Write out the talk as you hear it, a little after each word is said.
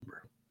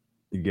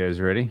You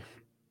guys ready?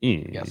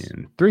 Yes.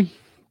 In 3,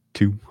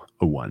 2,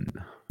 1.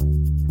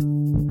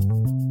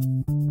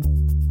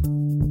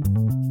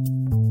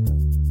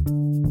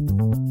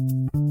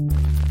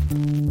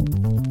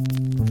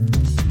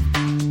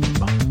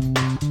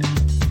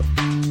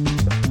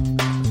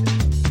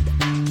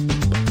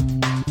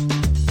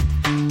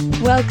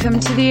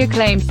 Welcome to the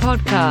acclaimed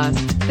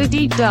podcast, The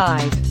Deep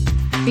Dive,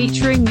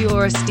 featuring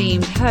your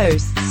esteemed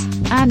hosts,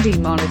 Andy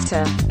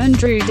Monitor and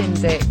Drew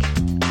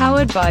Dinzik,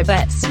 powered by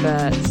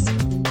BetSperts.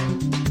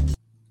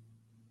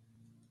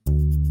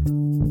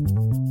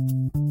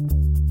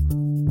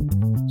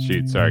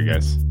 Shoot, sorry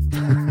guys.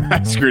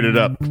 I screwed it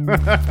up.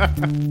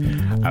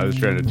 I was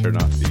trying to turn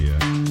off the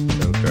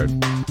title card.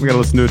 We gotta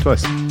listen to it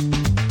twice.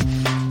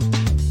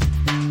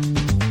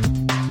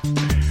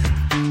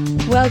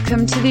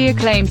 Welcome to the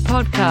acclaimed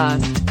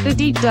podcast, The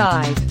Deep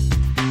Dive,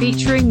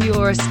 featuring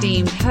your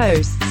esteemed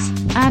hosts,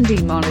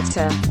 Andy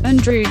Monitor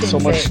and Drew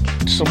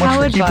Dinzik, So much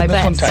powered for by keeping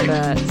this one tight.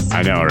 BetSperts.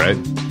 I know, right?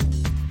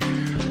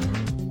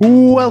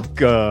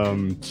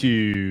 Welcome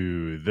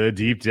to the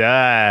Deep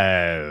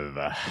Dive.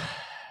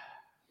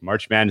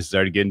 March Madness is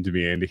already getting to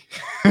me, Andy.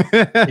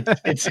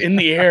 It's in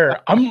the air.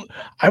 I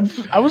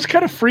was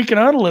kind of freaking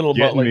out a little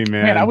bit. Getting me,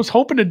 man. I was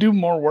hoping to do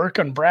more work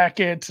on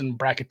brackets and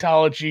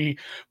bracketology,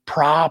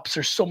 props.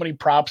 There's so many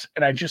props,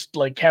 and I just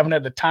haven't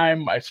had the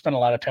time. I spent a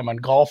lot of time on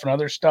golf and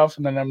other stuff,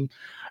 and then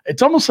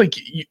it's almost like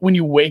when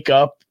you wake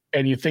up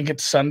and you think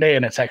it's Sunday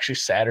and it's actually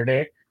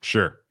Saturday.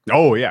 Sure.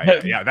 Oh yeah.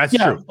 That's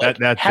true.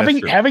 That's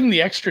true. Having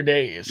the extra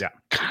day is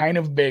kind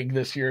of big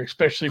this year,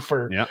 especially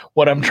for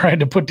what I'm trying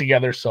to put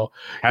together. So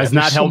has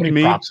not helped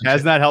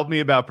me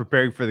about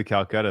preparing for the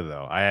Calcutta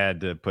though. I had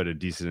to put a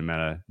decent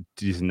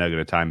nugget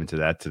of time into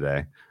that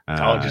today.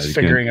 Just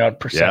figuring out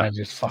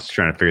percentages. Just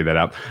trying to figure that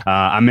out.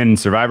 I'm in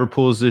survivor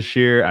pools this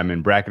year. I'm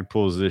in bracket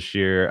pools this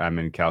year. I'm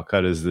in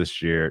Calcuttas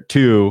this year,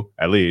 2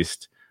 at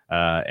least.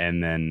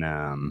 And then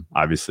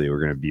obviously we're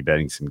going to be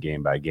betting some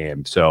game by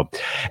game. So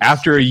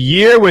after a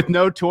year with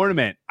no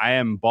tournament, I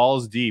am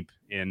balls deep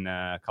in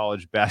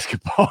college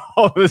basketball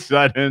all of a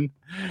sudden.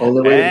 All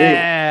the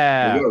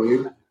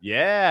way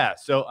Yeah.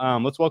 So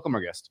let's welcome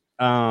our guest.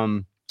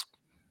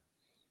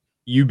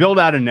 You build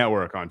out a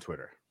network on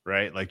Twitter,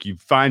 right? Like you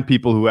find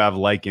people who have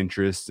like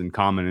interests and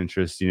common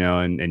interests,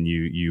 and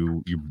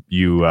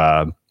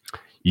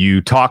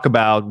you talk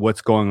about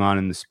what's going on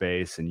in the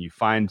space, and you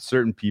find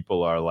certain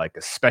people are like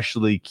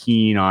especially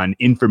keen on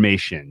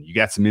information. You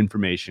got some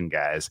information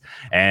guys,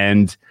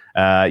 and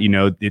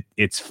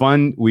it's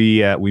fun.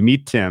 We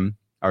meet Tim,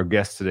 our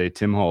guest today,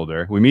 Tim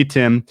Holder. We meet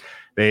Tim.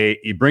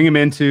 You bring him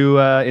into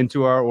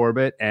our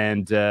orbit,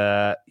 and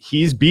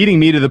he's beating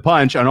me to the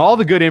punch on all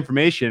the good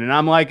information. And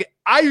I'm like,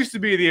 I used to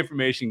be the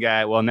information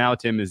guy. Well, now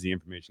Tim is the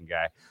information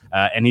guy,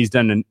 and he's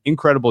done an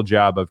incredible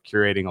job of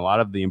curating a lot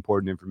of the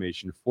important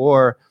information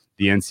for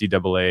the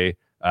NCAA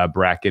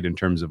bracket in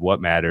terms of what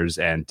matters.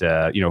 And,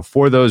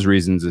 for those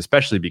reasons,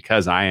 especially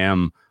because I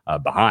am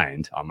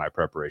behind on my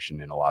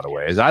preparation in a lot of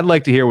ways, I'd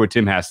like to hear what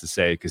Tim has to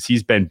say, because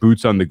he's been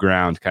boots on the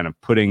ground, kind of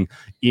putting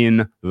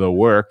in the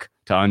work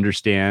to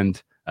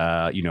understand,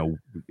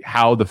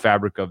 how the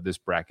fabric of this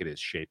bracket is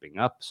shaping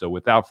up. So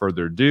without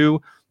further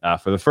ado,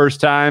 for the first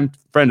time,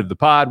 friend of the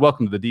pod,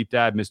 welcome to the Deep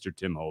Dive, Mr.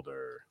 Tim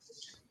Holder.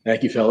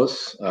 Thank you,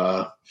 fellas.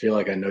 Feel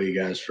like I know you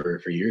guys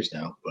for years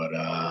now, but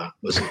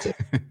listen to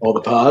all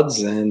the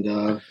pods and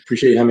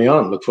appreciate you having me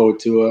on. Look forward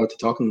to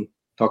talking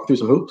through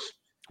some hoops.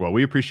 Well,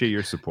 we appreciate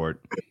your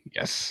support.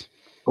 Yes.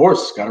 Of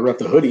course, got to rep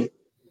the hoodie.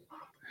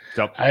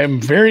 I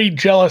am very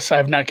jealous. I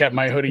have not got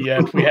my hoodie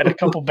yet. We had a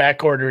couple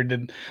back ordered,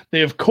 and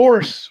they, of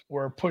course,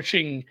 were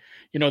pushing,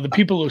 the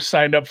people who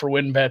signed up for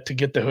WinBet to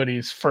get the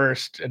hoodies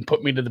first and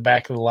put me to the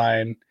back of the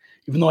line,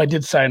 even though I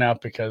did sign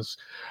up, because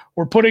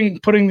we're putting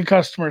the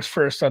customers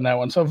first on that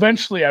one. So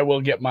eventually I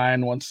will get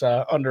mine once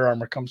Under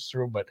Armour comes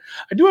through. But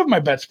I do have my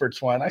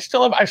BetSperts one. I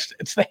still have.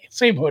 It's the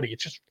same hoodie.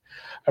 It's just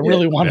I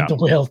really wanted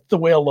the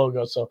whale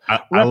logo. So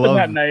repping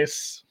that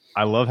nice.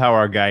 I love how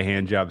our guy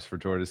Hand Jobs for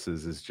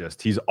Tortoises is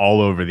he's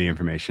all over the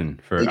information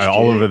for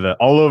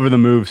all over the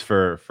moves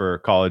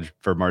for college,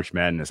 for March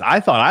Madness. I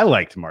thought I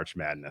liked March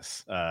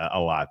Madness a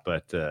lot,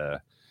 but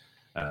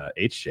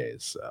HJ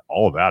is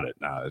all about it.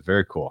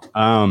 Very cool.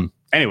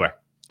 Anyway,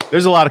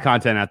 there's a lot of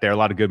content out there, a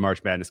lot of good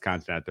March Madness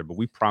content out there, but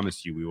we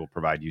promise you we will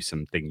provide you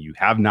something you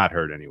have not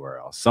heard anywhere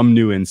else, some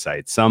new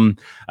insight, some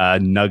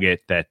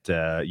nugget that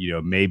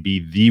may be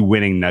the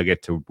winning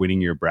nugget to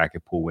winning your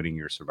bracket pool, winning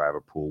your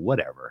survivor pool,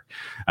 whatever.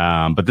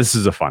 But this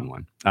is a fun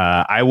one.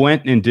 I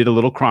went and did a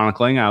little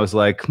chronicling. I was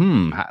like,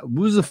 what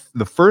was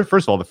the first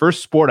of all, the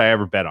first sport I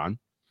ever bet on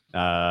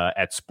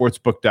at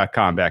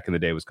sportsbook.com back in the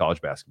day was college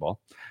basketball.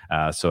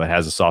 So it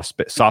has a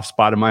soft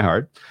spot in my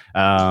heart.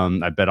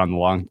 I bet on the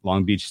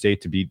Long Beach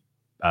State to beat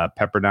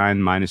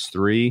Pepperdine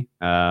 -3.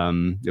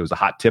 It was a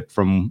hot tip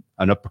from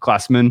an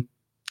upperclassman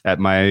at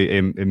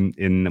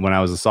in when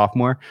I was a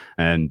sophomore,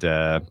 and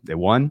they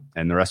won,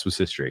 and the rest was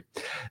history.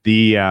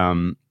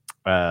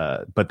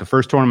 But the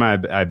first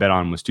tournament I bet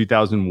on was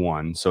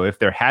 2001. So if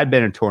there had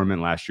been a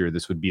tournament last year,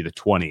 this would be the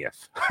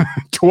 20th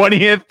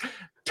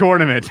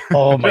tournament.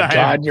 Oh my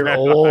God, you're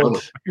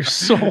old. You're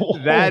so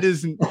old. That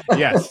is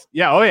yes.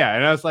 Yeah. Oh yeah.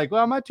 And I was like,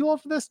 well, am I too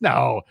old for this?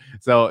 No.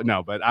 So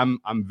no, but I'm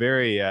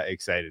very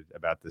excited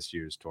about this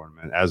year's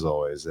tournament as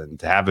always. And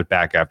to have it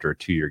back after a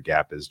 2-year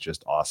gap is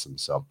just awesome.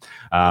 So,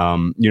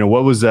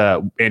 what was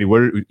Andy,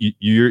 what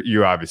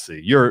you're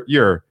obviously you're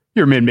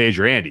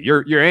mid-major Andy.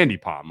 You're Andy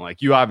Palm.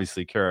 Like you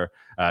obviously care.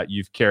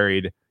 You've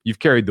carried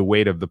the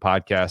weight of the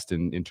podcast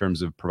in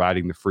terms of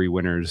providing the free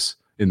winners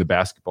in the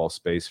basketball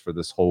space for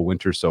this whole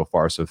winter so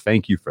far. So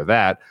thank you for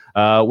that.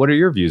 What are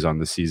your views on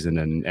the season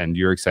and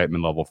your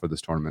excitement level for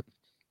this tournament?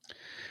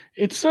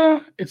 It's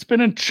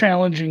been a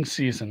challenging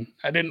season.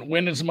 I didn't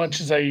win as much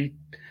as I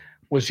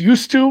was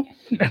used to,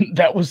 and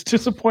that was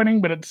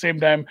disappointing, but at the same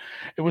time,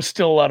 it was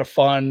still a lot of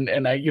fun.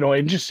 And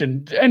I just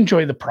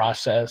enjoy the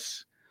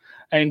process.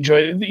 I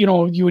enjoy,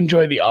 you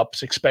enjoy the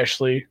ups,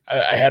 especially.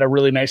 I had a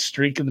really nice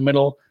streak in the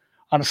middle.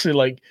 Honestly,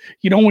 like,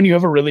 when you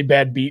have a really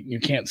bad beat and you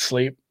can't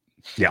sleep,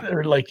 yeah,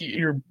 or like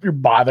you're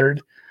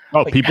bothered.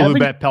 Oh, like people who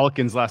bet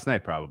Pelicans last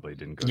night probably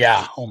didn't go.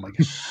 Yeah. Oh my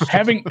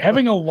God.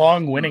 having a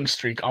long winning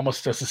streak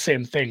almost does the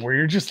same thing where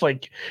you're just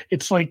like,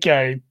 it's like,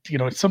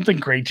 something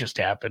great just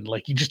happened.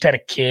 Like you just had a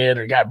kid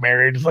or got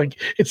married. It's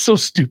like, it's so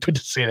stupid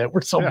to say that.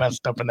 We're so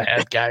messed up in the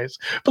head, guys.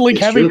 But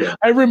like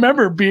I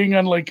remember being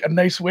on like a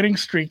nice winning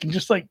streak and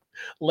just like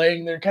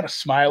laying there kind of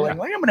smiling,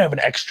 like I'm going to have an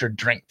extra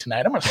drink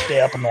tonight. I'm going to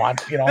stay up and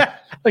watch,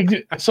 like,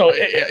 so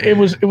it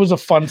was a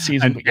fun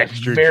season. An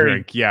extra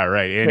drink. Yeah.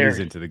 Right. Andy's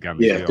into the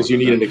gummies. Yeah. Cause you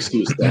need an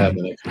excuse to have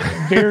an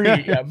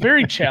extra.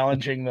 Very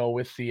challenging though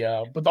with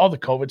all the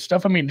COVID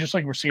stuff. I mean, just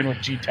like we're seeing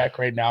with G-Tech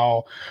right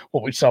now,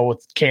 what we saw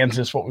with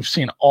Kansas, what we've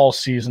seen all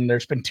season,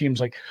 there's been teams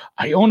like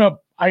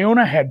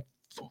Iona had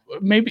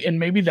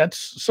maybe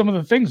that's some of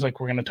the things like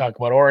we're going to talk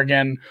about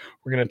Oregon.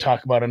 We're going to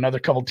talk about another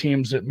couple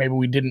teams that maybe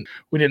we didn't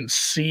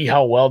see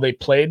how well they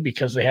played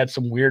because they had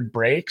some weird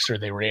breaks or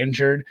they were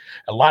injured.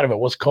 A lot of it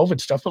was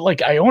COVID stuff, but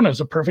like Iona is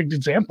a perfect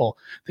example.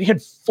 They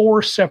had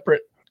 4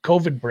 separate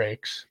COVID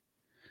breaks.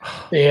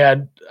 They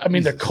had,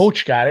 their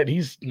coach got it.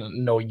 He's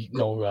no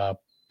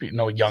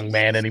young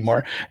man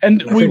anymore.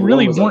 And we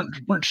really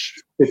weren't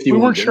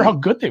sure how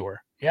good they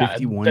were. Yeah.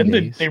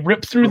 Then they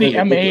ripped through the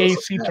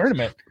MAAC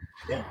tournament.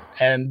 Yeah.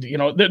 And,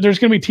 there's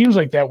going to be teams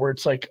like that where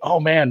it's like, oh,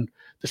 man,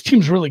 this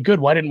team's really good.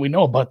 Why didn't we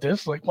know about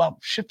this? Like, well,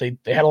 shit, they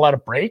had a lot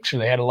of breaks or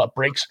they had a lot of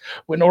breaks.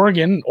 When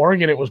Oregon,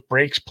 it was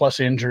breaks plus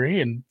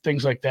injury and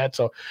things like that.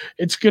 So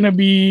it's going to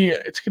be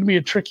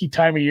a tricky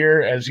time of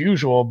year as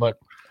usual. But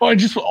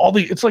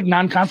it's like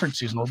non-conference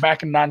season. We're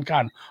back in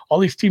non-con. All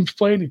these teams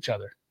playing each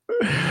other.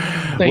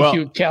 Thank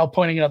you, Cal,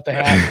 pointing out the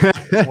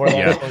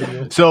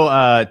hat.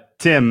 So,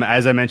 Tim,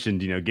 as I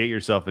mentioned, get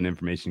yourself an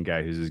information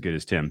guy who's as good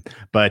as Tim.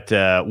 But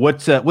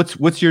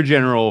what's your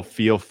general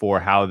feel for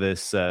how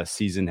this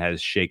season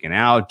has shaken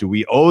out? Do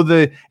we owe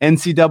the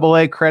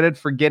NCAA credit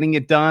for getting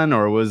it done,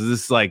 or was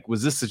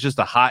this just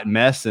a hot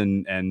mess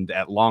and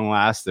at long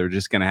last they're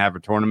just going to have a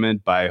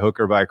tournament by hook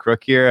or by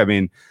crook here? I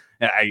mean,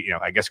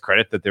 I guess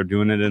credit that they're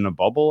doing it in a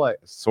bubble,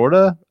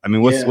 sorta. I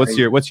mean,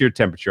 what's your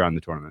temperature on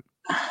the tournament?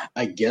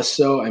 I guess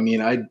so. I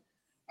mean, I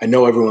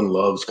know everyone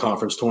loves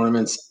conference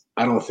tournaments.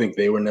 I don't think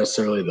they were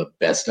necessarily the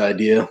best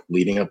idea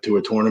leading up to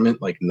a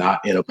tournament, like not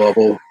in a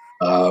bubble.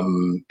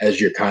 As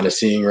you're kind of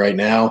seeing right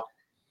now,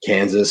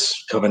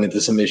 Kansas coming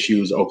into some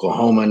issues,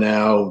 Oklahoma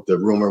now, the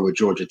rumor with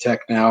Georgia Tech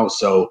now.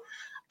 So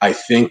I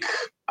think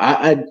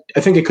I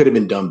think it could have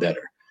been done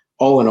better.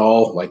 All in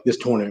all, like this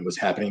tournament was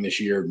happening this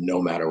year,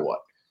 no matter what.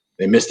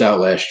 They missed out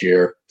last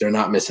year. They're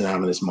not missing out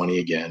on this money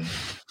again.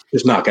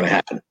 It's not going to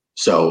happen.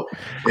 So,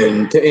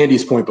 and to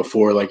Andy's point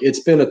before, like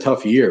it's been a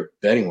tough year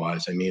betting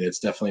wise. I mean,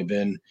 it's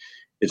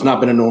not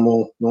been a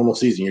normal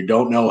season. You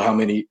don't know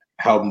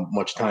how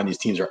much time these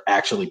teams are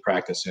actually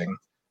practicing,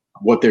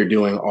 what they're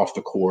doing off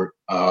the court.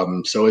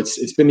 So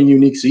it's been a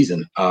unique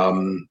season.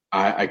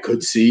 I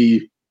could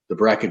see the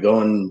bracket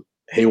going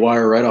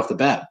haywire right off the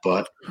bat,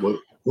 but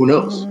who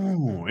knows?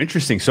 Oh,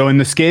 interesting. So in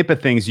the scape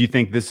of things, you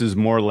think this is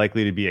more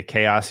likely to be a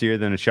chaos year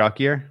than a shock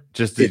year?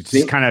 Just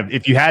kind of,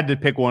 if you had to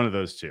pick one of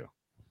those two.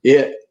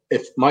 Yeah.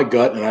 If my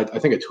gut, and I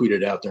think I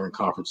tweeted out during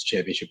conference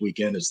championship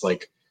weekend, is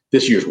like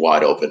this year's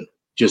wide open,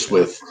 just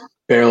with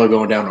Baylor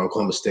going down to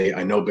Oklahoma State.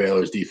 I know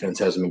Baylor's defense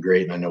hasn't been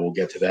great, and I know we'll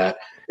get to that.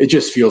 It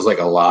just feels like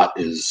a lot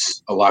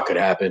could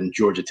happen.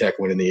 Georgia Tech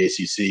winning the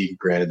ACC.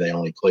 Granted, they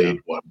only played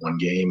one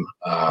game.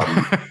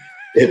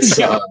 They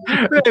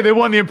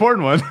won the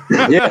important one.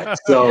 Yeah.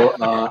 So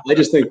I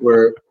just think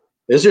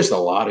there's just a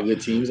lot of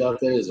good teams out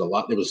there.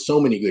 There was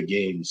so many good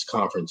games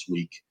conference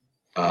week.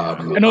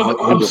 I know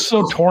I'm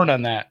so torn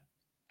on that.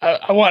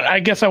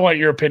 I guess I want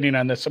your opinion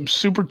on this. I'm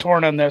super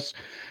torn on this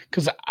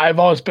because I've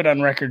always been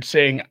on record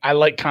saying I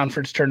like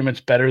conference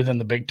tournaments better than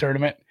the big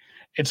tournament.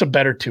 It's a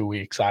better 2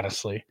 weeks,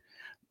 honestly.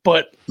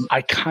 But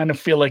I kind of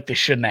feel like they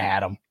shouldn't have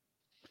had them.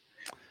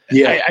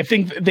 Yeah, I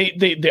think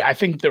I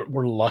think that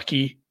we're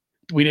lucky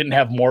we didn't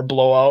have more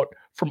blowout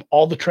from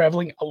all the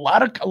traveling. A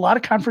lot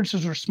of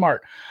conferences were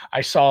smart.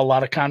 I saw a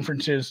lot of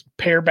conferences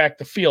pare back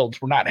the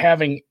fields. We're not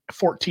having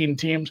 14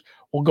 teams.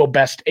 we'll go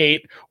best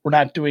 8. We're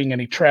not doing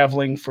any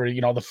traveling for,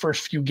 the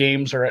first few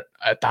games are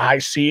at the high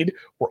seed.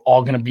 We're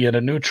all going to be at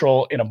a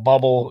neutral, in a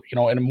bubble, in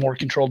a more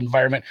controlled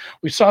environment.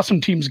 We saw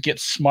some teams get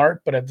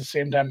smart, but at the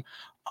same time,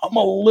 I'm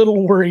a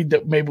little worried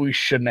that maybe we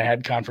shouldn't have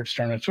had conference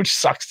tournaments, which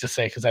sucks to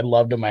say because I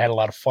loved them. I had a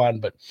lot of fun,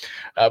 but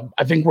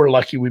I think we're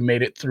lucky we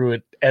made it through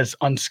it as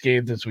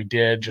unscathed as we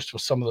did, just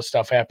with some of the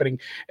stuff happening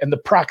and the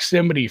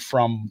proximity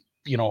from,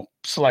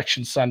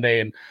 Selection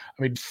Sunday. And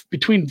I mean,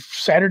 between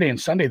Saturday and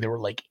Sunday, there were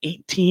like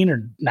 18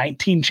 or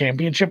 19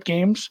 championship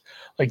games.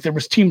 Like there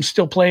was teams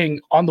still playing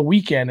on the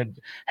weekend and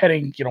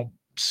heading,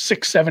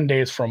 6-7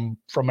 days from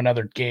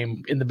another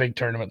game in the big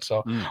tournament.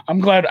 So I'm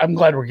glad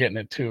we're getting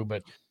it too,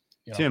 but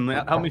Tim,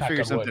 help me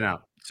figure something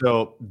out.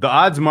 So the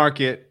odds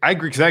market, I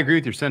agree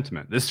with your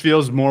sentiment. This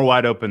feels more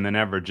wide open than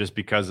ever just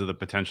because of the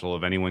potential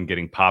of anyone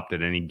getting popped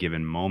at any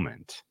given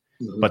moment.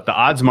 Mm-hmm. But the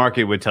odds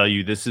market would tell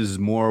you this is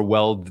more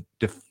well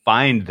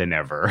defined than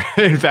ever.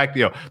 In fact,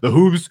 the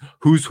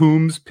who's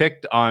whom's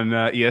picked on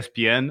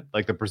ESPN,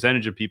 like the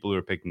percentage of people who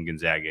are picking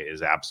Gonzaga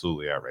is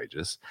absolutely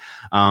outrageous.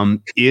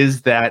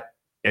 Is that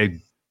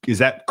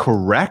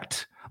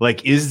correct? Like,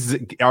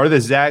 are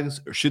the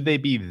Zags, should they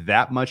be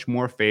that much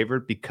more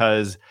favored?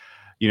 Because,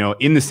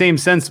 in the same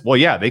sense, well,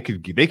 yeah, they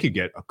could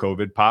get a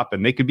COVID pop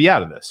and they could be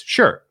out of this.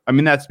 Sure. I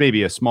mean, that's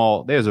maybe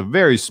there's a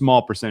very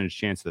small percentage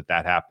chance that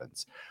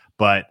happens.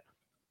 But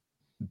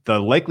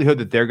the likelihood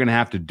that they're going to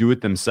have to do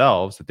it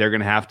themselves, that they're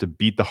going to have to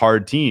beat the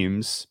hard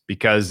teams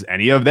because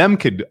any of them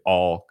could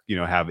all,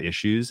 have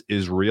issues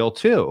is real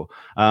too.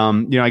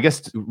 I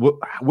guess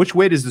which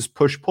way does this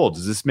push pull?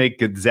 Does this make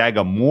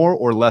Gonzaga more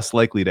or less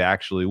likely to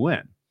actually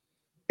win?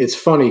 It's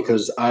funny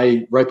because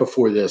right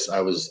before this,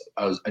 I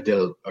did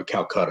a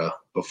Calcutta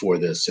before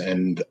this,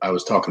 and I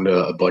was talking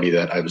to a buddy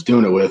that I was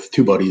doing it with,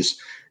 2 buddies,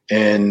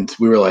 and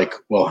we were like,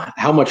 well,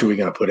 how much are we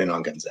going to put in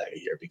on Gonzaga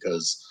here?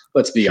 Because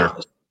let's be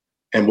honest,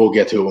 and we'll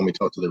get to it when we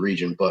talk to the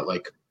region, but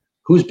like,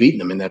 who's beating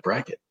them in that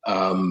bracket?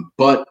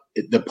 But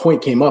the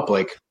point came up,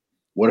 like,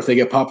 what if they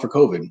get popped for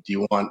COVID? Do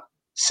you want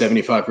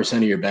 75%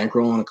 of your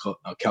bankroll on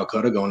a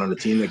Calcutta going on a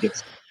team that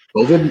gets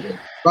COVID?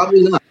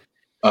 Probably not.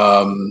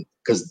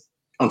 Because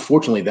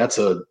unfortunately, that's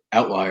an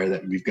outlier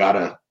that we've got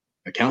to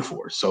account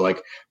for. So,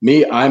 like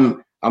me,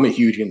 I'm a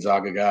huge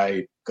Gonzaga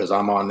guy because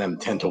I'm on them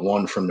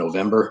 10-1 from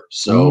November.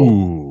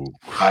 So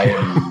I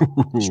am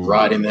just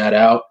riding that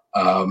out.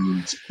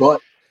 But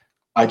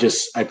I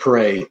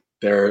pray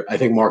I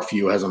think Mark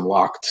Few has them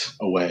locked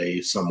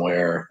away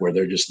somewhere where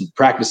they're just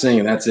practicing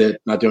and that's it,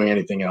 not doing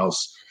anything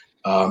else.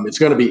 It's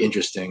going to be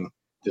interesting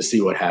to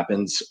see what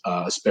happens,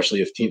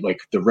 especially if like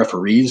the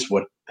referees,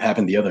 what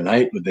happened the other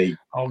night with they.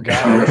 Oh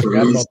God, I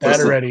forgot about that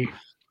already.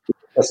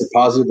 Tested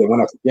positive. They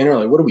went out to dinner.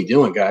 Like, what are we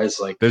doing, guys?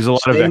 Like, there's a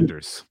lot of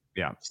vectors.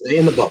 Yeah, stay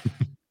in the bubble.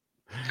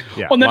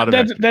 Yeah, well,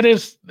 that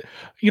is,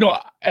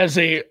 as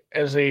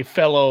a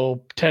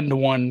fellow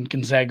 10-1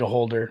 Gonzaga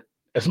holder,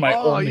 as my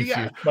only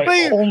few.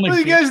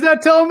 You guys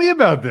not telling me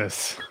about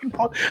this?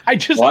 I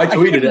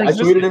tweeted it. I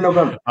tweeted in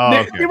November.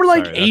 They were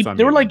like 8.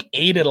 They were like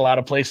 8 at a lot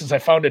of places. I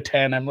found a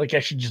 10. I'm like,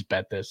 I should just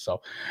bet this.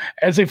 So,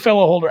 as a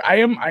fellow holder, I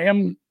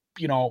am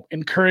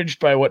encouraged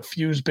by what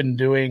Few's been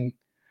doing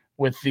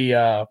with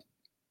the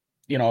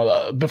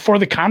before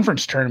the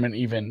conference tournament.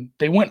 Even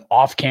they went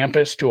off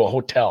campus to a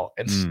hotel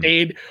and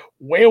stayed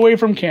way away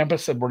from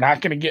campus. Said we're not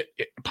going to get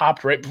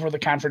popped right before the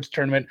conference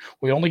tournament.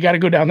 We only got to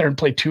go down there and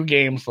play 2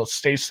 games. Let's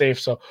stay safe.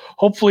 So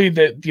hopefully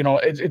that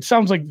it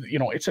sounds like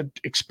it's an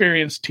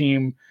experienced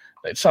team.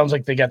 It sounds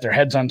like they got their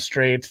heads on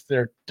straight.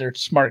 They're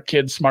smart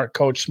kids, smart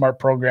coach, smart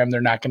program. They're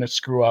not going to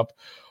screw up.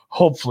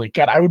 Hopefully,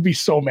 God, I would be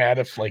so mad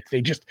if like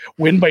they just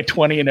win by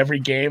 20 in every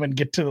game and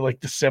get to like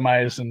the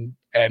semis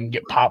and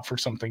get popped for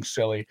something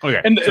silly.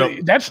 Okay, and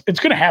it's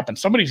going to happen.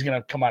 Somebody's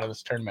going to come out of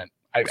this tournament.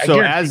 I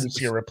guarantee you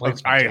see a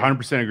replacement. I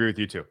 100% agree with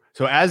you too.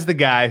 So as the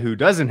guy who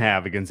doesn't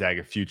have a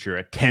Gonzaga future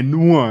at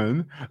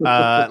 10-1,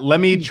 let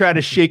me try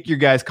to shake your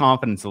guys'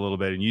 confidence a little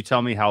bit, and you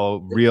tell me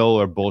how real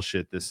or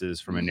bullshit this is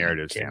from a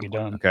narrative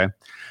standpoint. Okay.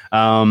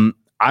 I'm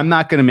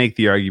not going to make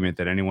the argument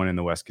that anyone in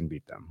the West can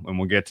beat them, and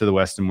we'll get to the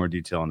West in more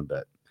detail in a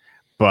bit.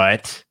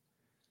 But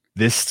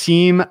this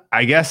team,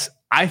 I guess,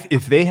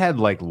 if they had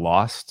like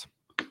lost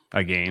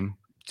a game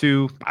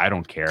to, I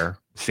don't care,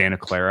 Santa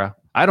Clara,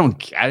 I don't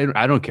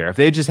care. If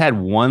they just had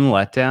one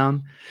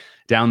letdown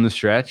down the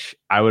stretch,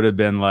 I would have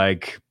been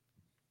like,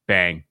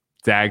 bang,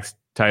 Zags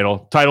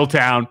title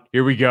town.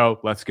 Here we go.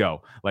 Let's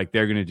go. Like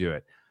they're going to do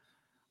it.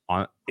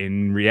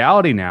 In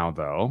reality now,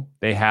 though,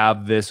 they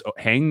have this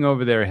hanging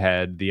over their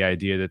head, the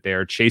idea that they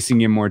are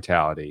chasing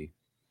immortality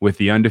with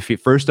the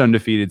first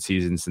undefeated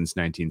season since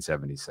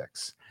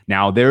 1976.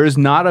 Now, there is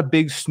not a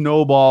big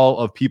snowball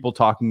of people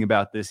talking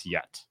about this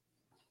yet.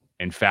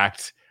 In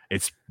fact,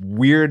 it's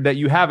weird that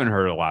you haven't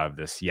heard a lot of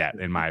this yet,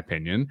 in my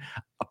opinion,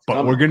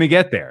 but we're going to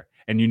get there.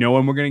 And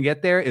when we're going to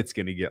get there, it's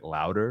going to get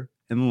louder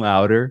and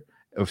louder.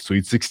 Of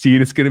Sweet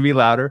 16, it's going to be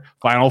louder.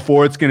 Final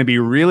Four, it's going to be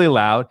really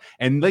loud.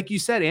 And like you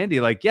said, Andy,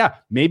 like, yeah,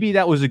 maybe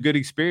that was a good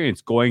experience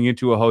going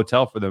into a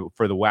hotel for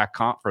the WAC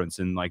conference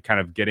and like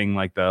kind of getting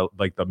like the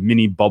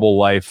mini bubble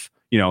life,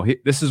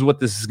 this is what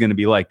this is going to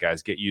be like,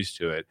 guys. Get used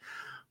to it.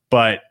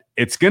 But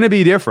it's going to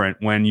be different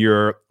when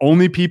your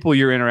only people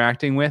you're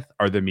interacting with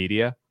are the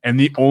media, and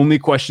the only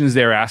questions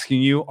they're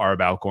asking you are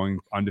about going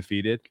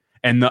undefeated.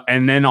 And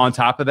then on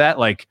top of that,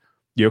 like,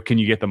 can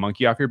you get the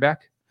monkey off your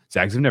back?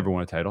 Zags have never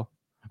won a title.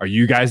 Are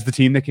you guys the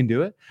team that can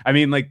do it? I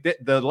mean, like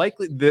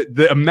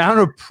the amount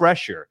of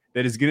pressure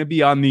that is going to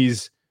be on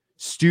these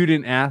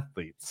student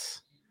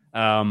athletes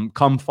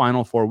come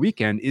Final Four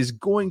weekend is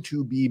going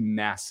to be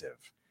massive.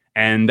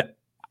 And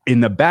in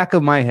the back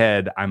of my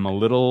head, I'm a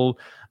little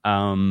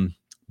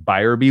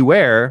buyer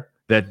beware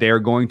that they're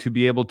going to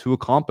be able to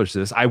accomplish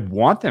this. I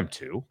want them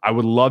to. I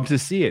would love to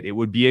see it. It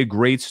would be a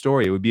great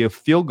story. It would be a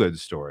feel-good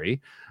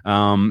story.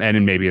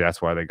 And maybe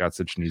that's why they got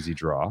such an easy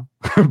draw.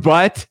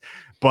 But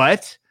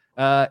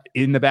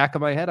in the back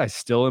of my head, I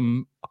still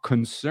am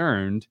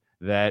concerned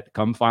that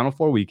come Final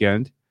Four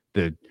weekend,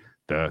 the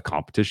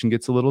competition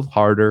gets a little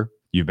harder.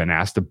 You've been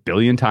asked a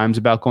billion times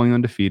about going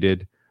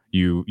undefeated.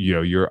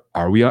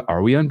 Are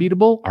we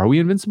unbeatable? Are we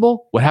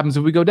invincible? What happens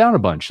if we go down a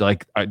bunch?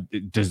 Like,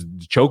 does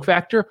the choke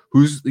factor?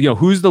 Who's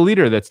the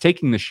leader that's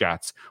taking the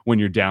shots when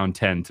you're down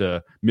 10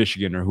 to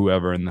Michigan or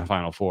whoever in the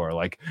Final Four?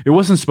 Like, it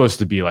wasn't supposed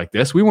to be like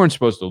this. We weren't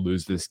supposed to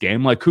lose this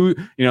game. Like,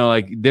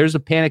 there's a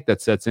panic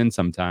that sets in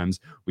sometimes.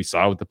 We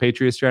saw with the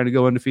Patriots trying to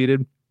go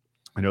undefeated.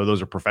 I know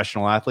those are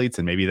professional athletes,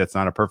 and maybe that's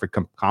not a perfect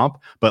comp,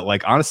 but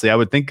like, honestly, I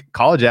would think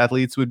college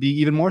athletes would be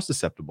even more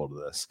susceptible to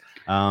this.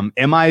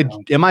 Am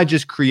I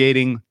just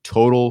creating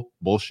total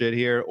bullshit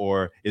here,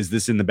 or is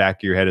this in the back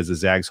of your head as a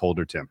Zags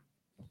holder, Tim?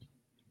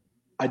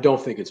 I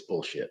don't think it's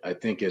bullshit. I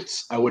think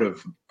I would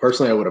have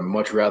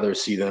much rather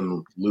see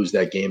them lose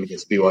that game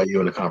against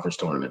BYU in a conference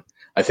tournament.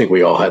 I think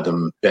we all had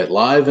them bet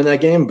live in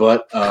that game,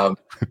 but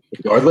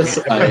regardless,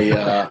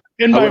 the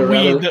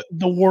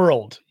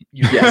world.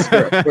 Yes,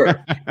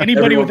 correct.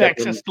 Anybody with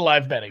access to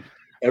live betting.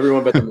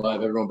 Everyone bet them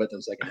live. Everyone bet them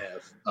second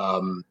half.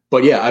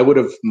 But yeah, I would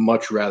have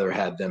much rather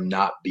had them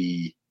not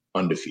be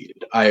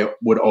undefeated. I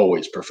would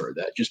always prefer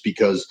that, just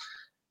because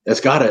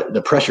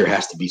the pressure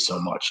has to be so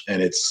much,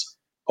 and it's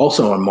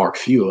also on Mark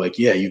Few. Like,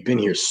 yeah, you've been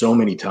here so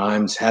many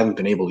times, haven't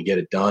been able to get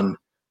it done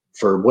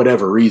for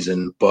whatever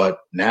reason, but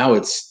now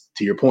it's,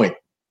 to your point,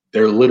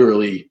 they're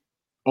literally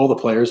all the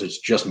players. It's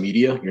just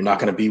media. You're not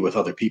going to be with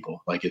other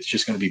people. Like, it's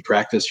just going to be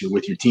practice. You're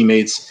with your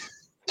teammates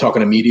talking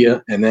to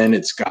media, and then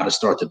it's got to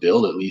start to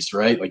build at least,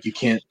 right? Like, you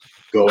can't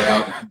go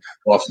out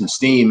off some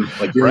steam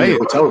like you're in a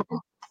hotel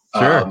room.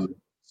 Sure.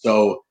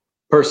 So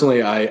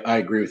personally, I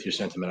agree with your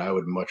sentiment. I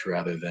would much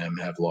rather them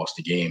have lost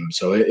a game.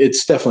 So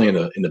it's definitely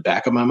in the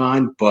back of my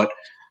mind. But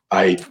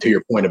to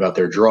your point about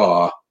their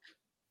draw,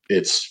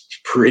 it's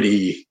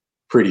pretty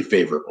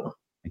favorable.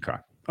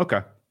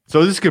 Okay.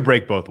 So this could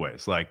break both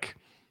ways. Like,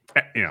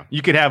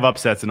 you could have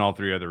upsets in all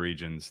three other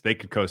regions. They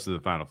could coast to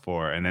the Final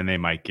Four, and then they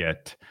might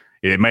get.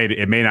 It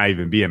may not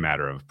even be a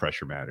matter of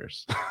pressure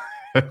matters.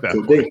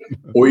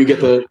 Or you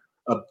get a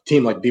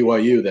team like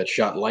BYU that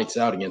shot lights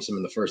out against them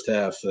in the first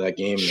half of that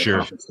game in the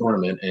conference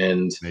tournament,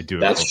 and they do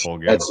that's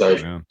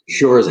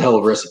sure as hell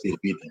of a recipe to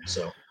beat them.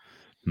 So,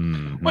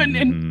 and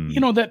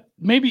that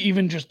maybe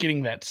even just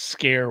getting that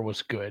scare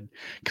was good,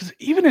 because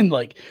even in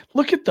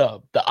look at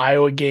the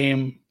Iowa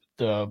game.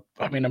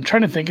 I'm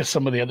trying to think of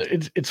some of the other.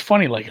 It's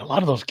funny, like, a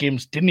lot of those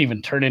games didn't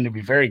even turn into be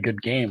very good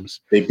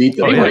games. They beat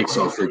the brakes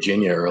off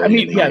Virginia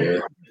early in the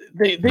year.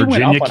 They Virginia,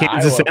 went up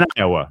Kansas, on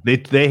Iowa.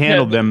 They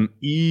handled them.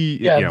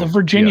 The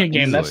Virginia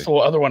game. Easily. That's the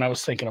other one I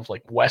was thinking of.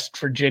 Like, West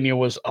Virginia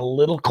was a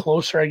little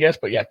closer, I guess,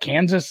 but yeah,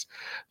 Kansas,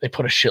 they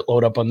put a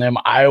shitload up on them.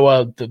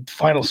 Iowa, the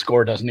final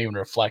score doesn't even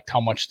reflect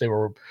how much they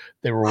were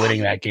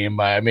winning that game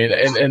by. I mean,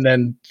 and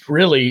then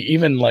really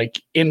even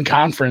like in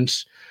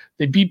conference,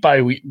 they beat by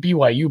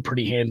BYU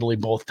pretty handily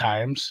both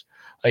times.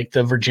 Like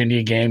the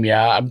Virginia game,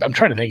 I'm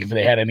trying to think if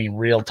they had any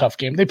real tough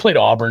game. They played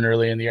Auburn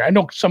early in the year. I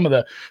know some of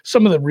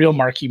the real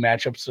marquee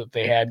matchups that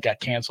they had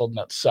got canceled, and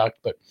that sucked.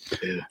 But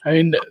I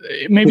mean,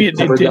 maybe it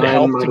did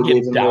help to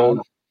get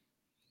down.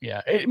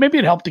 Yeah, maybe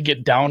it helped to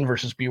get down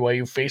versus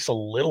BYU, face a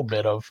little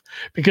bit of,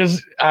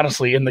 because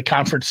honestly, in the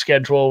conference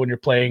schedule, when you're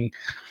playing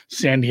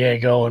San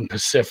Diego and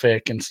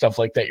Pacific and stuff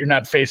like that, you're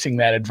not facing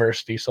that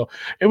adversity. So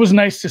it was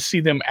nice to see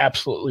them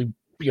absolutely,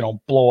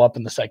 blow up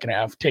in the second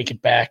half, take it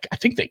back. I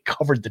think they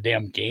covered the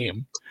damn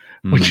game,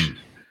 which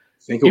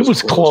it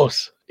was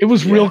close. It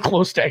was real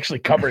close to actually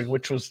covering,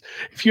 which was,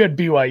 if you had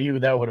BYU,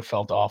 that would have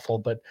felt awful.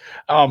 But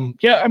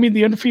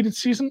the undefeated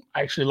season,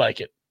 I actually like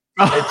it.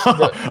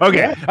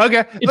 Okay.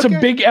 It's a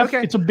big F.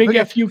 It's a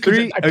big FU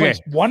because I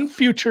placed one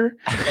future,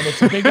 and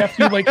it's a big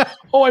FU. Like,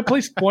 I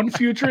placed one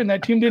future, and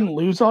that team didn't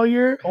lose all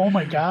year. Oh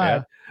my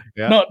god.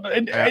 Yeah. No,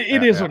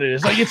 it is what it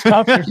is. Like, it's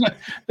tough.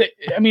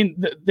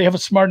 They have a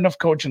smart enough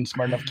coach and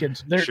smart enough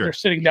kids. They're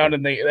sitting down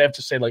and they have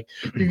to say, like,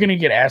 you're going to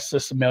get asked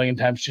this a million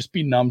times. Just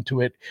be numb to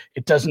it.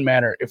 It doesn't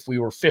matter if we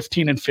were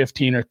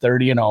 15-15 or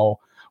 30-0.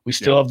 We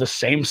still have the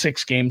same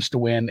 6 games to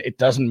win. It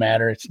doesn't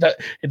matter.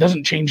 It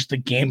doesn't change the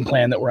game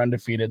plan that we're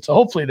undefeated. So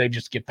hopefully they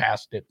just get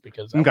past it,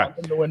 because I want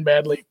them to win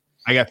badly.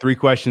 I got 3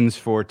 questions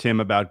for Tim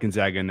about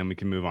Gonzaga, and then we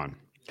can move on.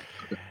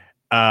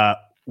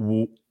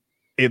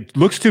 it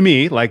looks to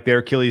me like their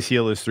Achilles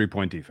heel is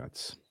 3-point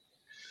defense.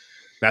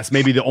 That's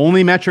maybe the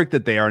only metric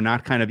that they are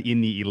not kind of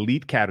in the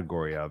elite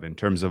category of in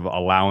terms of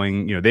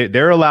allowing,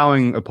 they're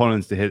allowing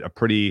opponents to hit a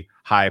pretty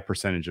high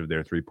percentage of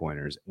their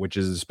 3-pointers, which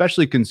is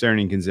especially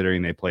concerning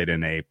considering they played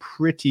in a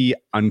pretty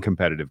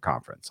uncompetitive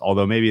conference.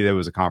 Although maybe there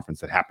was a conference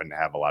that happened to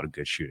have a lot of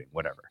good shooting,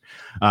 whatever.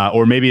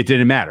 Or maybe it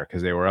didn't matter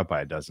because they were up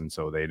by a dozen,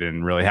 so they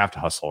didn't really have to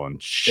hustle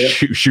and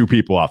shoot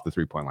people off the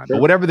 3-point line. Sure.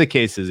 But whatever the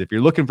case is, if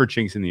you're looking for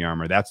chinks in the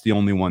armor, that's the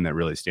only one that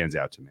really stands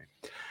out to me.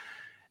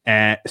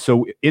 And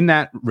so in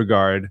that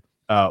regard,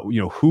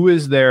 who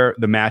is the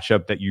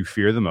matchup that you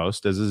fear the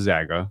most as a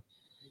Zaga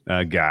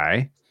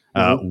guy?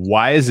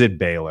 Why is it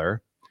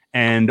Baylor?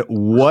 And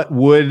what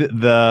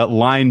would the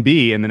line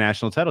be in the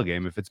national title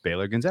game if it's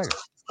Baylor Gonzaga?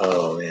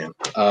 Oh man.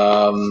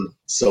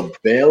 So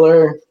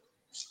Baylor,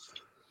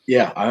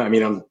 yeah, I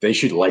mean, they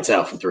shoot lights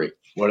out from three.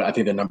 I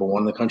think they're number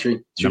one in the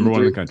country. Number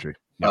one in the country.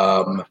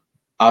 Yep.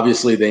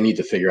 Obviously, they need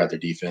to figure out their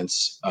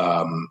defense.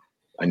 I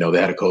know they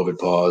had a COVID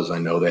pause. I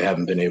know they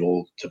haven't been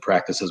able to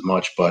practice as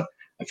much, but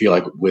I feel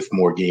like with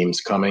more games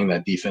coming,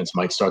 that defense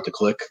might start to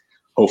click.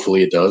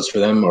 Hopefully it does for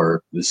them,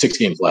 or the 6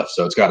 games left,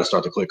 so it's got to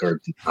start to click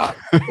or not.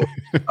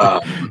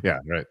 Yeah,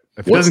 right.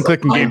 If it doesn't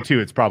click in game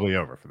 2, it's probably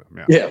over for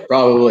them. Yeah,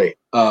 probably.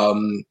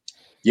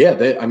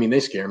 They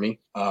scare me.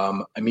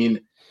 They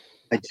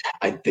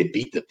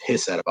beat the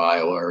piss out of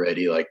Iowa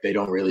already. Like, they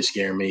don't really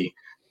scare me.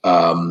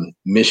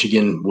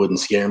 Michigan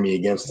wouldn't scare me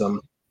against them.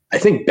 I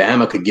think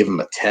Bama could give them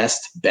a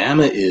test.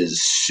 Bama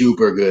is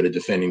super good at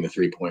defending the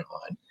 3-point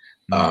line.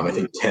 I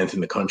think 10th in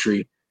the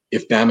country.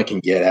 If Bama can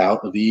get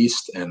out of the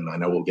East, and I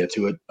know we'll get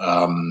to it,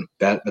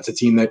 that's a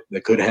team that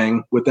could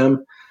hang with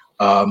them.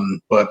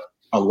 But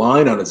a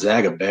line on a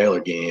Zaga Baylor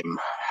game,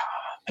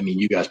 I mean,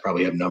 you guys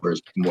probably have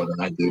numbers more than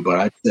I do, but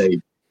I'd say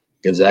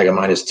Gonzaga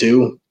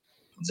 -2,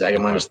 Gonzaga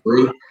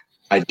 -3.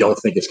 I don't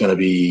think it's going to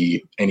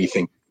be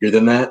anything bigger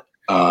than that.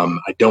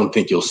 I don't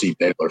think you'll see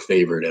Baylor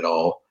favored at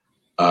all.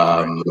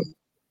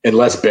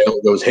 Unless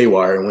Baylor goes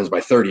haywire and wins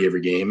by 30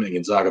 every game and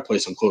Gonzaga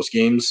plays some close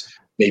games,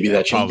 maybe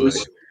that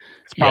changes.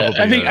 I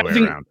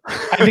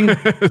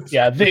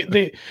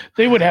think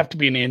they would have to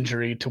be an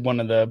injury to one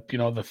of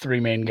the 3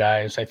 main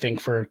guys, I think,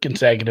 for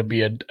Gonzaga to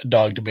be a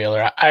dog to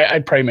Baylor.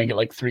 I'd probably make it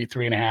like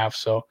 3.5.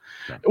 So,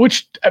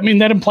 which, I mean,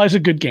 that implies a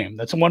good game.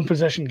 That's a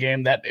 1-possession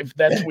game. That if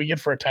that's what we get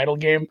for a title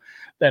game,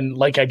 then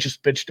like I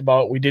just bitched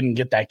about, we didn't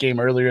get that game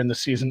earlier in the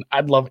season.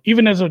 I'd love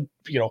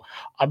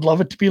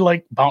it to be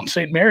like Mount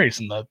St. Mary's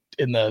in the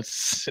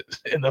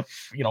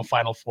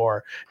Final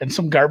Four and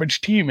some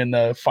garbage team in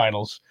the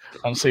finals,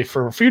 honestly,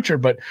 for future.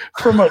 But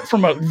from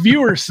a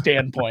viewer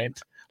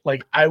standpoint,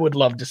 like, I would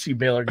love to see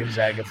Baylor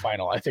Gonzaga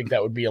final. I think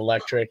that would be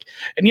electric.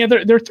 And yeah,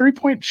 their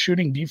 3-point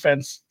shooting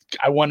defense,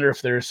 I wonder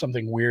if there's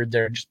something weird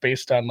there just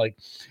based on like,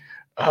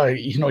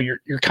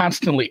 you're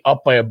constantly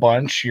up by a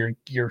bunch.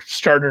 Your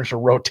starters are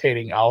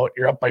rotating out.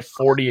 You're up by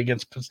 40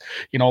 against,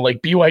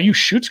 like BYU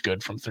shoots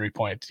good from 3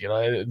 points.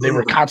 They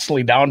were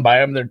constantly down by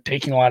them. They're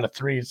taking a lot of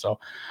threes. So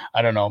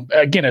I don't know.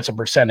 Again, it's a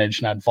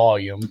percentage, not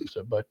volume.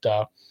 So, but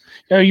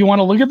you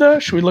want to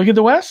should we look at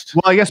the West?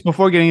 Well, I guess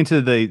before getting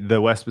into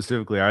the West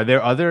specifically, are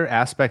there other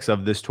aspects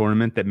of this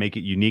tournament that make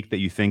it unique that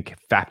you think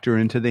factor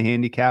into the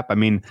handicap? I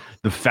mean,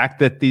 the fact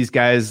that these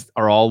guys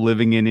are all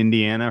living in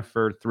Indiana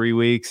for 3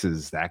 weeks,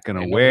 is that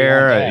going to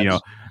wear?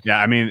 Yeah,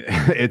 I mean,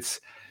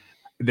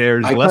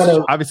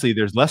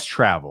 there's less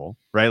travel,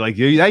 right? Like,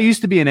 that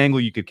used to be an angle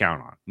you could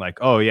count on. Like,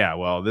 oh yeah,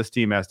 well, this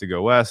team has to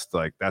go west.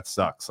 Like, that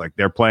sucks. Like,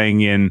 they're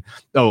playing in,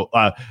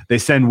 they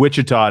send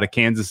Wichita to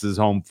Kansas's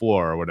home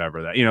floor or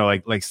whatever,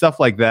 that, like stuff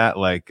like that.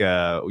 Like,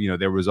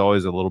 there was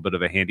always a little bit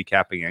of a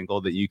handicapping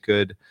angle that you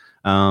could,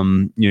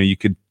 you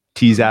could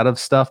tease out of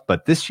stuff.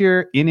 But this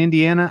year in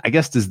Indiana, I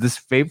guess, does this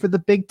favor the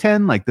Big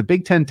Ten? Like, the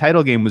Big Ten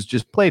title game was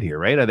just played here,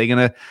 right? Are they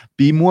going to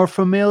be more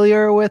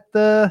familiar with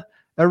the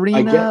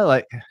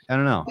arena? I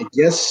don't know. I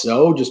guess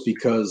so, just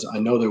because I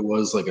know there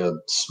was like a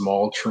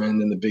small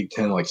trend in the Big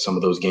Ten, like some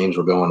of those games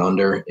were going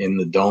under in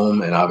the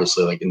dome, and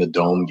obviously like in the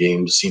dome,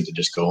 games seem to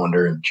just go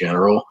under in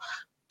general.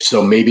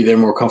 So maybe they're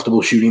more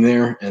comfortable shooting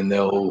there and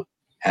they'll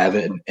have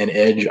an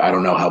edge. I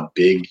don't know how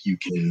big you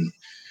can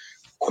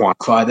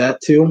quantify that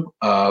to.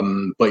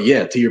 But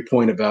yeah, to your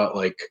point about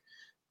like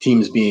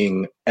teams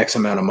being X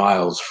amount of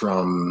miles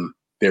from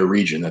their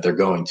region that they're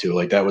going to,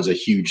 like, that was a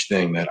huge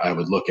thing that I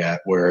would look at,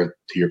 where,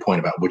 to your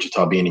point about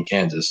Wichita being in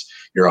Kansas,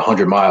 you're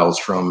 100 miles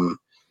from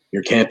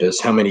your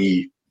campus. How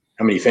many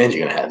fans are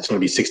you going to have? It's going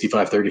to be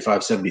 65,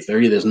 35, 70,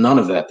 30. There's none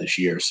of that this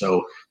year.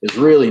 So there's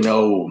really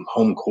no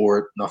home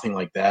court, nothing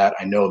like that.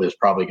 I know there's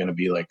probably going to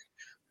be like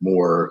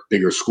more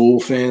bigger school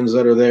fans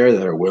that are there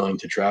that are willing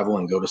to travel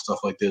and go to stuff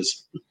like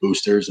this with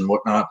boosters and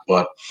whatnot.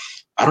 But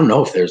I don't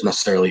know if there's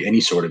necessarily any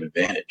sort of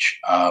advantage.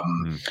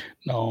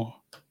 No.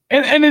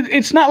 And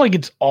it's not like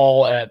it's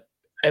all at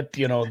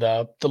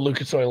the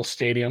Lucas Oil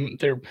Stadium.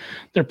 They're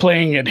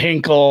playing at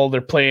Hinkle. They're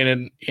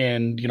playing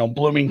in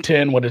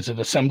Bloomington. What is it?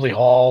 Assembly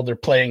Hall. They're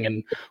playing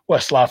in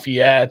West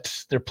Lafayette.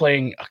 They're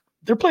playing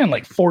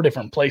like 4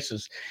 different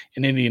places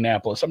in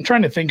Indianapolis. I'm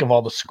trying to think of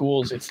all the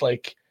schools. It's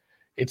like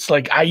it's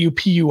like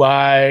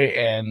IUPUI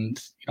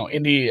and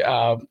Indy,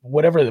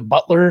 whatever the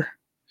Butler.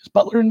 Is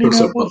Butler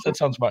Indianapolis? That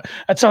sounds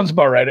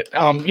about right.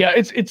 Yeah,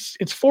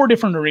 it's 4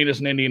 different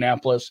arenas in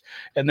Indianapolis,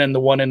 and then the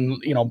one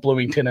in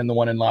Bloomington and the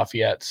one in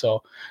Lafayette.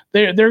 So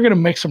they're going to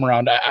mix them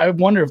around. I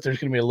wonder if there's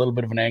going to be a little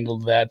bit of an angle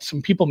to that.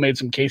 Some people made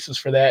some cases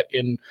for that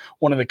in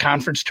one of the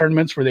conference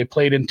tournaments where they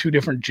played in 2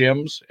 different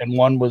gyms, and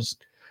one was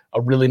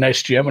a really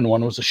nice gym and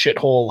one was a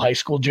shithole high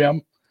school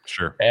gym.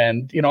 Sure.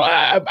 And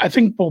I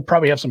think we'll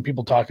probably have some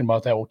people talking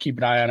about that. We'll keep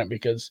an eye on it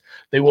because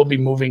they will be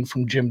moving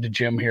from gym to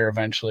gym here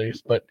eventually.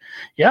 But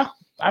yeah.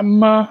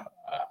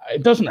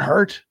 It doesn't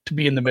hurt to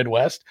be in the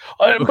Midwest,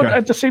 but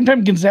at the same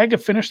time, Gonzaga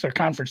finished their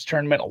conference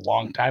tournament a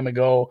long time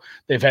ago.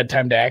 They've had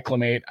time to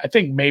acclimate. I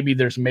think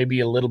there's a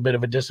little bit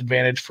of a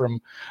disadvantage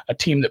from a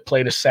team that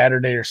played a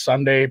Saturday or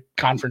Sunday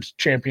conference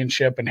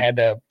championship and had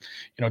to,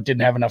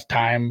 didn't have enough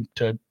time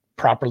to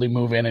properly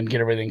move in and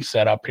get everything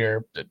set up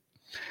here.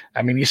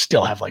 I mean, you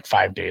still have like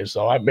 5 days,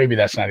 though. Maybe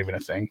that's not even a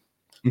thing.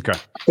 Okay.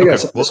 I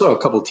saw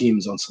a couple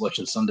teams on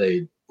Selection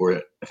Sunday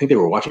where I think they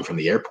were watching from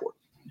the airport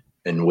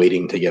and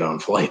waiting to get on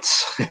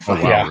flights. Oh,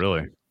 wow, yeah.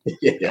 Really?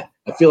 Yeah.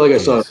 I feel like I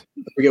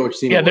forget which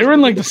team. Yeah, they were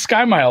in like the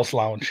Sky Miles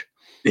lounge.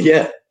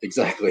 Yeah,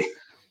 exactly.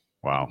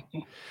 Wow.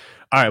 All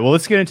right, well,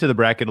 let's get into the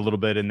bracket a little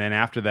bit. And then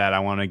after that, I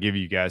want to give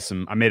you guys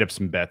I made up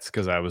some bets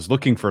because I was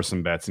looking for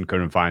some bets and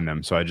couldn't find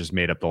them. So I just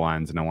made up the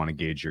lines and I want to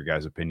gauge your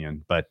guys'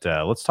 opinion. But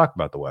let's talk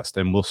about the West.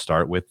 And we'll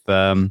start with,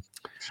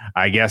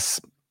 I guess,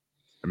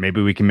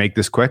 maybe we can make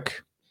this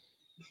quick.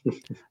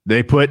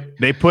 They put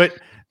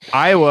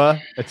Iowa,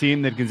 a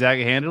team that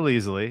Gonzaga handled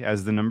easily,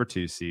 as the number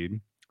 2 seed.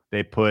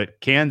 They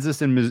put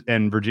Kansas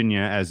and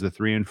Virginia as the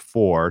 3 and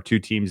 4, 2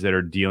 teams that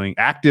are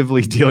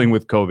actively dealing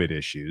with COVID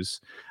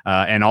issues,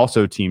 and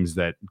also teams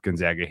that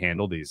Gonzaga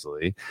handled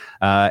easily.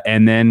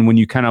 And then when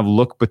you kind of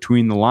look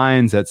between the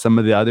lines at some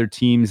of the other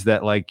teams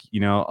that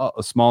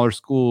smaller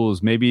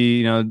schools,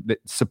 maybe the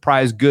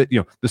surprise good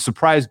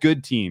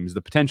teams,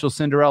 the potential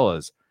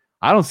Cinderellas,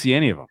 I don't see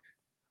any of them.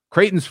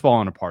 Creighton's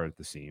fallen apart at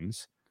the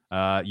seams.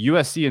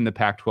 USC in the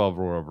Pac-12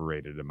 were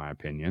overrated, in my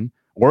opinion.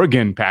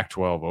 Oregon,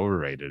 Pac-12,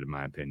 overrated, in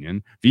my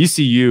opinion.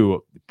 VCU,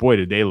 boy,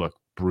 did they look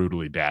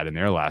brutally bad in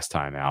their last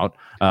time out.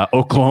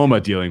 Oklahoma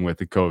dealing with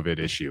the COVID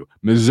issue.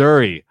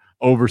 Missouri,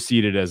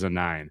 overseeded as a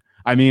 9.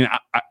 I mean,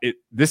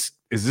 this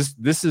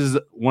is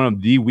one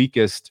of the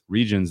weakest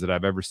regions that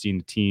I've ever seen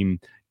a team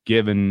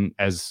given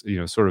as,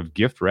 sort of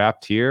gift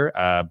wrapped here.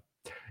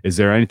 Is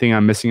there anything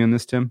I'm missing in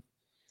this, Tim?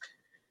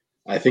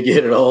 I think you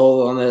hit it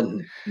all on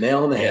the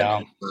nail on the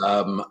head.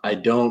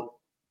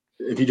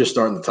 If you just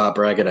start in the top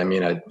bracket,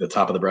 the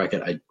top of the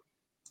bracket, I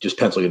just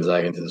pencil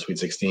Gonzaga into the Sweet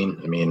 16.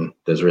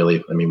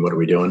 What are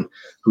we doing?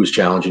 Who's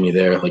challenging you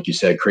there? Like you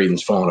said,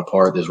 Creighton's falling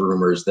apart. There's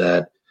rumors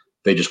that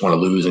they just want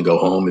to lose and go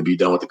home and be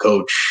done with the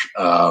coach.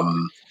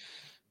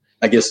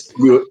 I guess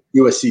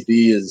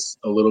USCB is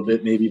a little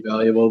bit maybe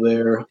valuable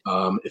there.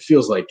 It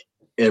feels like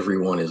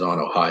everyone is on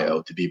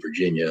Ohio to beat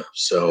Virginia.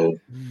 So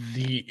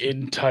the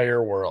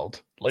entire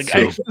world.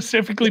 I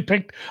specifically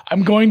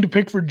I'm going to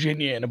pick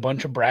Virginia in a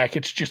bunch of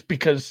brackets just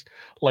because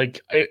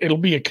it'll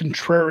be a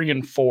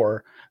contrarian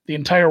 4. The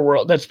entire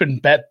world that's been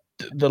bet.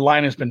 The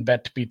line has been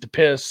bet to beat the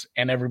piss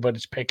and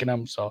everybody's picking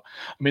them. So,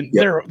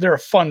 they're a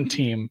fun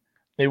team.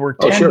 They were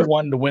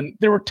 10-1 to win.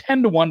 They were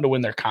 10-1 to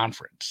win their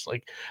conference.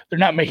 They're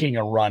not making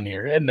a run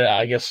here. And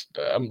I guess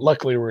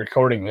luckily we're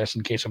recording this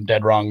in case I'm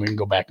dead wrong. We can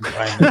go back and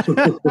find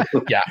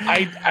it. Yeah,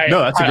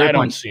 that's a great I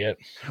don't point. see it.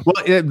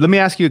 Well, let me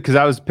ask you, because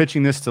I was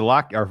pitching this to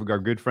our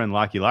good friend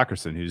Lockie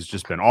Lockerson, who's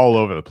just been all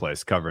over the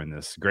place covering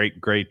this.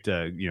 Great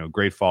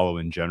follow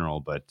in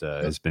general, but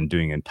has been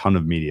doing a ton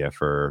of media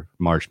for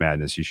March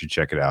Madness. You should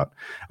check it out.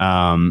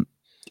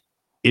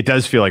 It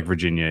does feel like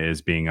Virginia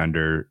is being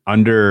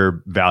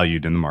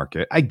undervalued in the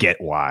market. I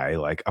get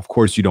why. Of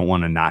course, you don't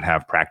want to not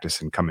have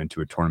practice and come into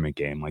a tournament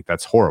game.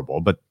 That's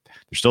horrible. But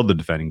they're still the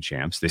defending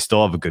champs. They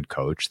still have a good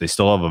coach. They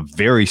still have a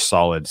very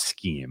solid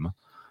scheme.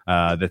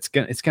 It's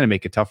gonna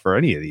make it tough for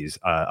any of these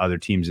other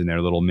teams in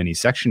their little mini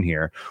section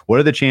here. What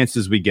are the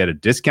chances we get a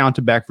discount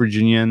to back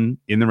Virginia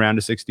in the round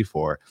of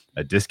 64,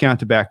 a discount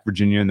to back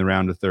Virginia in the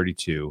round of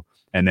 32,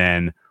 and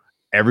then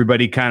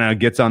everybody kind of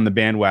gets on the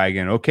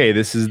bandwagon. Okay,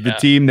 this is the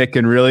team that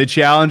can really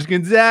challenge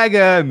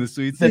Gonzaga in the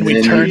Sweet 16. Then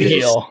we turn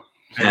heel.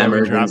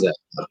 Hammer,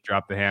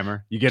 drop the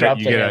hammer. You get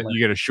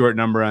a short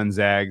number on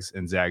Zags,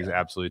 and Zags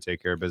absolutely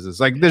take care of business.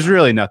 There's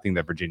really nothing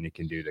that Virginia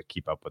can do to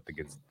keep up with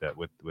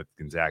with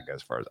Gonzaga,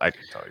 as far as I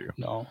can tell you.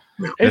 No,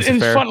 it's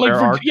fun.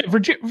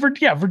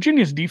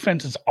 Virginia's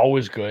defense is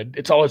always good.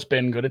 It's always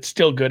been good. It's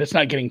still good. It's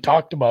not getting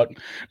talked about,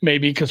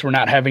 maybe because we're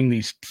not having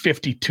these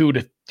 52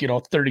 to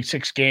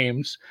 36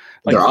 games.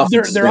 They're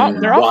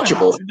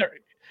watchable.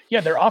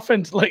 Their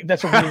offense,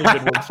 that's a really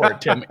good word for it,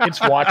 Tim. It's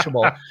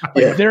watchable.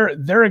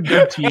 They're a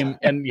good team,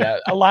 and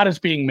a lot is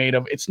being made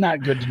of. It's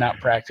not good to not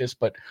practice,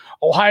 but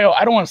Ohio.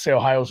 I don't want to say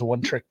Ohio's a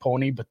one-trick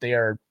pony, but they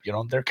are.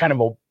 They're kind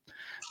of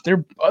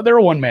they're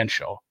a one-man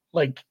show.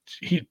 Like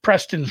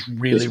Preston's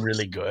really,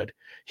 really good.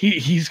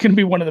 He's going to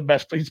be one of the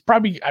best. He's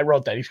probably, I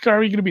wrote that, he's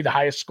probably going to be the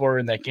highest scorer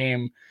in that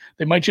game.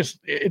 They might just,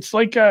 it's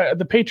like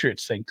the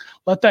Patriots thing.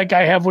 Let that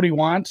guy have what he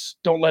wants.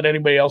 Don't let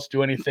anybody else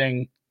do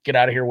anything. Get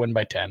out of here, win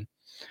by 10.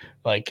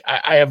 Like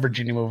I have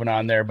Virginia moving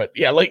on there, but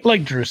yeah,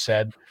 like Drew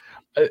said,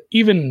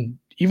 even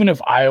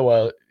if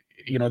Iowa,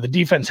 the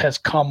defense has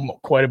come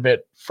quite a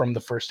bit from the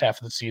first half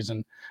of the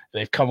season.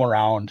 They've come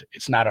around.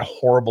 It's not a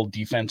horrible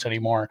defense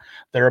anymore.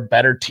 They're a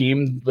better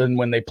team than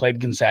when they played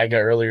Gonzaga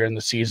earlier in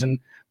the season,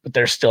 but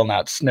they're still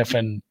not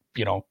sniffing,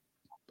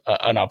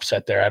 an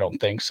upset there. I don't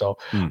think so.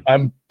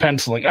 I'm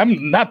penciling.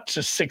 I'm not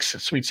just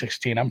Sweet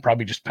 16. I'm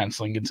probably just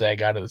penciling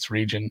Gonzaga out of this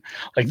region.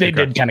 Like they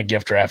did kind of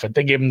gift draft it.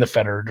 They gave him the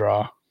Federer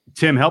draw.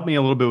 Tim, help me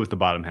a little bit with the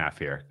bottom half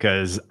here,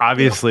 because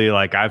obviously,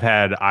 like I've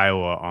had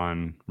Iowa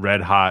on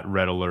red hot,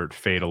 red alert,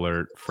 fade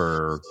alert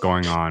for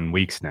going on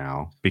weeks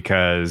now,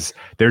 because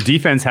their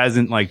defense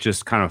hasn't like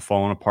just kind of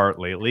fallen apart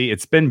lately.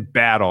 It's been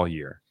bad all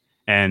year,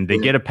 and they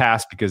get a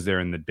pass because they're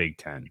in the Big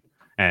Ten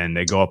and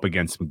they go up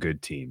against some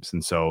good teams.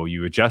 And so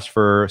you adjust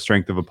for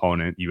strength of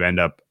opponent. You end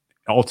up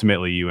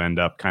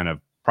kind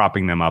of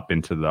propping them up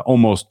into the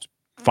almost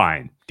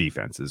fine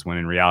defenses, when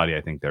in reality,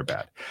 I think they're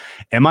bad.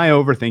 Am I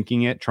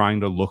overthinking it,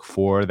 trying to look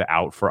for the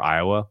out for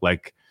Iowa?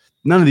 Like,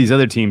 none of these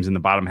other teams in the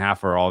bottom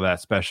half are all that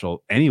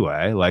special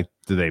anyway. Like,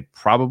 do they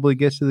probably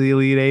get to the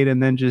Elite Eight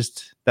and then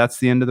just that's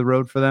the end of the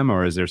road for them?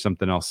 Or is there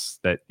something else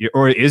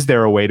or is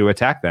there a way to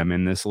attack them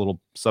in this little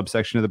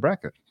subsection of the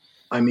bracket?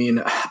 I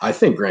mean, I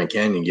think Grand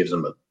Canyon gives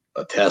them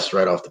a test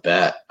right off the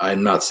bat.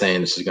 I'm not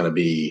saying this is going to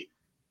be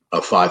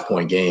a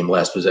 5-point game,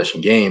 last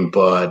possession game,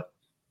 but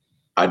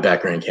I'd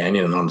back Grand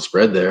Canyon and on the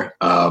spread there.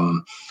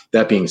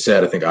 That being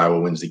said, I think Iowa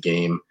wins the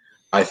game.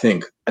 I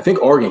think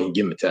Oregon can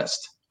give them a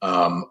test.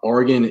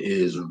 Oregon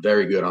is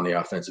very good on the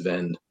offensive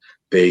end.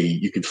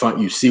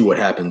 You see what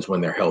happens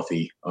when they're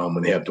healthy,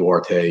 when they have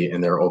Duarte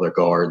and all their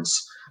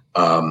guards.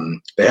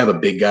 They have a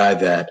big guy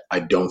that I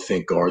don't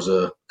think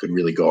Garza could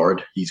really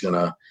guard. He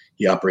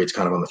operates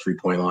kind of on the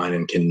 3-point line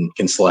and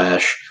can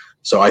slash.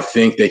 So I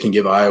think they can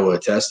give Iowa a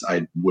test.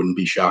 I wouldn't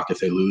be shocked if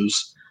they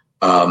lose.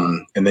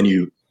 And then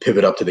you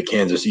pivot up to the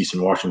Kansas,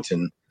 Eastern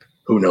Washington.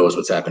 Who knows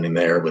what's happening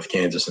there with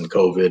Kansas and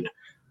COVID.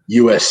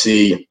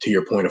 USC, to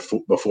your point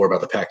before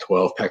about the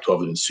Pac-12. Pac-12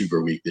 has been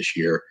super weak this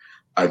year.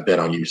 I've bet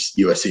on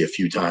USC a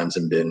few times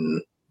and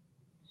been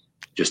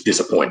just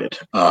disappointed.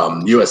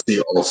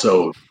 USC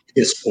also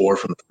is poor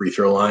from the free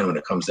throw line when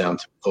it comes down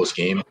to post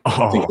game.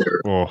 I think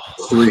they're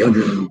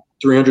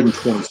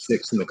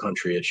 326 in the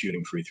country at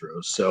shooting free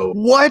throws. So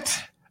what?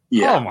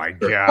 Yeah. Oh my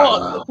God.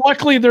 Well,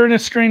 luckily they're in a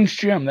strange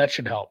gym. That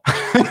should help.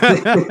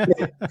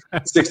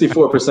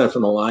 64%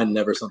 from the line,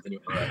 never something you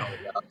want to write home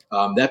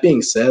about. That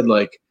being said,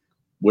 like,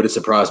 would it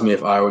surprise me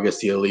if Iowa gets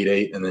the Elite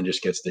Eight and then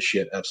just gets the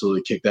shit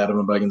absolutely kicked out of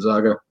them by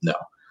Gonzaga? No.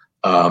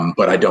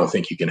 But I don't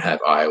think you can have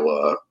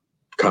Iowa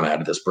come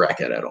out of this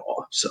bracket at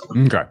all. So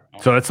okay,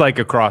 so it's like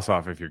a cross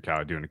off if you're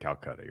doing a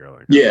Calcutta. You're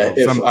like, yeah,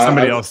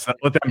 somebody else.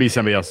 Let that be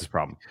somebody else's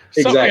problem.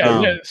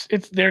 Exactly.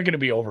 They're going to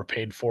be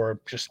overpaid for.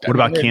 What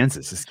about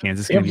Kansas? Is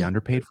Kansas going to be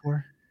underpaid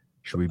for?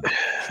 Should we be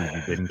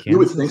bidding Kansas? You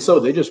would think so.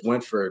 They just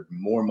went for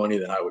more money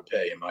than I would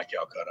pay in my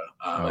Calcutta,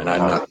 and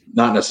I'm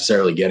not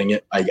necessarily getting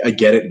it. I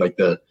get it, like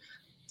the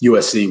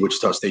USC,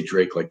 Wichita State,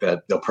 Drake, like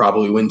that. They'll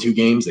probably win 2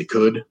 games. They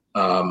could,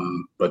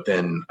 but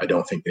then I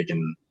don't think they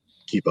can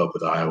keep up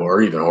with Iowa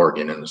or even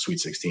Oregon in the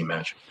Sweet 16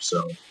 match.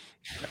 So,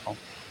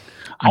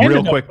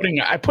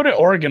 I put it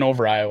Oregon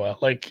over Iowa.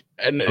 Like,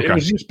 and it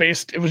was just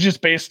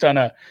based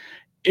on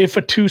if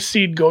a 2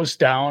 seed goes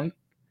down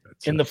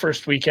in the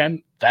first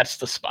weekend, that's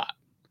the spot.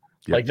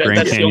 Yep. Like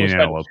that's the only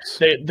spot.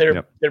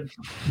 They're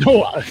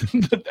no.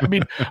 I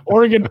mean,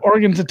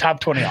 Oregon's a top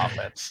 20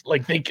 offense.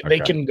 Like they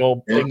can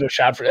go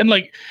shot for and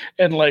like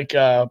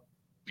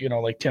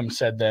Tim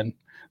said, then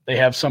they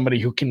have somebody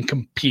who can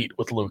compete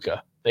with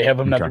Luka. They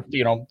have another,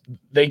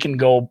 they can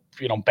go,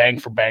 bang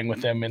for bang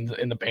with them in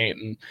the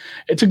paint, and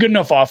it's a good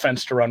enough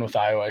offense to run with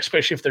Iowa,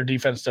 especially if their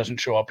defense doesn't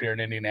show up here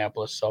in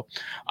Indianapolis. So,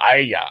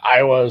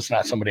 Iowa is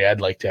not somebody I'd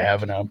like to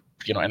have in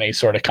any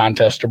sort of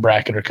contest or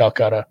bracket or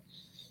Calcutta.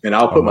 And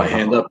I'll put my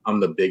hand up.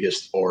 I'm the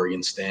biggest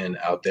Oregon stan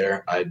out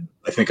there. I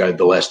think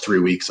the last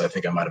 3 weeks, I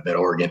think I might have bet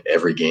Oregon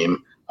every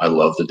game. I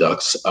love the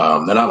Ducks.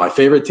 They're not my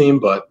favorite team,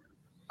 but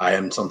I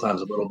am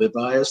sometimes a little bit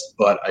biased,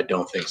 but I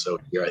don't think so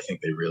here. I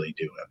think they really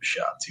do have a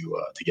shot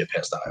to get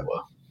past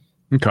Iowa.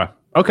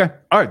 Okay.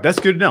 All right. That's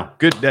good to know.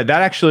 Good. That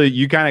actually,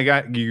 you kind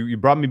of you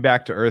brought me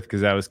back to earth,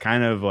 because I was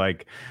kind of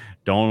like,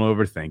 don't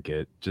overthink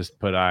it. Just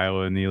put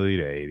Iowa in the Elite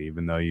Eight,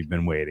 even though you've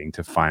been waiting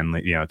to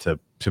finally, to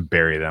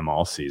bury them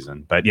all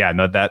season. But yeah,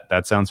 no,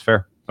 that sounds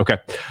fair. Okay.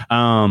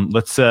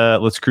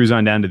 Let's cruise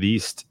on down to the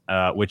East,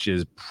 which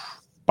is,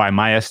 by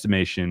my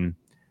estimation,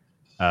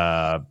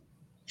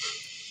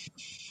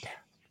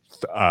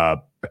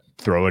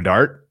 throw a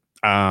dart,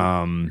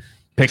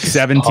 pick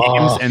 7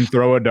 teams and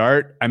throw a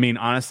dart. I mean,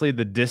 honestly,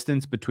 the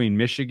distance between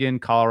Michigan,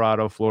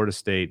 Colorado, Florida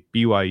State,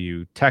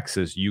 BYU,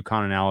 Texas,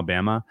 UConn, and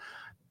Alabama,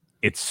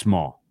 it's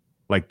small.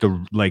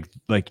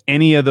 Like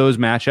any of those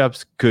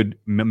matchups could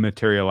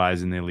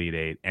materialize in the Elite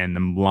Eight, and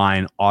the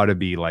line ought to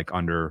be like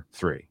under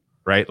 3,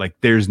 right? Like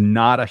there's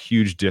not a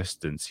huge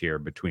distance here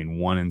between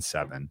 1 and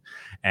 7.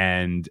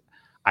 And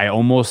I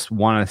almost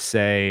want to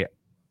say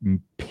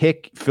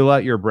fill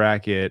out your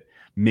bracket,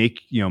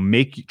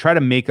 try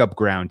to make up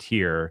ground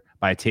here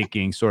by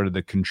taking sort of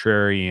the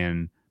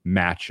contrarian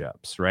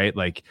matchups, right?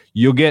 Like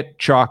you'll get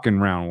chalk in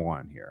round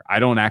 1 here. I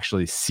don't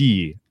actually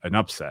see an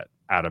upset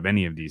out of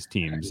any of these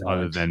teams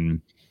other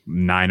than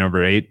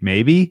 9/8,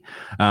 maybe,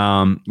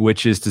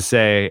 which is to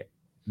say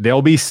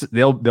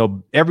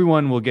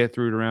everyone will get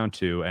through to round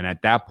 2. And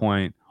at that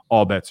point,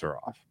 all bets are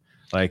off.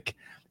 Like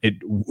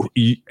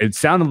it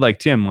sounded like,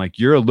 Tim, like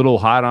you're a little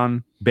hot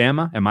on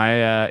Bama.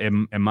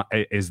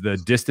 Is the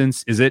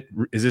distance, is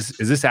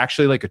this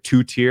actually like a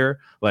 2-tier,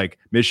 like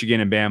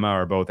Michigan and Bama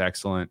are both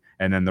excellent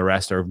and then the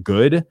rest are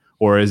good?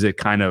 Or is it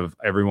kind of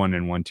everyone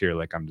in 1 tier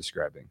like I'm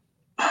describing?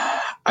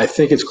 I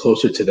think it's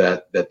closer to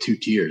that 2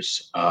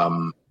 tiers.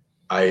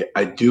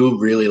 I do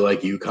really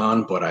like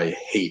UConn, but I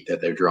hate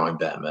that they're drawing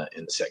Bama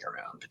in the second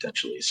round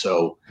potentially.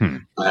 So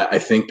I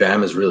think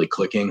Bama is really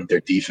clicking. Their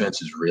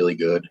defense is really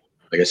good.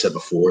 Like I said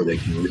before, they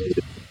can really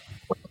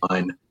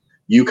line.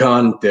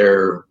 UConn,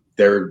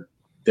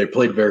 they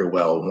played very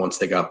well once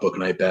they got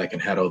Bouknight back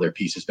and had all their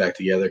pieces back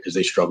together because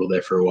they struggled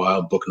there for a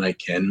while. Bouknight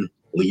can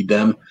lead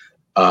them.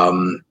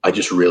 I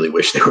just really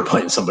wish they were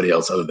playing somebody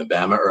else other than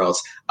Bama, or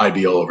else I'd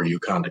be all over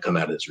UConn to come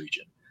out of this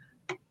region.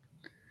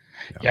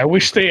 Yeah, I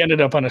wish they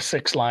ended up on a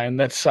 6 line.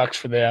 That sucks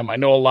for them. I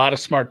know a lot of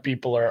smart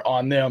people are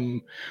on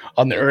them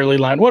on the early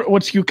line.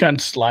 What's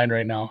UConn's line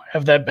right now?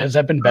 Has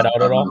that been bet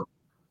out at all?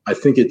 I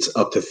think it's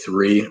up to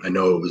 3. I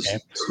know it was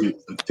 2.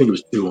 I think it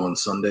was 2 on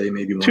Sunday,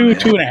 maybe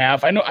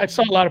 2.5. I know I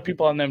saw a lot of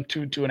people on them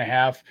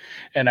 2.5,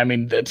 and I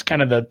mean that's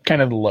kind of the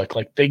look.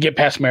 Like they get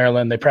past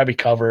Maryland, they probably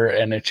cover,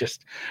 and it's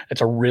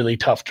a really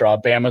tough draw.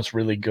 Bama's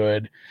really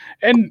good,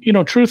 and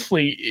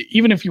truthfully,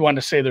 even if you want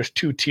to say there's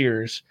 2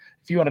 tiers,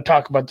 if you want to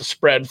talk about the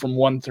spread from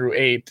 1 through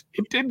 8,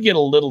 it did get a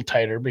little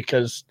tighter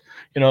because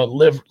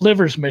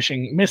Livers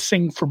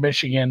missing for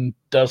Michigan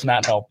does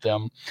not help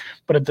them,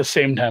 but at the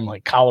same time,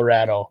 like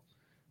Colorado.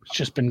 It's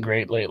just been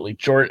great lately.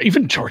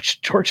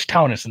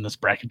 Georgetown is in this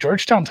bracket.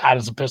 Georgetown's hot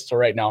as a pistol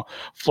right now.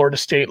 Florida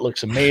State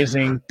looks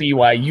amazing.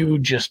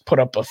 BYU just put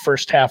up a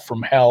first half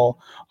from hell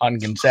on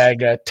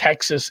Gonzaga.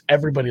 Texas,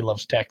 everybody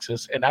loves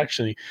Texas, and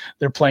actually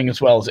they're playing as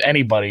well as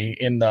anybody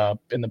in the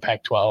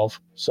Pac-12.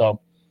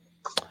 So,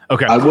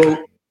 okay, I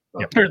will.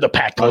 Or the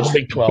Pac-12, the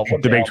Big 12.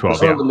 The Big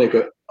 12. I wanted to make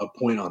a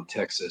point on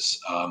Texas.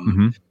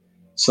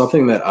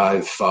 Something that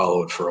I've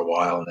followed for a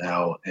while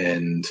now,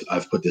 and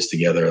I've put this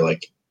together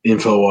like.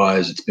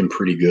 Info-wise, it's been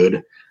pretty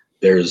good.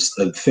 There's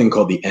a thing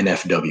called the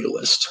NFW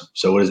list.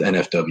 So what does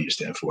NFW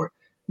stand for? It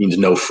means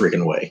no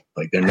freaking way.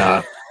 Like they're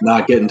not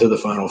getting to the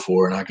Final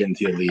Four, not getting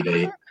to the Elite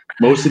Eight.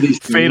 Most of these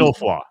teams, fatal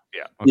flaw.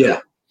 Yeah. Okay. Yeah.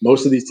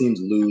 Most of these teams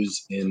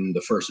lose in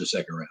the first or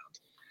second round.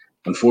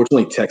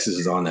 Unfortunately, Texas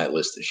is on that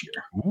list this year.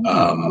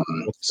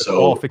 So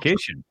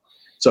qualification.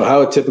 So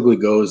how it typically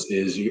goes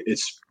is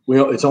it's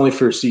only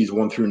for seeds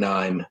 1 through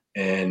 9,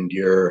 and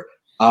your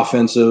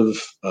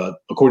offensive,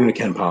 according to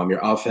Ken Palm,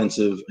 your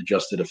offensive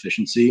adjusted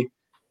efficiency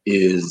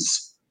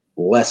is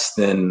less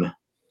than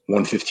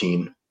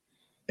 115,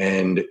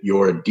 and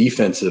your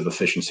defensive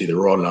efficiency, the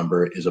raw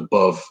number, is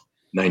above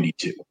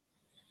 92.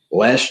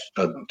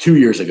 2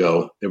 years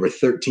ago, there were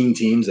 13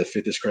 teams that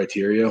fit this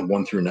criteria,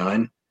 1 through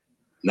 9.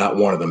 Not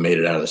one of them made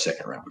it out of the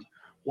second round.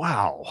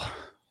 Wow.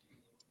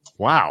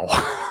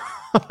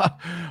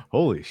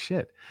 Holy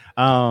shit.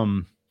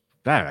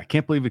 I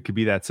can't believe it could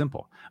be that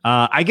simple.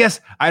 I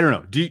guess, I don't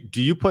know.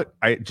 Do you put,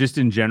 just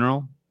in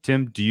general,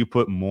 Tim, do you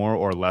put more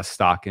or less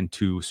stock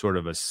into sort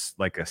of a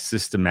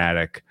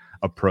systematic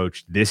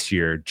approach this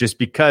year, just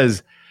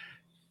because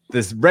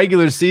this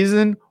regular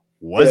season,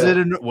 is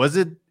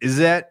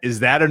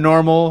that a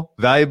normal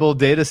valuable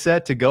data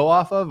set to go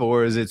off of,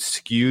 or is it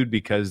skewed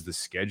because the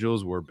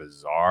schedules were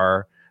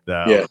bizarre?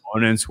 The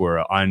opponents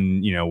were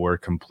were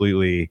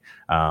completely,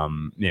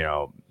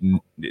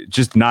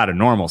 just not a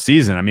normal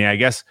season. I mean, I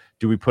guess,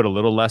 do we put a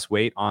little less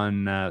weight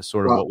on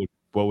sort of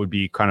what would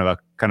be kind of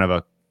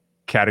a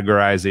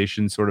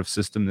categorization sort of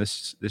system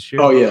this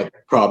year? Oh yeah,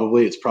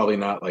 probably. It's probably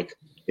not like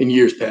in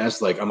years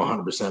past. Like I'm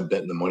 100%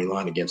 betting the money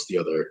line against the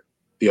other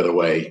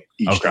way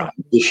each time.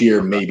 This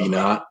year, maybe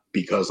not,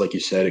 because like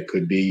you said, it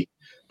could be,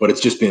 but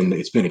it's been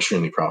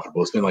extremely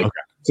profitable. It's been like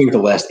I think the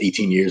last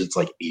 18 years, it's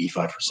like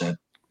 85%.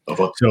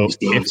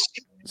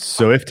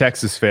 So if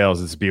Texas fails,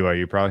 it's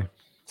BYU probably.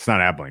 It's not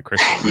Abilene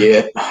Christian. Right?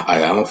 Yeah, I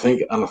don't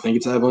think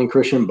it's Abilene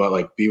Christian, but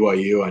like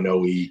BYU, I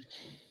know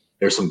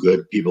there's some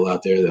good people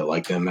out there that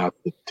like them out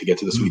to get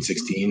to the Sweet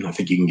 16. I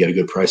think you can get a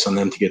good price on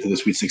them to get to the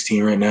Sweet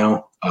 16 right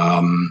now.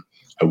 I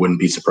wouldn't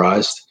be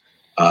surprised.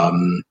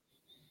 And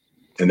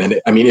then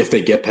if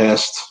they get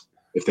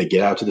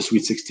out to the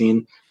Sweet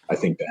 16, I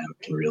think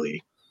Bama can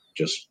really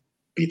just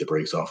beat the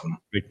brakes off them.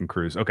 They can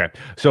cruise. Okay.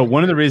 So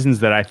one of the reasons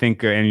that I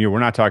think, we're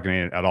not talking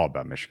at all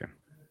about Michigan,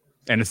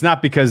 and it's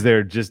not because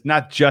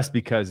not just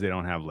because they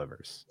don't have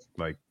Livers.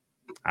 Like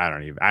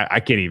I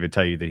can't even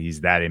tell you that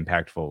he's that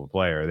impactful of a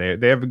player.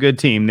 They have a good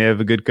team. They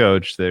have a good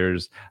coach. They're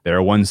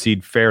a 1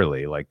 seed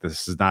fairly. Like,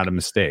 this is not a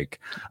mistake.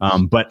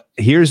 But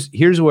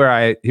here's where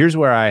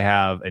I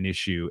have an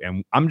issue,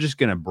 and I'm just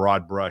going to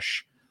broad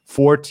brush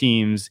 4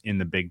 teams in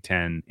the Big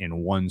Ten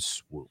in one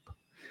swoop.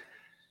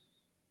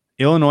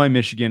 Illinois,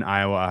 Michigan,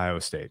 Iowa, Ohio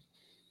State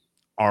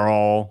are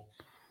all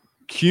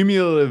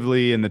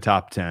cumulatively in the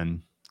top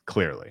 10,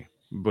 clearly,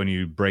 when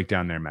you break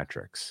down their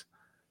metrics.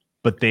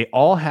 But they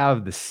all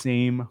have the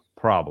same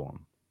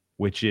problem,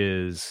 which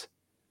is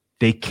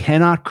they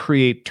cannot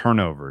create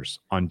turnovers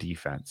on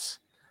defense.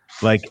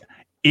 Like,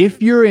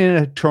 if you're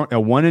in a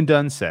one and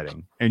done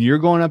setting and you're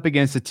going up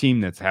against a team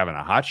that's having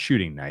a hot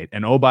shooting night,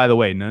 and oh, by the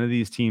way, none of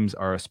these teams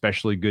are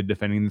especially good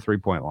defending the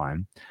 3-point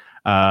line.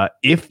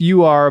 If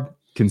you are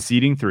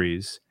conceding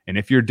threes and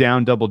if you're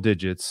down double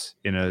digits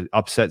in an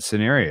upset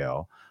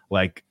scenario,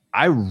 like,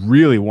 I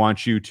really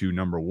want you to,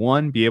 number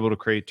 1, be able to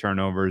create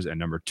turnovers, and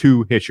number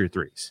 2, hit your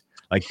threes.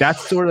 Like,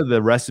 that's sort of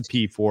the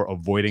recipe for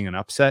avoiding an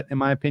upset, in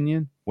my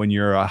opinion, when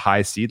you're a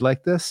high seed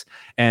like this.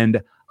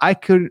 And I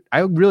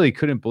really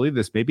couldn't believe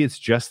this. Maybe it's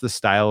just the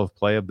style of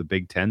play of the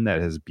Big Ten that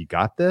has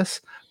begot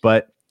this,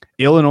 but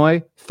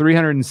Illinois,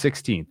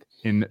 316th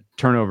in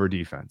turnover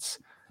defense.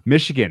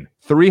 Michigan,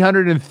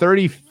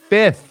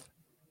 335th.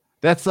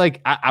 That's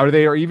like, are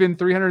they even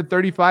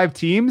 335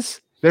 teams?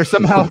 They're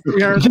somehow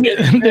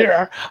 300. There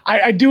are.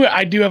 I do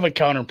have a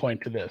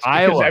counterpoint to this. Because,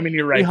 Iowa, I mean,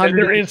 you're right.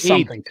 There is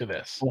something to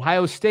this.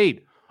 Ohio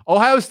State,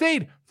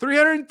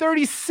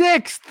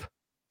 336th.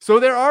 So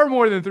there are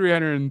more than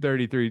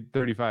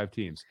 35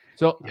 teams.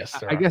 So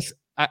yes,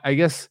 I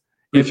guess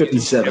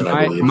 357.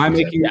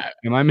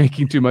 Am I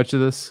making too much of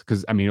this?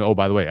 Because, I mean, oh,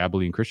 by the way,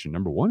 Abilene Christian,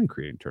 number 1 in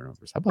creating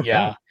turnovers. How about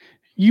that?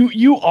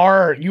 You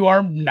are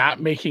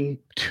not making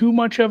too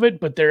much of it,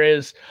 but there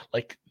is,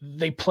 like,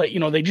 they play,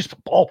 they just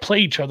all play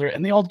each other,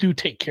 and they all do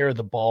take care of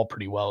the ball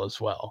pretty well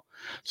as well.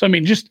 So, I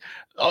mean, just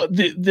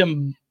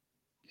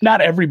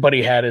not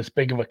everybody had as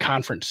big of a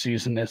conference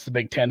season as the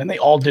Big Ten, and they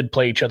all did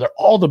play each other.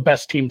 All the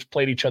best teams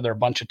played each other a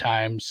bunch of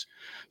times.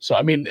 So,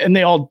 I mean, and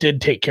they all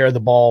did take care of the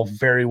ball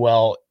very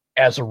well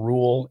as a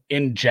rule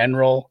in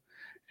general.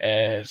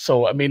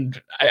 So, I mean,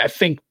 I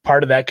think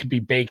part of that could be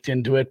baked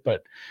into it,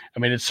 but I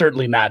mean, it's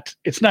certainly not,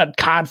 it's not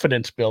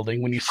confidence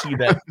building when you see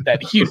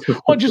that huge,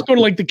 well, just go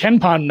to like the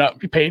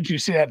KenPom page, you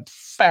see that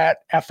fat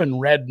effing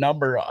red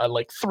number,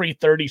 like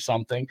 330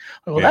 something.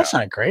 Well, that's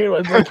not great.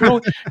 Like,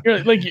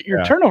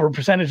 your turnover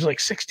percentage is like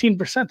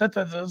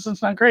 16%.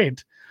 That's not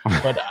great.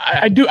 But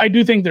I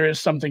do think there is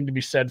something to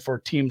be said for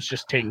teams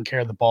just taking care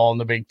of the ball in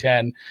the Big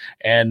Ten.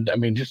 And I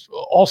mean, just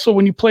also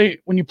when you play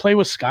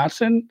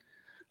Wisconsin,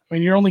 I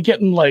mean, you're only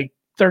getting like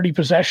 30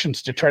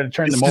 possessions to try to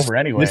turn them over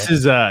anyway.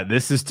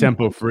 This is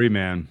tempo free,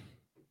 man.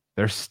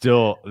 They're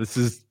still this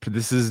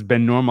has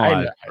been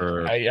normalized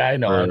for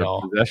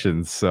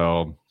possessions.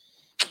 So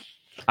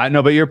I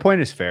know, but your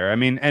point is fair. I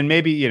mean, and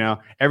maybe,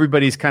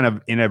 everybody's kind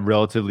of in a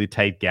relatively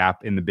tight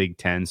gap in the Big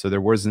Ten. So there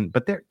wasn't,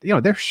 but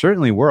there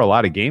certainly were a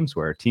lot of games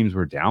where teams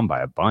were down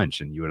by a bunch,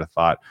 and you would have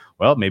thought,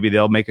 well, maybe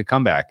they'll make a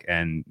comeback.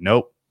 And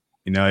nope.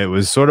 It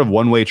was sort of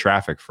one-way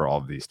traffic for all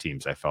of these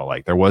teams. I felt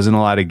like there wasn't a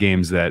lot of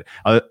games that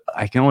I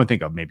can only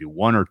think of maybe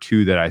 1 or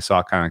 2 that I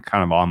saw kind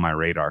of on my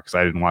radar, because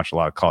I didn't watch a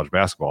lot of college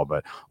basketball,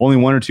 but only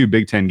 1 or 2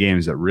 Big Ten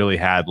games that really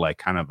had like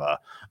kind of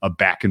a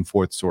back and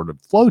forth sort of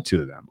flow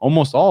to them.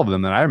 Almost all of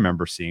them that I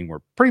remember seeing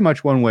were pretty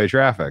much one-way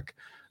traffic.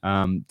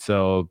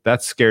 So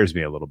that scares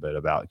me a little bit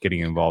about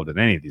getting involved in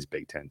any of these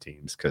Big Ten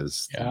teams,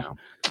 because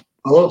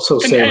I'll also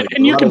say,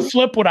 and you can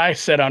flip what I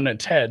said on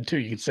its head too.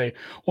 You can say,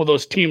 well,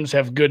 those teams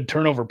have good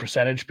turnover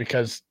percentage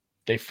because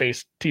they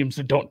face teams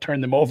that don't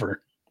turn them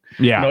over.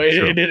 Yeah,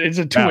 it's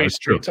a two-way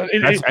street. So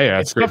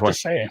it's tough to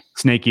say.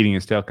 Snake eating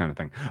his tail kind of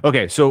thing.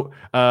 Okay, so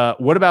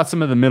what about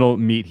some of the middle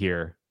meat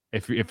here?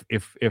 If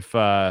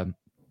I'm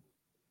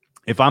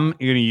going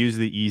to use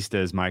the East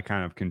as my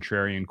kind of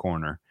contrarian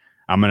corner,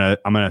 I'm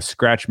gonna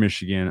scratch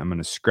Michigan. I'm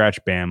gonna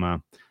scratch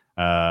Bama.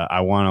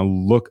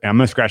 I'm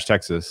gonna scratch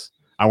Texas.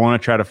 I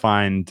want to try to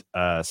find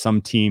some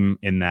team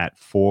in that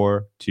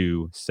 4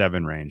 to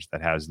 7 range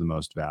that has the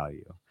most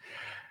value.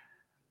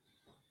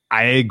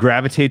 I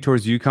gravitate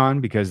towards UConn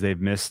because they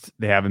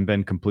haven't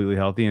been completely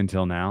healthy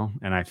until now.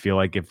 And I feel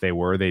like if they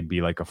were, they'd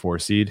be like a 4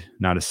 seed,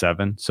 not a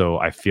 7. So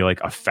I feel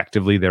like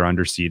effectively they're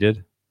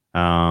underseeded.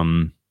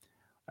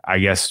 I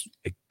guess,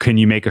 can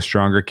you make a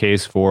stronger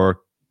case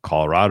for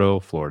Colorado,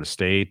 Florida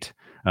State,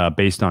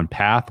 based on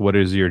path? What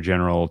is your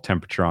general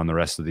temperature on the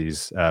rest of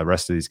these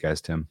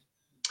guys, Tim?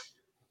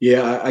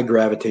 Yeah, I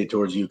gravitate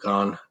towards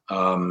UConn.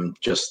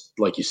 Just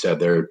like you said,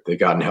 they've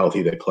gotten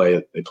healthy. They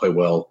play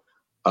well.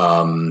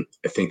 I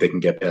think they can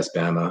get past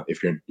Bama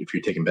if you're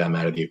taking Bama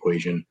out of the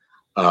equation.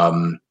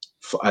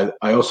 I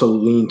also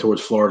lean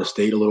towards Florida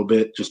State a little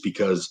bit, just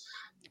because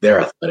they're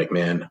athletic,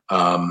 man.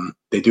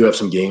 They do have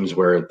some games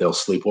where they'll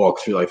sleepwalk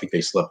through. I think they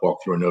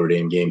sleptwalked through a Notre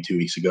Dame game 2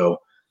 weeks ago.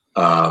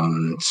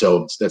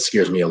 So that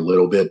scares me a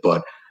little bit,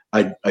 but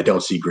I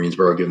don't see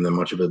Greensboro giving them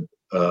much of a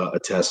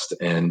test,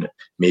 and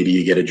maybe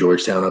you get a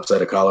Georgetown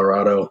upside of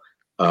Colorado.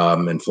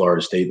 and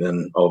Florida State.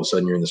 Then all of a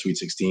sudden you're in the Sweet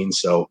 16.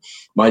 So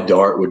my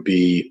dart would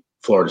be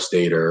Florida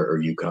State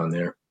or UConn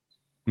there.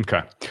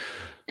 Okay.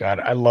 God,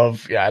 I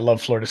love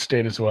Florida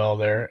State as well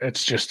there.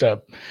 It's just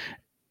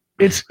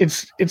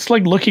it's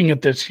like looking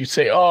at this, you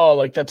say, oh,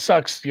 like that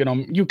sucks.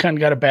 UConn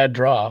got a bad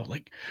draw.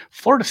 Like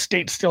Florida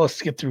State still has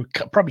to get through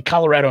probably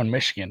Colorado and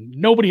Michigan.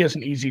 Nobody has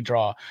an easy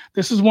draw.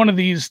 This is one of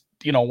these,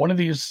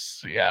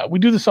 we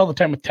do this all the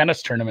time with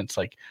tennis tournaments.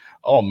 Like,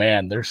 oh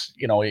man, there's,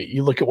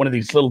 you look at one of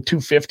these little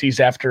 250s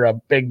after a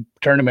big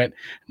tournament.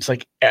 It's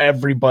like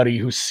everybody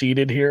who's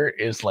seated here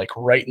is like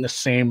right in the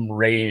same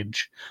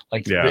range.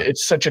 Like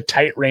it's such a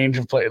tight range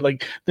of play.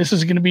 Like this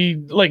is going to be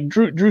like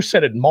Drew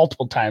said it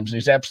multiple times. And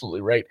he's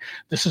absolutely right.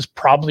 This is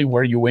probably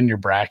where you win your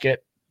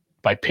bracket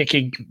by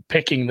picking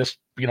this,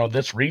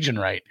 this region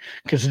right,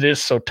 because it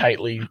is so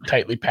tightly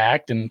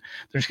packed, and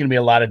there's going to be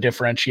a lot of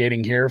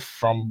differentiating here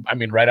from,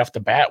 right off the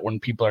bat when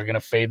people are going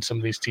to fade some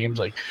of these teams.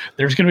 Like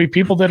there's going to be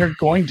people that are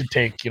going to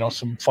take,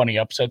 some funny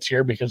upsets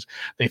here because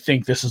they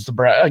think this is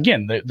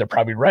again, they're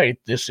probably right.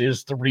 This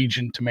is the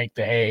region to make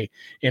the hay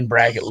in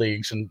bracket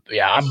leagues. And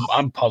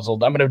I'm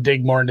puzzled. I'm going to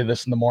dig more into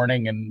this in the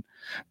morning.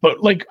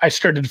 But like I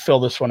started to fill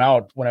this one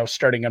out when I was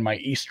starting on my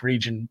East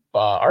region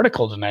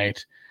article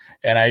tonight.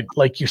 And I,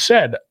 like you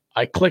said,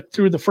 I clicked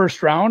through the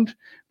first round.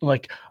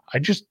 Like I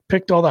just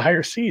picked all the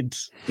higher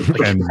seeds.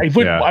 Like,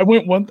 I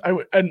went one.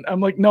 And I'm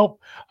like, nope,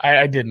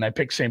 I didn't. I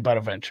picked St.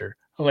 Bonaventure.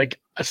 Like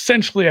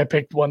essentially, I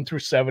picked 1 through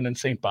 7 in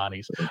St.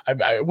 Bonnie's.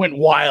 I went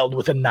wild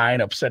with a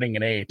 9 upsetting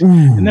an 8. Ooh.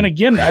 And then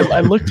again,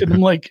 I looked at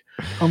him like,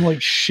 I'm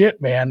like,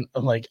 shit, man.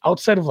 I'm like,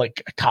 outside of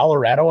like a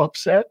Colorado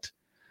upset,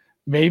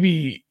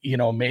 maybe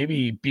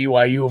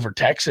BYU over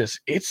Texas,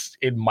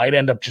 it might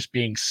end up just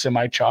being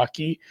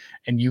semi-chalky,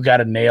 and you got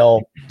to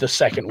nail the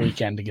second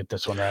weekend to get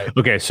this one right.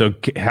 Okay, so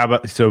how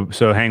about so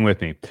hang with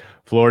me.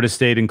 Florida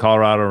State and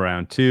Colorado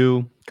round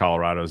 2.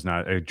 Colorado's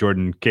not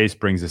Jordan Case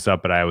brings this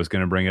up, but I was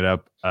going to bring it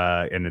up,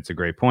 and it's a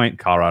great point.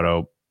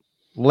 Colorado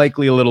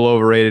likely a little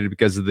overrated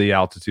because of the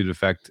altitude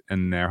effect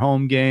in their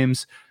home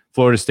games.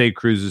 Florida State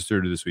cruises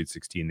through to the Sweet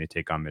 16. They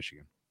take on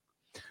Michigan.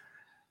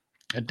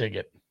 I dig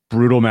it.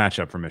 Brutal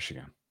matchup for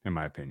Michigan, in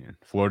my opinion.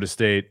 Florida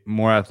State,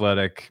 more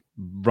athletic,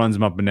 runs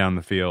them up and down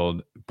the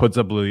field, puts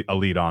up a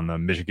lead on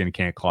them. Michigan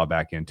can't claw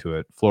back into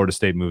it. Florida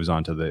State moves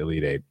on to the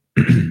Elite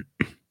 8.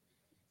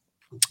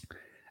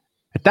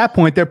 At that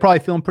point, they're probably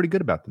feeling pretty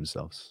good about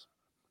themselves.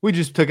 We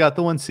just took out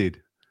the 1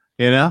 seed.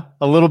 A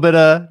little bit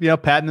of,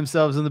 patting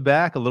themselves in the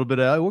back, a little bit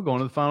of, we're going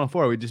to the Final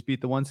Four. We just beat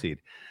the 1 seed.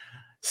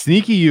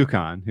 Sneaky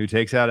UConn, who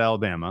takes out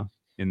Alabama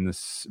in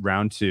this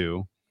round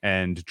 2,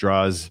 and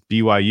draws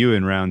BYU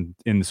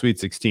in the Sweet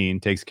 16,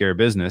 takes care of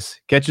business,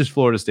 catches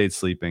Florida State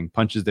sleeping,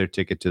 punches their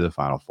ticket to the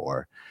Final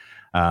Four.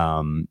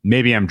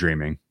 Maybe I'm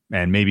dreaming,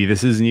 and maybe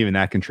this isn't even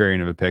that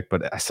contrarian of a pick,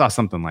 but I saw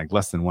something like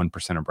less than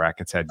 1% of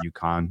brackets had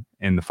UConn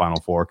in the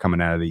Final Four coming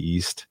out of the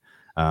East.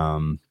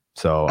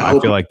 So I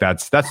feel like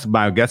that's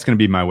going to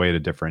be my way to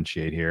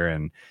differentiate here.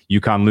 And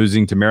UConn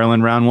losing to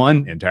Maryland round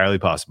 1, entirely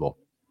possible.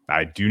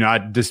 I do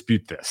not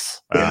dispute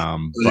this. Yeah.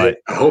 But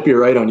I hope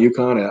you're right on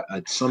UConn.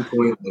 At some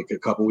point, like a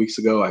couple weeks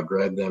ago, I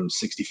grabbed them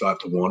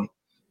 65-1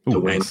 to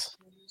win. Nice.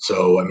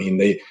 So,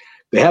 they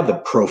have the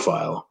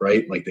profile,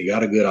 right? Like they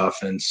got a good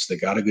offense. They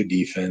got a good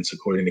defense,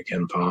 according to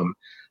Ken Pom.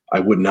 I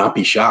would not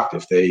be shocked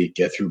if they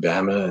get through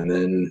Bama and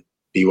then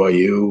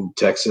BYU,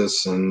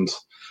 Texas, and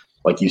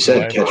like you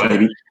said, catch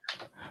maybe.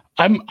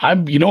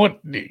 I'm you know what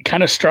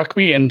kind of struck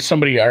me, and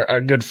somebody, our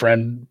good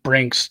friend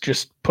Brinks,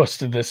 just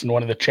posted this in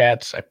one of the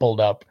chats I pulled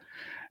up.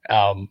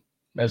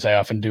 As I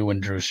often do when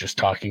Drew's just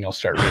talking, I'll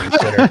start reading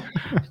Twitter.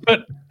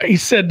 But he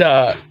said,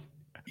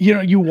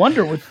 you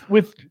wonder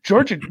with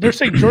Georgia, they're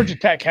saying Georgia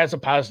Tech has a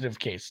positive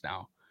case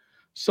now.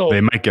 So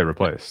they might get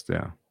replaced.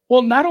 Yeah.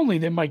 Well, not only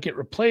they might get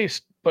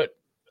replaced, but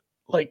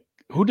like,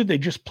 who did they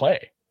just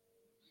play?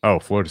 Oh,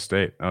 Florida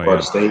State. Oh,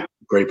 Florida State.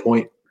 Great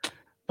point.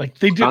 Like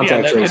they did.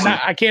 Yeah,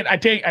 I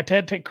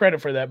can't take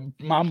credit for that.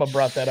 Mama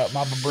brought that up.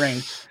 Mama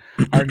Brinks,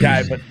 our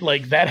guy. But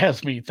like that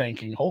has me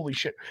thinking, holy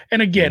shit. And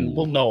again,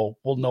 we'll know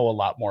a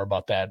lot more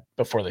about that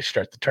before they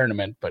start the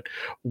tournament. But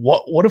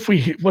what if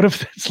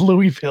it's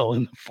Louisville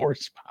in the 4th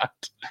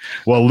spot?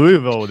 Well,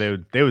 Louisville,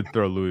 they would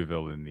throw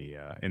Louisville in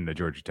the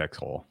Georgia Tech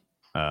hole.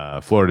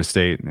 Florida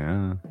State,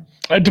 yeah.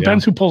 It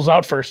depends who pulls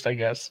out first, I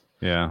guess.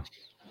 Yeah.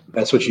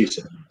 That's what she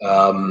said.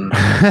 I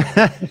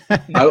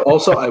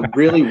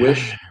really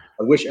wish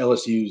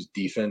LSU's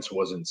defense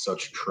wasn't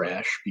such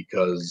trash,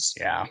 because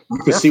you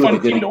could see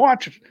what they did to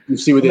watch. You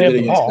see what they did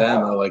against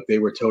Bama. Like they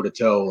were toe to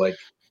toe. Like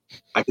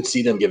I could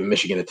see them giving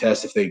Michigan a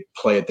test if they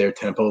play at their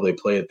tempo, they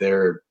play at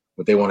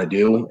what they want to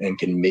do, and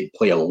can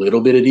play a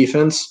little bit of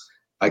defense.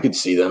 I could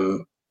see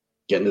them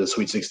getting to the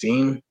Sweet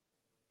 16.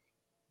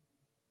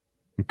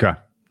 Okay.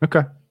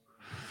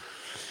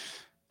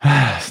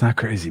 It's not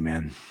crazy,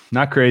 man.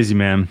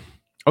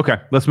 Okay,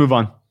 let's move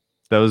on.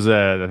 That was,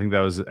 I think that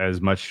was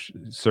as much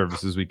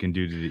service as we can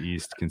do to the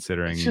East,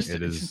 considering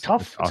it's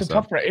tough. It's a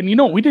tough, right? And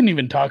we didn't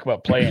even talk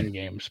about play-in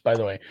games, by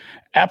the way.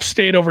 App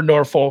State over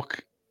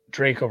Norfolk,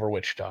 Drake over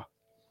Wichita.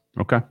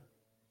 Okay.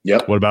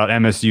 Yep. What about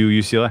MSU,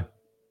 UCLA?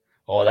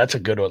 Oh, that's a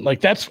good one. Like,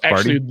 that's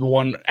actually the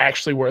one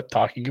actually worth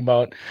talking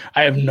about.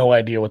 I have no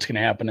idea what's going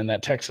to happen in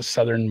that Texas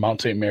Southern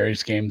Mount St.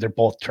 Mary's game. They're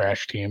both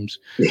trash teams.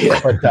 Yeah.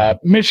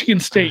 But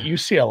Michigan State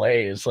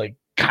UCLA is like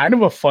kind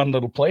of a fun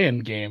little play-in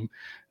game.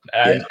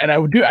 And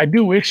I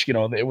do wish, you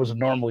know, it was a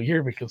normal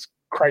year, because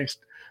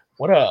Christ,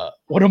 what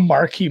a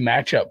marquee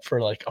matchup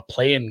for like a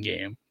play-in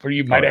game where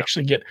you might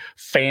actually get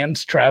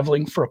fans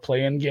traveling for a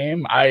play-in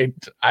game. I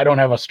don't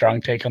have a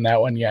strong take on that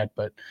one yet,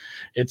 but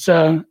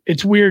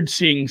it's weird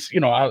seeing,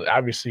 you know,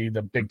 obviously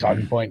the big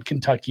talking point,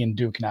 Kentucky and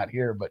Duke not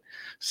here, but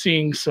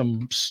seeing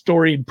some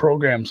storied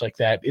programs like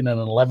that in an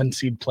 11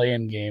 seed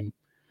play-in game,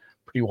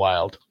 pretty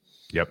wild.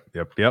 Yep.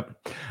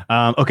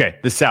 Okay,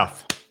 the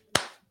South,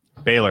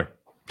 Baylor.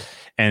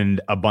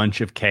 And a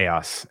bunch of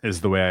chaos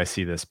is the way I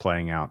see this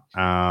playing out.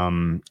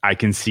 I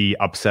can see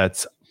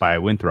upsets by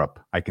Winthrop.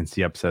 I can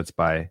see upsets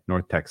by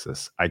North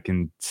Texas. I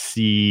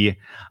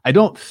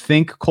don't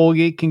think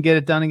Colgate can get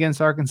it done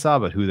against Arkansas,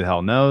 but who the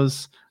hell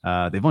knows?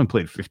 They've only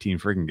played 15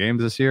 freaking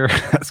games this year.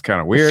 That's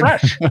kind of weird.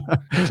 Fresh.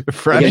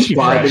 They've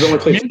only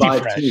played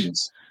 5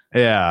 teams.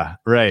 Yeah,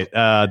 right.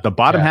 The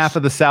bottom half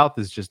of the South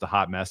is just a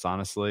hot mess,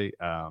 honestly.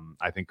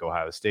 I think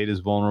Ohio State is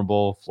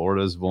vulnerable.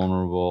 Florida is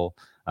vulnerable.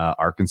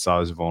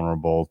 Arkansas is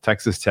vulnerable.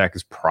 Texas Tech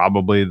is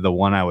probably the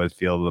one I would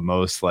feel the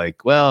most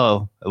like,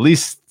 well, at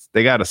least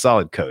they got a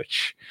solid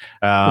coach.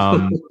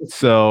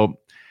 So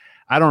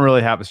I don't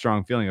really have a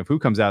strong feeling of who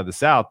comes out of the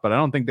South, but I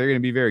don't think they're going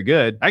to be very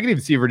good. I can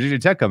even see Virginia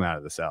Tech come out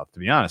of the South, to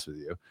be honest with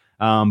you.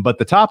 But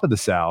the top of the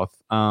South,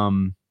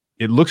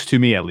 it looks to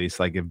me at least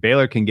like if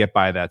Baylor can get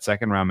by that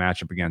second round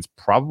matchup against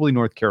probably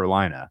North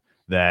Carolina,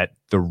 that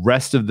the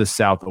rest of the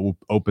South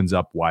opens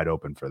up wide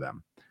open for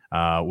them.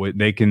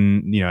 They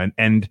can, you know,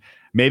 and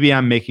maybe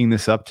I'm making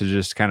this up to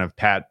just kind of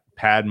pad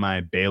my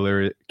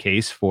Baylor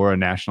case for a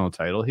national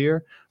title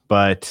here.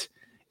 But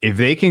if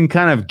they can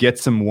kind of get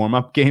some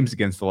warm-up games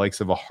against the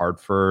likes of a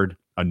Hartford,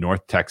 a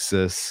North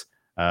Texas,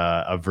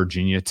 a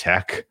Virginia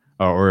Tech,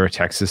 or a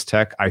Texas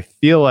Tech, I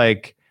feel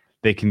like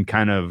they can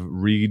kind of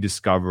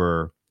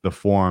rediscover the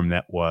form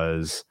that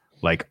was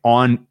like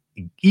on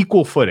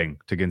equal footing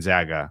to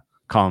Gonzaga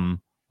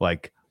come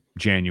like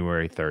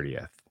January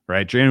 30th.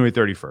 Right, January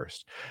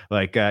 31st.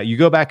 Like you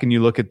go back and you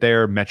look at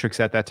their metrics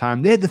at that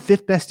time, they had the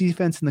 5th best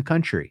defense in the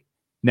country.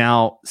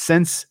 Now,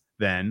 since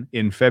then,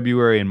 in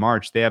February and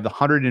March, they have the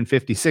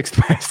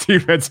 156th best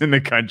defense in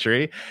the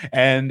country.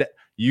 And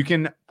you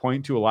can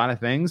point to a lot of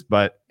things,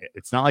 but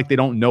it's not like they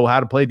don't know how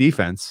to play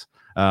defense.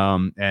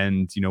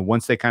 And you know,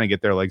 once they kind of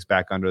get their legs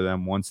back under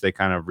them, once they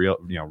kind of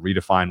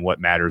redefine what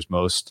matters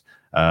most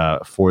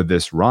for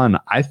this run,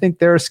 I think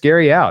they're a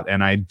scary out.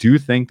 And I do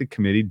think the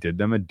committee did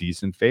them a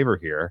decent favor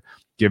here,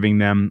 giving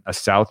them a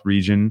South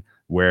region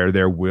where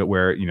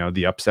you know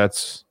the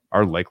upsets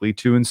are likely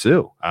to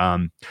ensue.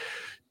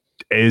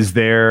 Is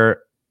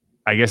there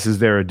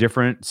a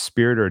different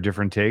spirit or a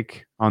different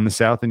take on the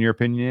South in your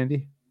opinion,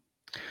 Andy?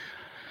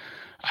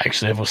 I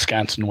actually have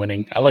Wisconsin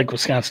winning. I like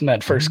Wisconsin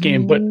that first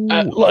game, but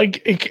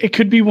like it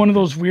could be one of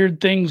those weird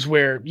things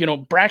where, you know,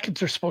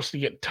 brackets are supposed to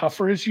get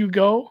tougher as you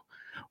go,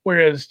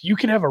 whereas you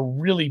can have a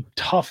really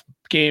tough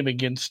game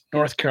against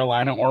North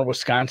Carolina or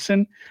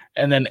Wisconsin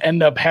and then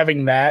end up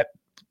having that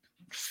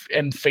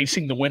and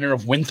facing the winner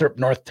of Winthrop,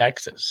 North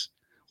Texas,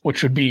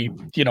 which would be,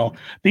 you know,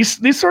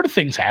 these sort of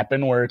things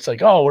happen where it's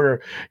like, oh,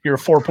 you're a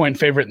 4-point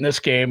favorite in this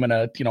game and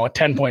a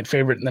 10-point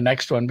favorite in the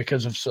next one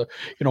because of,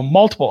 you know,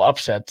 multiple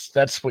upsets.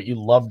 That's what you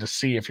love to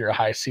see if you're a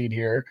high seed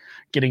here.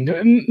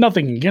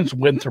 Nothing against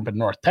Winthrop and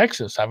North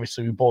Texas.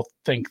 Obviously, we both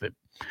think that.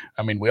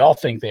 I mean, we all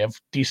think they have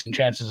decent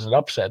chances at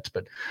upsets,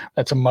 but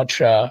that's a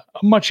much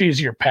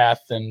easier path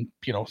than,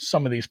 you know,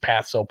 some of these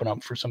paths open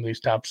up for some of these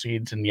top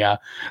seeds. And yeah,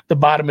 the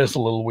bottom is a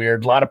little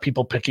weird. A lot of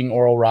people picking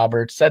Oral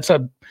Roberts.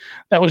 That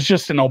was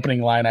just an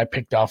opening line I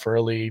picked off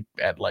early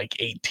at like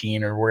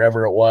 18 or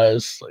wherever it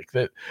was. Like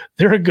that,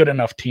 they're a good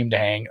enough team to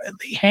hang.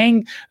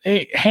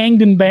 They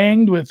hanged and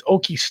banged with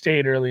Okie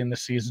State early in the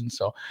season,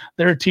 so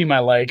they're a team I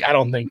like. I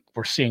don't think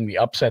we're seeing the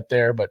upset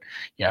there, but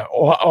yeah,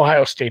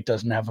 Ohio State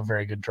doesn't have a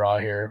very good draw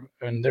here.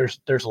 And there's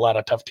a lot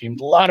of tough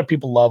teams. A lot of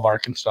people love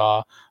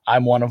Arkansas.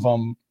 I'm one of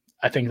them.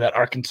 I think that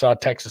Arkansas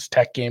Texas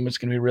Tech game is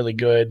going to be really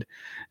good.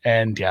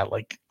 And yeah,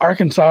 like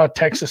Arkansas,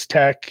 Texas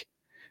Tech,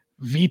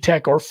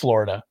 VTech, or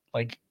Florida,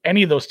 like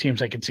any of those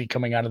teams I could see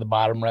coming out of the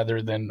bottom rather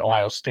than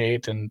Ohio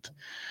State. And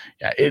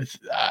yeah,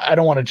 I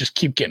don't want to just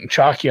keep getting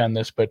chalky on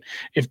this, but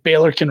if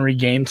Baylor can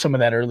regain some of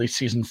that early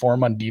season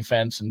form on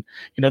defense, and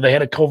you know, they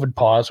had a COVID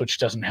pause, which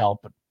doesn't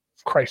help, but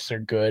Christ, they're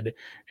good.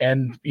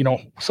 And, you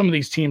know, some of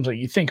these teams, like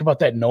you think about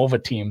that Nova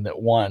team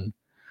that won,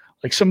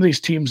 like some of these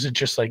teams that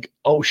just like,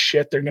 oh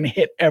shit, they're going to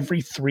hit every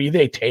 3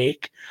 they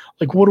take.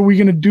 Like, what are we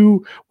going to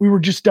do? We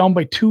were just down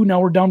by 2. Now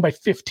we're down by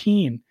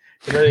 15.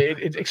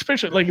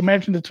 Especially like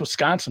imagine it's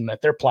Wisconsin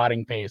at their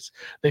plotting pace.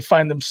 They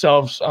find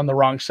themselves on the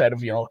wrong side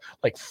of, you know,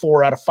 like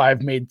 4 out of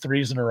 5 made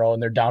threes in a row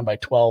and they're down by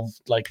 12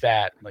 like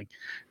that. Like,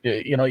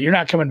 you know, you're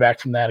not coming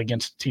back from that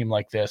against a team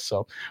like this.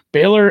 So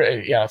Baylor,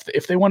 yeah,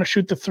 if they want to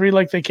shoot the 3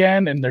 like they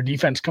can and their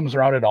defense comes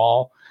around at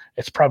all,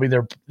 it's probably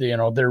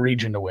their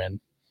region to win.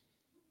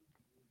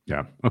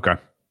 Yeah. Okay.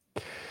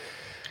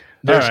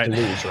 There's to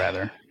lose,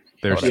 rather.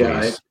 There's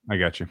to lose. I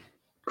got you.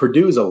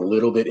 Purdue is a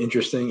little bit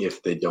interesting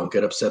if they don't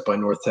get upset by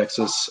North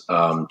Texas,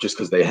 just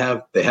because they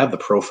have the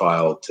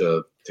profile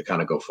to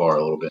kind of go far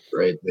a little bit,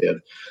 right? They have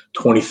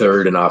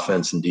 23rd in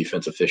offense and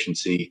defense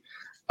efficiency.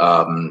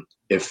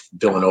 If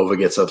Villanova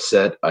gets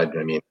upset, I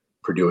mean,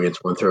 Purdue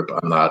against Winthrop,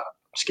 I'm not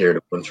scared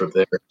of Winthrop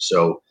there.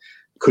 So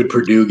could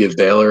Purdue give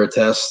Baylor a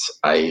test?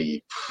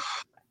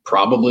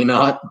 Probably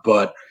not,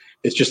 but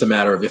it's just a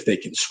matter of if they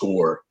can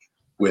score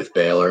with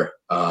Baylor.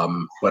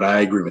 But I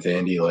agree with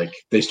Andy. Like,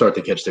 they start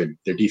to catch their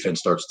defense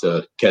starts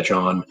to catch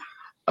on.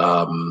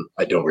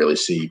 I don't really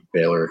see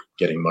Baylor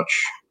getting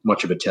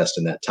much of a test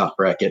in that top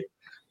bracket.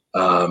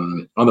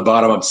 On the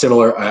bottom, I'm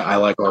similar. I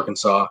like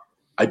Arkansas.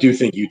 I do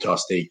think Utah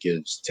State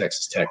gives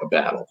Texas Tech a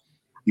battle.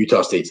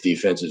 Utah State's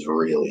defense is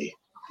really,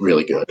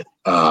 really good.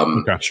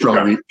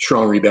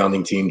 Strong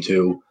rebounding team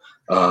too.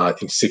 I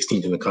think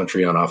 16th in the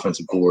country on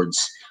offensive boards.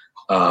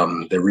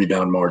 Their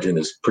rebound margin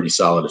is pretty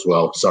solid as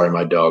well. Sorry,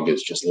 my dog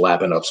is just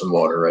lapping up some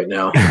water right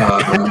now.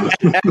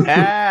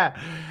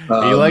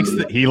 He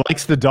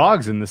likes the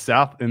dogs in the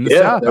South.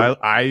 South,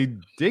 I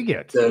dig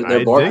it.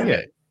 They're barking. Dig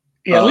it.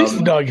 Yeah, at least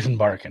the dog isn't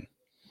barking.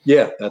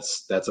 Yeah,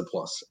 that's a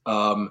plus.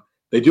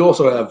 They do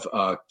also have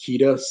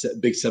Keita,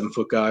 big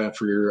 7-foot guy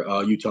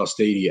for Utah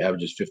State. He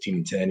averages 15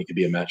 and 10. He could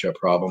be a matchup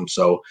problem.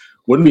 So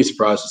wouldn't be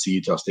surprised to see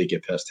Utah State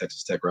get past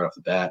Texas Tech right off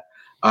the bat.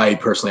 I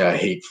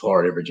hate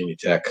Florida, Virginia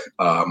Tech.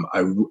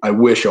 I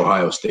wish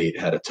Ohio State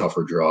had a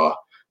tougher draw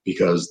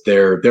because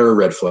they're a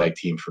red flag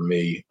team for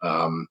me.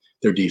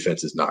 Their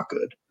defense is not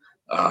good.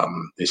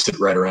 They sit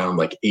right around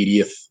like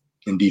 80th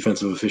in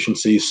defensive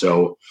efficiency.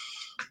 So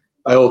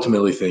I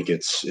ultimately think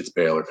it's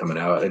Baylor coming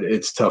out.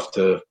 It's tough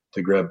to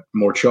grab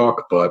more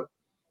chalk, but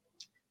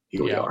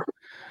here we are.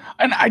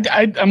 And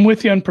I'm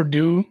with you on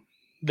Purdue.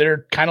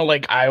 They're kind of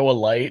like Iowa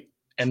Light.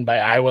 And by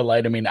Iowa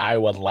Light, I mean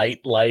Iowa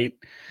Light,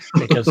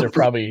 because they're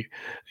probably,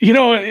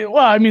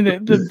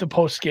 the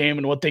post game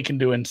and what they can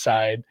do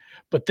inside.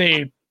 But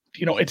they,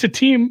 it's a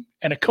team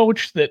and a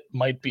coach that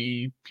might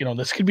be,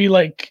 this could be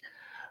like,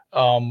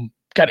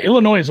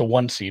 Illinois is a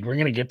 1 seed. We're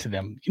going to get to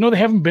them. They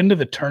haven't been to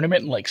the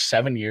tournament in like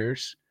 7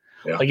 years.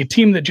 Yeah. Like a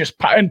team that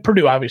and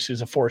Purdue obviously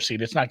is a 4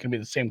 seed. It's not going to be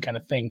the same kind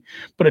of thing,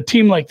 but a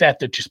team like that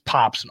just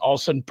pops, and all of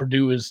a sudden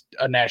Purdue is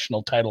a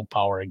national title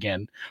power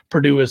again.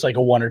 Purdue is like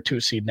a 1 or 2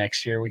 seed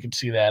next year. We can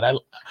see that. I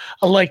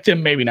like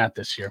them, maybe not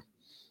this year.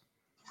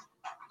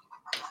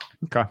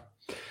 Okay.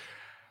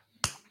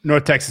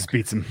 North Texas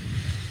beats them.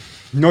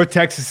 North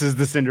Texas is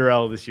the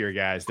Cinderella this year,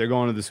 guys. They're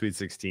going to the Sweet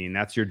 16.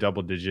 That's your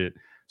double-digit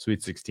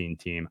Sweet 16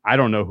 team. I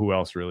don't know who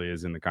else really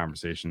is in the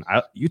conversation.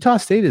 Utah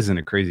State isn't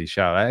a crazy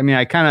shot. I mean,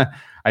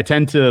 I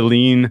tend to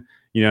lean,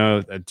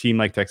 a team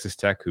like Texas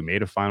Tech, who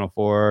made a Final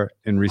Four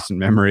in recent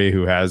memory,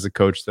 who has a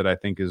coach that I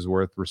think is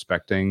worth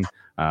respecting.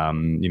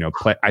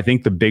 I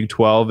think the Big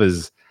 12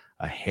 is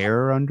a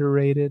hair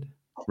underrated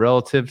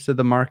relative to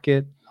the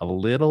market, a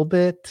little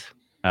bit,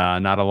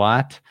 not a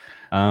lot.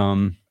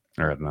 I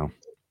don't know.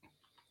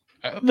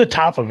 The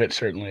top of it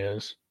certainly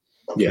is.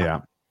 Yeah.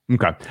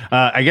 Okay.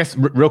 I guess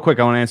real quick,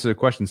 I want to answer the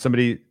question.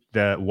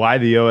 Why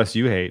the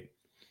OSU hate?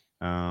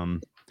 I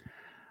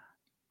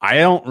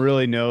don't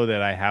really know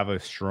that I have a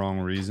strong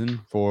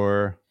reason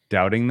for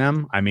doubting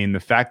them. I mean, the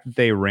fact that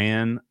they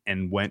ran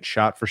and went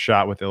shot for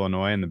shot with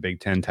Illinois in the Big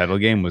Ten title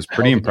game was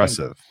pretty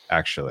impressive,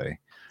 actually.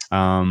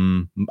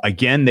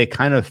 Again, they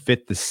kind of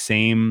fit the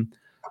same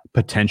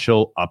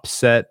potential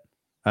upset.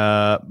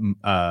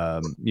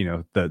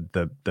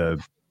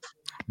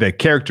 The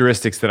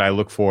characteristics that I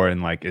look for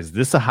in, like, is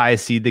this a high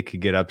seed that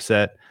could get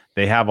upset?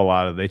 They check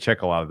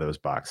a lot of those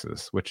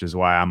boxes, which is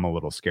why I'm a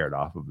little scared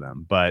off of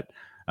them. But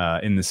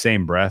in the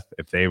same breath,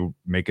 if they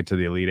make it to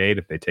the Elite Eight,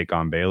 if they take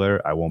on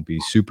Baylor, I won't be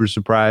super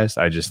surprised.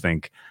 I just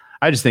think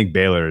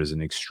Baylor is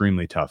an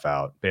extremely tough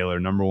out. Baylor,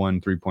 number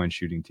 1 3-point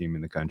shooting team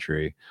in the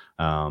country,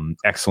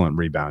 excellent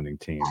rebounding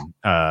team,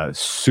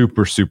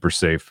 super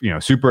safe,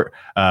 super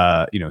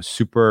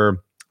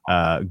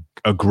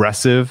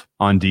aggressive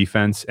on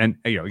defense, and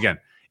again,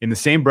 in the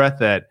same breath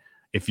that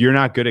if you're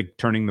not good at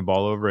turning the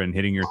ball over and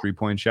hitting your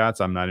 3-point shots,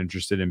 I'm not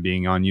interested in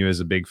being on you as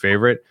a big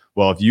favorite.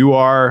 Well, if you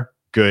are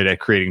good at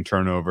creating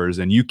turnovers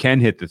and you can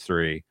hit the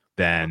 3,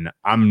 then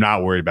I'm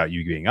not worried about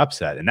you being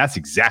upset. And that's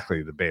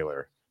exactly the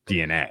Baylor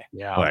DNA.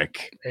 Yeah.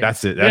 Like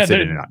that's it. That's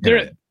it.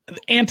 They're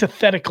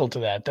antithetical to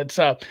that. That's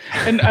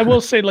and I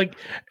will say, like,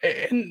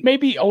 and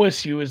maybe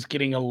OSU is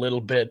getting a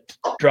little bit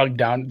drugged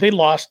down. They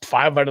lost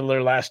 5 out of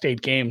their last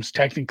 8 games,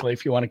 technically,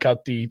 if you want to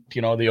cut the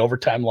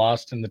overtime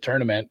lost in the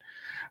tournament.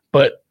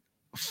 But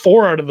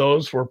 4 out of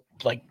those were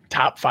like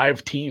top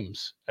 5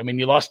 teams. I mean,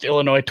 you lost to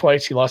Illinois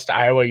twice, you lost to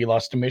Iowa, you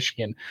lost to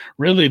Michigan.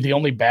 Really, the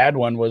only bad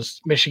one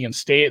was Michigan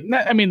State. And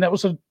that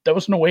was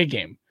an away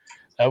game.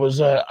 That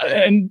was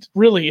and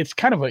really, it's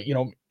kind of a,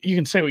 you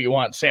can say what you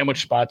want,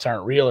 sandwich spots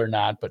aren't real or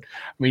not, but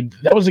I mean,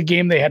 that was a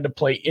game they had to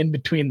play in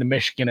between the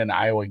Michigan and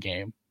Iowa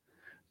game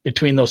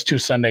between those 2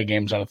 Sunday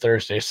games on a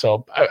Thursday.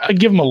 So I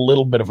give them a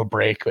little bit of a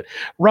break, but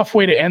rough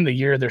way to end the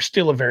year. They're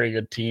still a very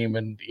good team.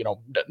 And,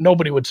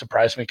 nobody would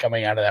surprise me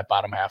coming out of that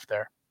bottom half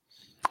there.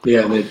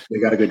 Yeah, and they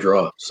got a good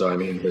draw. So, I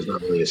mean, there's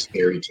not really a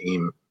scary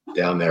team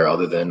down there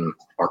other than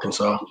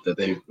Arkansas that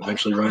they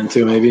eventually run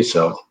into maybe.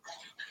 So,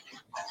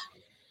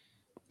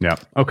 yeah.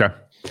 Okay.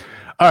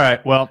 All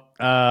right. Well,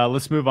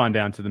 let's move on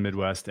down to the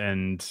Midwest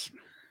and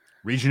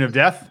region of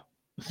death.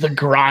 The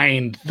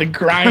grind.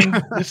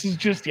 This is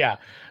just, yeah.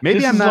 Maybe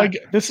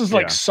this is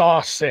like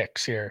Saw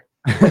 6 here.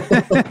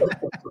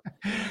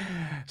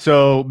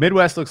 So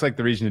Midwest looks like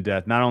the region of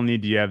death. Not only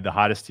do you have the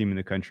hottest team in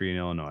the country in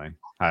Illinois,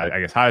 I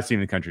guess hottest team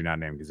in the country not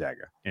named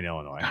Gonzaga in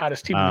Illinois.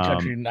 Hottest team in the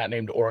country not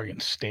named Oregon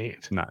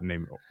State. Not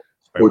named.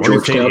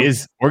 Oregon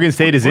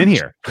State is in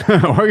here.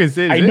 Oregon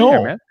State is in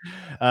here,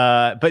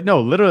 man. But no,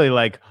 literally,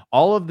 like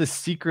all of the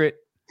secret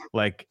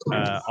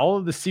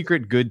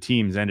good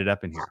teams ended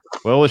up in here.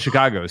 Loyola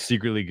Chicago is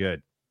secretly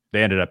good.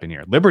 They ended up in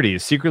here. Liberty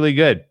is secretly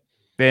good.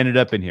 They ended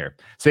up in here.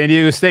 San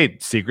Diego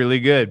State, secretly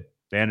good.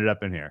 They ended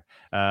up in here.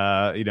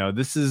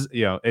 This is,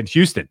 and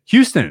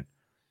Houston.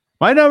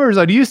 My numbers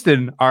on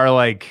Houston are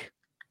like,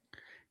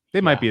 they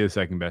might be the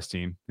second best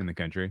team in the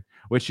country,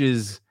 which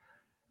is,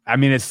 I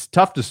mean, it's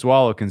tough to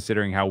swallow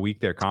considering how weak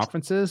their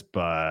conference is,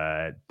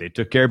 but they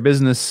took care of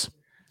business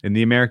in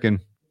the American.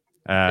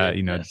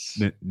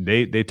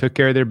 They took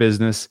care of their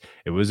business.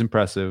 It was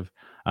impressive.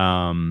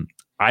 I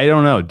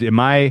don't know.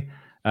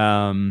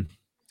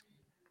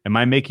 Am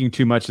I making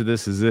too much of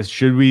this?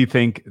 Should we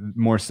think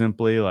more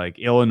simply like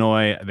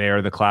Illinois? They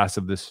are the class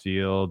of this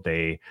field.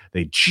 They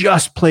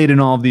just played in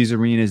all of these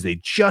arenas. They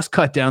just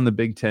cut down the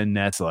Big Ten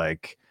nets.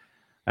 Like,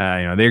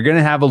 they're going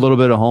to have a little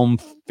bit of home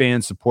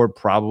fan support,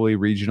 probably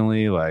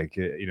regionally. Like,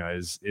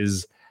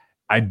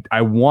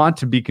 I want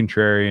to be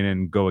contrarian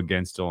and go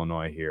against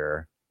Illinois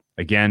here.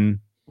 Again,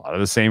 a lot of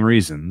the same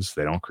reasons.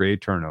 They don't create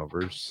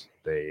turnovers.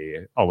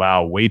 They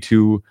allow way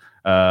too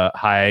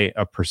high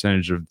a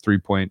percentage of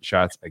 3-point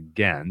shots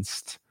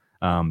against.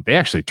 They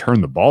actually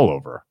turn the ball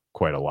over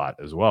quite a lot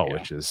as well,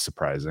 which is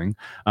surprising.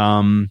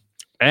 And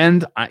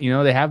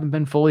they haven't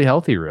been fully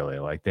healthy, really.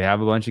 Like, they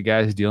have a bunch of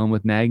guys dealing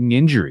with nagging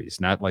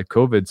injuries, not like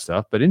COVID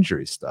stuff, but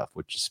injury stuff,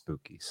 which is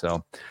spooky.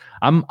 So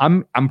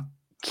I'm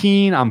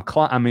keen.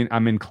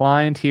 I'm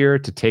inclined here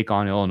to take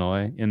on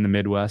Illinois in the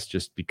Midwest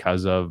just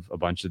because of a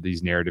bunch of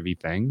these narrative-y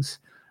things.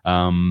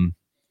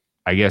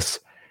 I guess,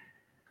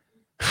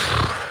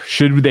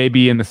 should they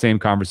be in the same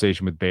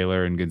conversation with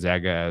Baylor and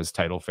Gonzaga as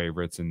title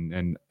favorites?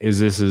 And is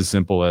this as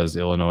simple as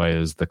Illinois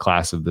is the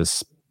class of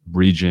this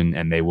region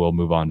and they will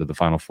move on to the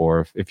Final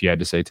Four, if you had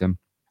to say, Tim?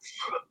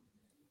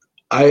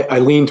 I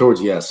lean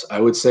towards yes.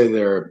 I would say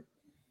they're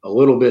a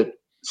little bit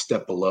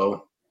step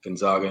below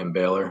Gonzaga and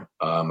Baylor.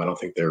 I don't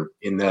think they're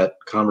in that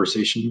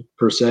conversation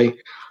per se,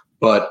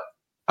 but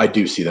I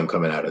do see them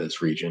coming out of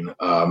this region.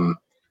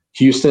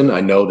 Houston,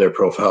 I know their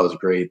profile is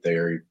great.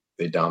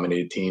 They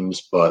dominated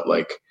teams, but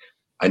like,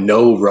 I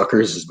know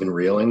Rutgers has been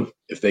reeling.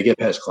 If they get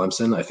past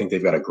Clemson, I think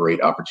they've got a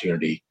great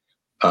opportunity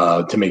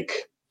to make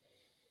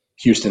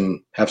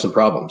Houston have some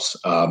problems.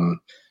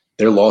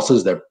 Their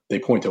losses, they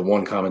point to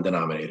one common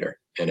denominator,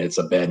 and it's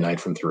a bad night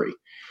from three.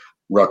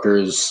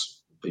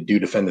 Rutgers, they do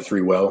defend the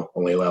three well,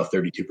 only allow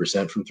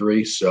 32% from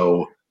three.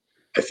 So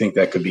I think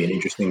that could be an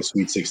interesting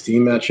Sweet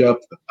 16 matchup.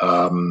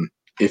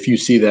 If you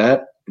see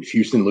that, if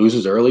Houston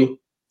loses early,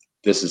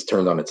 this is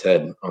turned on its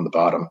head on the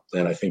bottom.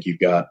 Then I think you've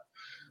got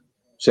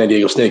San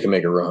Diego State can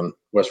make a run,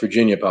 West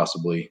Virginia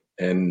possibly,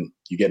 and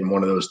you get in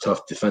one of those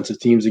tough defensive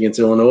teams against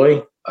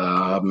Illinois.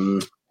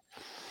 Wouldn't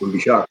be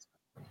shocked.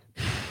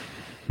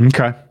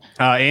 Okay.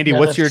 Andy,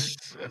 what's your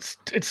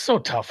 – it's so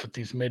tough with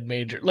these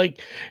mid-major.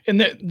 Like,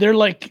 and they're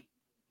like,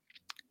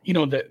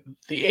 the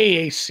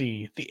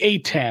AAC, the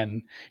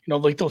A10,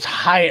 like those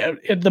high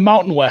 – the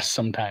Mountain West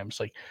sometimes,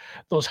 like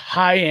those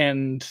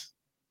high-end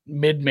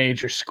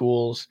mid-major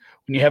schools,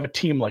 when you have a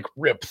team like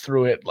rip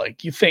through it,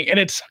 like you think – and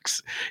it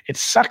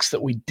sucks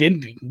that we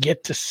didn't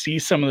get to see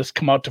some of this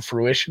come out to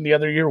fruition the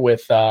other year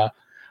with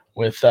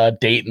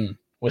Dayton,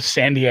 with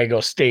San Diego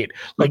State.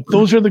 Like,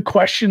 those are the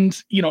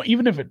questions,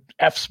 even if it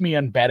F's me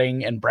on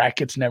betting and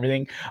brackets and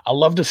everything, I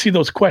love to see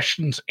those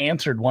questions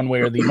answered one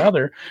way or the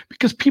other,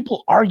 because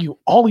people argue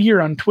all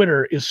year on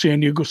Twitter, is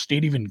San Diego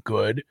State even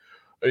good?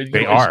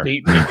 They are.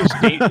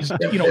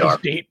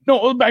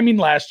 No, I mean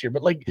last year,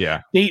 but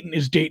Dayton,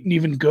 is Dayton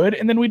even good?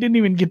 And then we didn't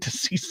even get to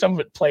see some of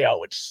it play out,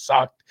 which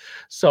sucked.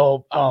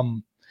 So,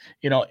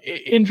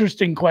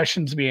 interesting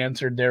questions to be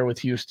answered there with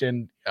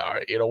Houston.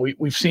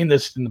 We've seen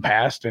this in the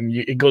past, and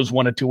it goes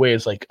one of two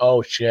ways. Like,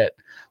 oh shit,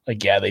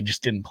 like, yeah, they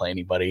just didn't play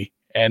anybody,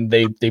 and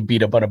they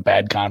beat up on a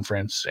bad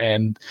conference,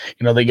 and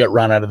they get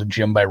run out of the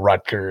gym by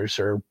Rutgers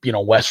or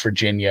West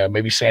Virginia,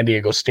 maybe San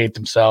Diego State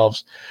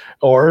themselves,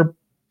 or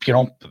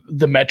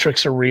the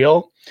metrics are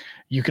real.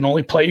 You can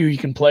only play who you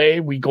can play.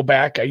 We go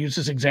back. I use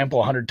this example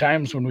 100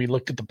 times when we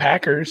looked at the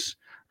Packers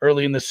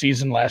early in the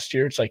season last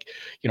year. It's like,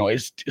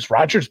 is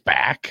Rodgers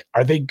back?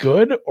 Are they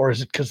good? Or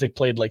is it because they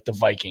played like the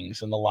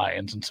Vikings and the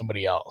Lions and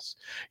somebody else?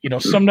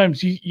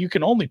 Sometimes you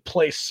can only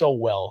play so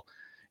well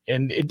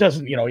And it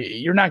doesn't,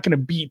 you're not going to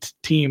beat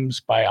teams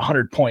by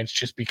 100 points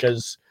just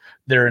because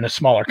they're in a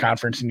smaller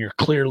conference and you're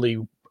clearly,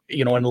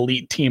 an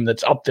elite team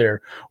that's up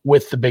there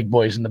with the big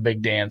boys in the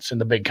big dance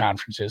and the big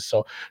conferences.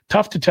 So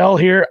tough to tell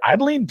here.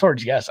 I'd lean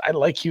towards yes. I'd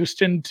like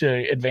Houston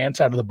to advance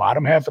out of the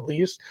bottom half at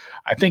least.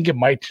 I think it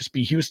might just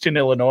be Houston,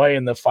 Illinois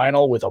in the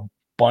final with a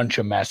bunch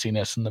of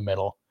messiness in the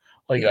middle.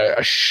 Like a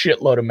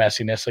shitload of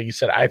messiness. Like you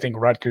said, I think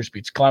Rutgers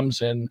beats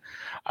Clemson.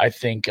 I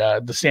think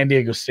the San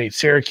Diego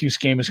State-Syracuse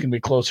game is going to be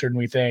closer than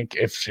we think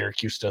if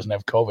Syracuse doesn't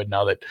have COVID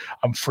now that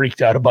I'm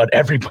freaked out about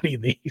everybody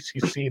in the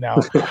ACC now.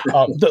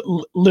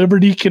 The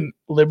Liberty can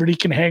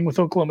hang with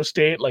Oklahoma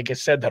State. Like I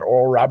said, that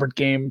Oral Robert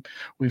game,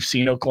 we've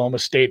seen Oklahoma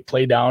State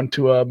play down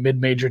to a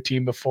mid-major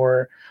team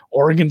before.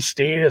 Oregon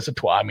State has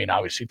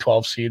obviously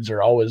 12 seeds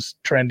are always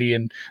trendy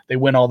and they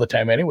win all the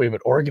time anyway,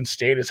 but Oregon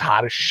State is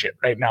hot as shit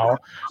right now.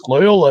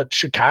 Loyola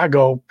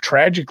Chicago,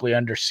 tragically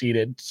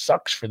underseeded,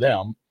 sucks for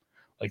them.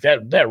 Like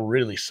that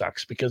really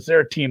sucks because they're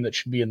a team that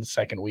should be in the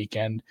second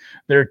weekend.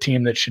 They're a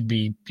team that should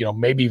be,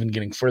 maybe even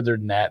getting further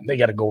than that. And they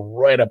got to go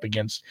right up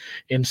against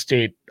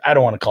in-state. I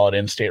don't want to call it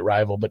in-state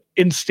rival, but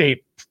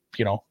in-state,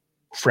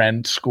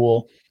 friend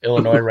school,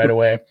 Illinois right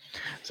away.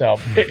 So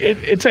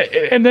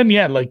and then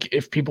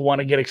if people want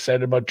to get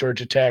excited about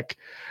Georgia Tech,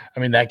 I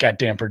mean that got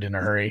dampened in a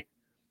hurry.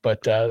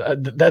 But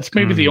that's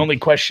maybe the only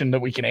question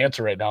that we can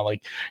answer right now.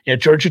 Like,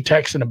 Georgia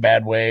Tech's in a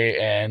bad way,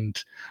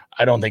 and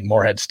I don't think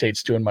Morehead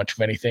State's doing much of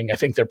anything. I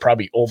think they're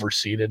probably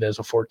overseeded as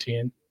a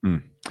 14.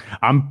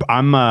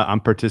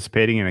 I'm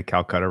participating in a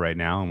Calcutta right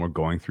now, and we're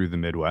going through the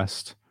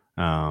Midwest.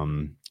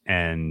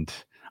 And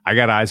I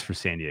got eyes for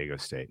San Diego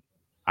State.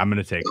 I'm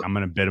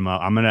gonna bid them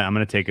up. I'm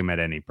gonna take them at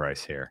any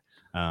price here.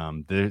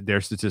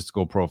 Their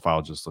statistical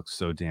profile just looks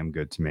so damn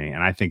good to me.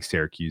 And I think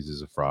Syracuse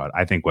is a fraud.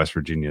 I think West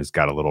Virginia's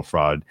got a little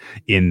fraud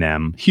in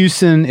them.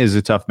 Houston is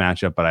a tough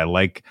matchup, but I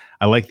like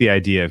the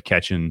idea of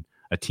catching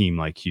a team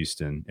like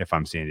Houston if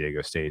I'm San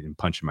Diego State and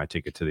punching my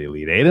ticket to the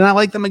Elite Eight. And I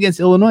like them against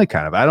Illinois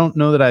kind of. I don't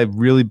know that I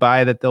really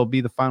buy that they'll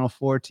be the Final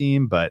Four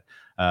team, but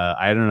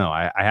I don't know.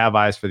 I have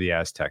eyes for the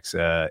Aztecs.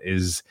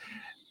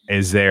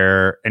 Is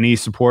there any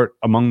support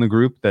among the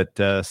group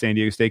that San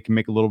Diego State can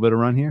make a little bit of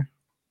run here?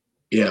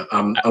 Yeah,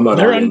 I'm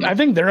I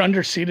think they're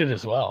underseeded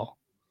as well.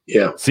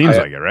 Yeah, seems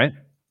like it, right?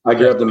 I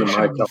grabbed them in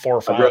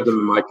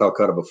my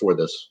Calcutta before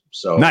this.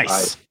 So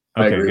nice.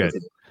 I okay, agree good. with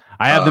you.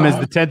 I have them as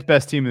the 10th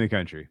best team in the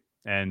country,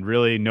 and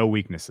really no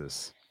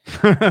weaknesses.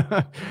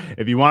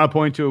 If you want to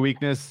point to a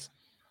weakness,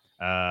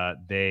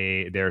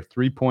 their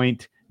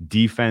 3-point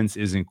defense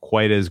isn't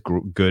quite as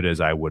good as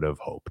I would have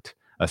hoped,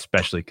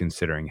 especially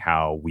considering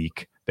how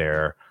weak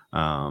their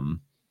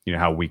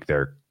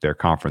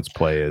conference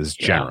play is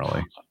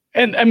generally.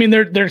 And I mean,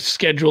 their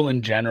schedule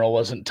in general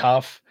wasn't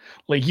tough.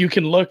 Like you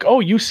can look,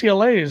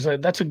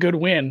 UCLA that's a good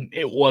win.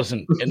 It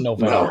wasn't in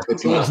November. No,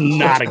 it was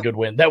not a good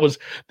win.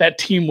 That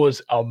team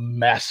was a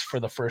mess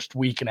for the first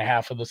week and a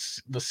half of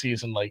the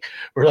season. Like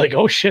we're like,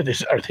 oh shit,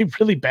 are they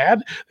really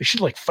bad? They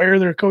should fire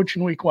their coach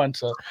in week 1.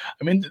 So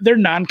I mean, their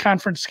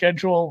non-conference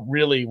schedule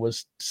really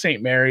was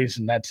St. Mary's,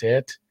 and that's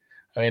it.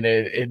 I mean,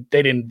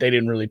 they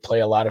didn't really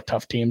play a lot of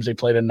tough teams. They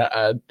played a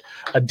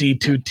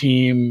D2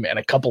 team and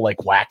a couple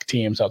whack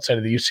teams outside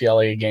of the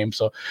UCLA game.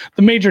 So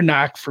the major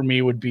knock for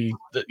me would be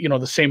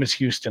the same as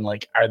Houston.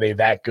 Like, are they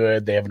that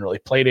good? They haven't really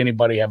played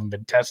anybody, haven't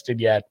been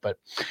tested yet. But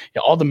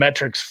all the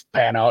metrics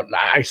pan out. And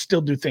I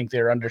still do think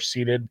they're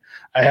underseeded.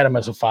 I had them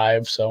as a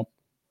 5. So,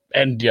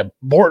 and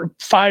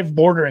 5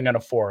 bordering on a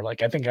 4.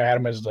 Like I think I had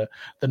them as the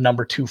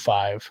number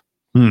 2-5.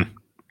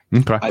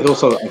 Okay. I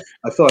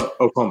thought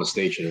Oklahoma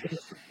State should have been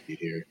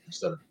here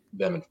instead of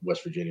them, and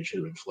West Virginia should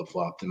have been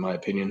flip-flopped in my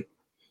opinion.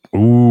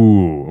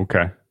 Ooh,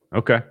 okay.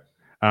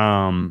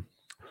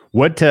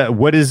 What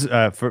is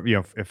for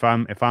if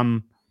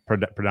I'm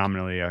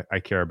predominantly I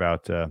care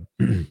about the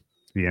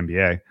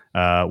NBA.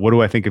 What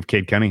do I think of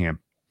Cade Cunningham?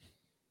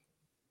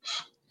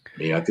 I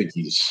mean, I think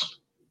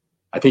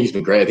he's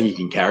been great. I think he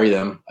can carry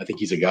them. I think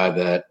he's a guy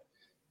that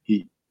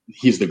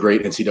he's the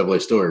great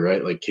NCAA story,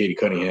 right? Like Cade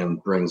Cunningham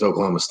brings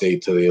Oklahoma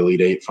State to the Elite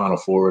Eight, Final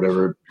Four,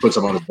 whatever, puts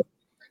them on the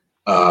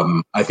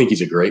I think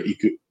he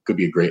could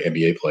be a great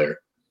NBA player.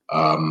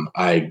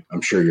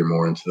 I'm sure you're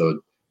more into the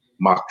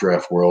mock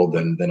draft world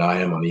than I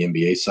am on the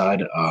NBA side.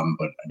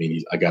 But I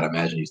mean, I gotta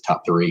imagine he's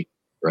top 3,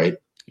 right?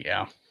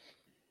 Yeah.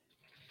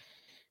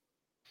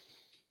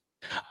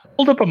 I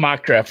pulled up a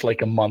mock draft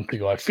a month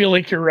ago. I feel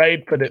like you're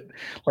right, but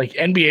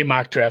NBA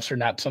mock drafts are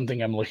not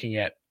something I'm looking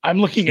at. I'm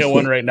looking at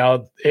one right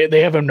now. They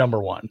have him number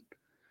 1.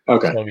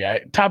 Okay. So yeah,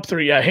 top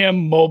 3. Yeah,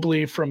 him,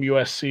 Mobley from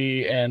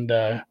USC, and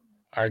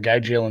our guy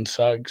Jalen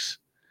Suggs,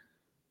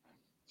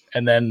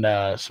 and then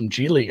some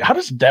G League. How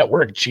does that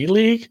work? G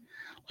League?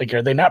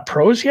 Are they not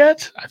pros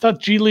yet? I thought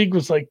G League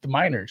was the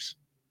minors.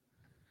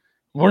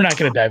 We're not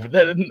going to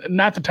dive.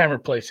 Not the time or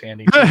place,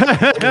 Andy.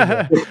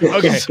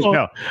 Okay. So,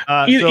 no.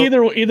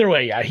 Either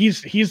way, yeah,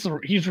 he's the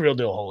real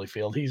deal.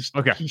 Holyfield.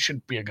 He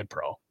should be a good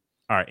pro. All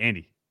right,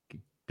 Andy.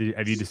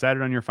 Have you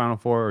decided on your Final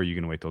Four, or are you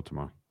going to wait till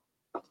tomorrow?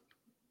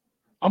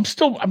 I'm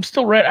still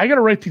right. I got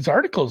to write these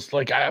articles.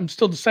 Like I'm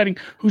still deciding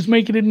who's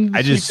making it into the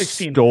I just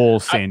 16. stole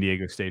San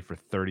Diego State for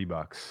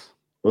 $30.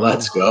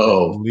 Let's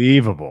go.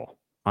 Unbelievable.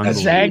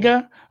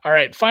 Zaga. All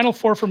right. Final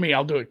four for me.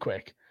 I'll do it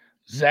quick.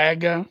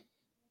 Zaga.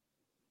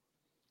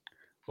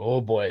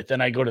 Oh boy.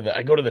 Then I go to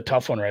the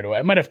tough one right away.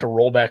 I might have to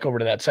roll back over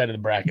to that side of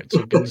the bracket.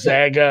 So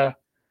Gonzaga,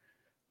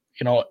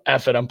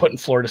 F it. I'm putting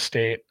Florida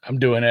State. I'm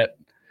doing it.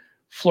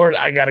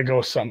 Florida, I gotta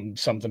go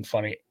something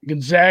funny.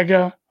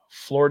 Gonzaga,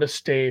 Florida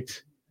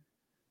State,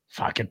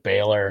 fuck it,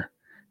 Baylor,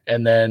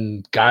 and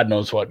then God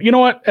knows what. You know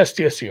what?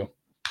 SDSU.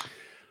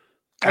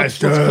 Let's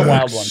get the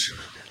wild one.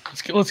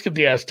 Let's get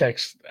the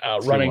Aztecs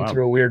running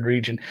through a weird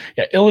region.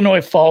 Yeah,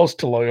 Illinois falls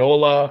to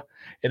Loyola.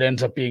 It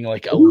ends up being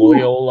like a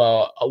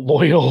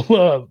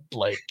Loyola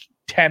like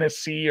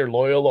Tennessee or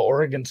Loyola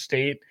Oregon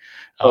State.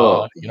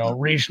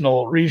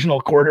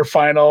 Regional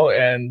quarterfinal,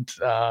 and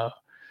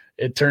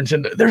it turns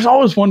into. There's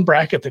always one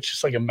bracket that's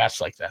just like a mess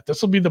like that.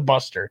 This will be the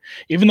buster,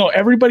 even though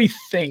everybody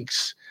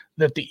thinks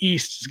that the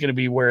East is going to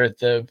be where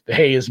the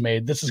hay is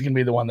made. This is going to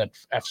be the one that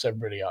F's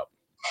everybody up.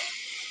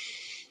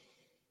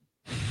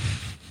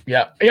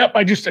 Yeah. Yep.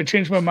 I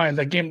changed my mind.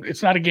 That game,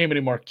 it's not a game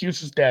anymore.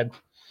 Cuse is dead.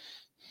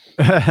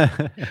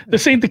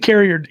 This ain't the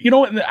carrier. You know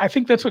what? I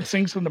think that's what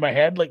sinks into my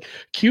head. Like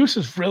Cuse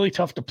is really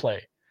tough to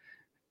play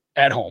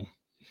at home.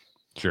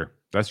 Sure.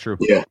 That's true.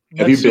 Yeah.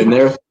 Have you been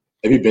there?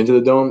 Have you been to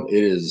the Dome?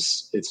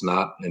 It's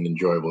not an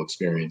enjoyable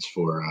experience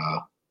for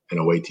an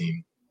away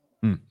team.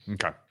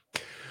 Okay.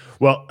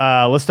 Well,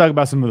 let's talk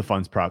about some of the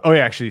fun props. Oh,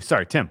 yeah, actually,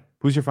 sorry, Tim.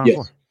 Who's your final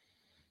four?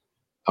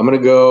 I'm going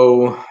to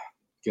go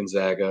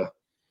Gonzaga.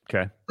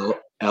 Okay.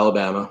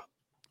 Alabama.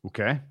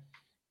 Okay. I'm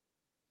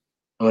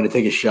going to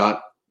take a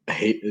shot.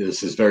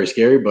 This is very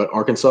scary, but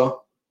Arkansas.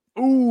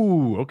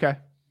 Ooh, okay.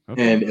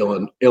 And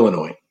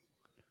Illinois.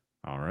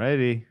 All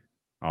righty.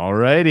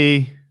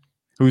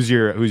 Who's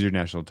your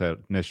national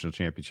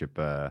championship?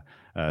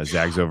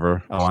 Zags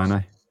over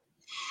Illini?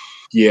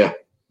 Yeah,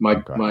 my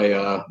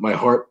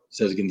heart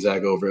says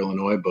Gonzaga over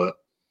Illinois, but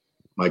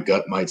my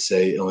gut might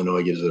say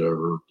Illinois gives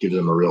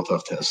them a real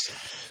tough test.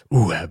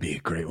 Ooh, that'd be a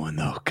great one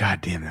though.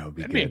 God damn, that'd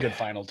be a good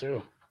final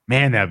too.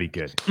 Man, that'd be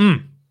good.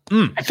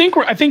 I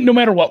think no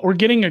matter what, we're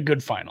getting a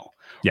good final.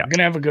 Yeah, we're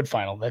gonna have a good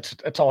final.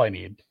 That's all I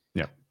need.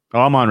 Yeah.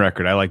 Oh, I'm on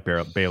record. I like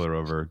Baylor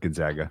over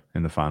Gonzaga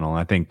in the final.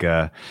 I think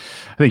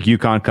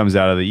UConn comes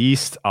out of the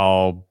East.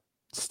 I'll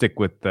stick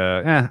with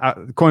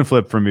the coin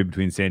flip for me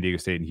between San Diego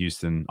State and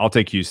Houston. I'll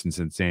take Houston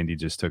since Sandy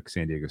just took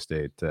San Diego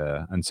State.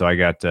 And so I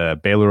got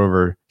Baylor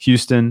over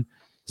Houston,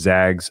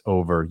 Zags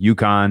over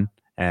UConn,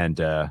 and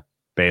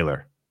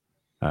Baylor.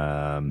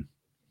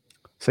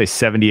 Say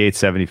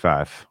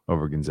 78-75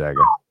 over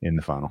Gonzaga in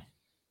the final.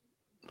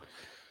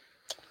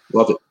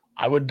 Love it.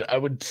 I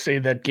would say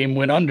that game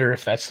went under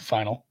if that's the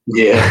final.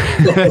 Yeah.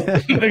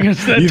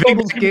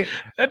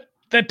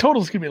 That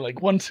total's gonna be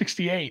like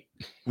 168.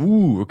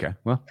 Ooh, okay.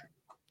 Well,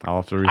 I'll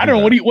have to. I don't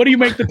know. What do you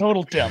make the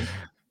total, Tim?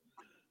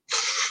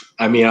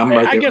 I mean,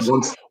 I guess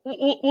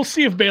we'll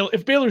see if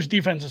Baylor's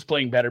defense is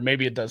playing better.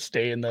 Maybe it does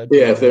stay in the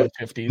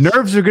 50s.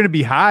 Nerves are going to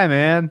be high,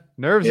 man.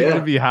 Nerves are going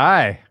to be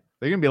high.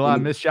 They're going to be a lot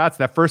of missed shots.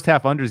 That first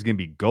half under is going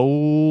to be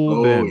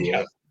golden. Oh,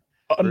 yeah.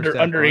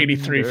 Under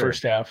 83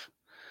 first half.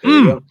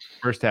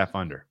 First half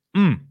under.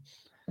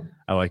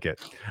 I like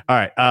it. All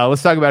right,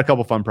 let's talk about a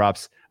couple fun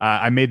props.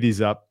 I made these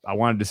up. I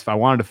wanted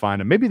to find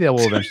them. Maybe they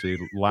will eventually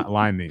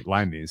line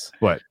these.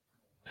 What?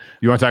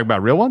 You want to talk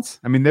about real ones?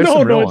 I mean, there's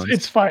some real ones.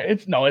 It's fine.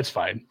 It's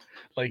fine.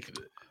 Like,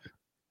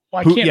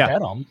 I can't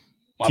bet them.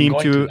 Team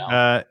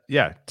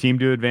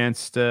to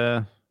advance.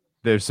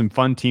 There's some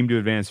fun team to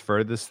advance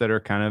furthest that are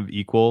kind of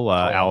equal.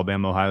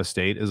 Alabama, Ohio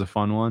State is a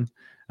fun one.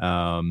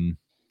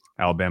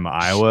 Alabama,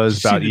 Iowa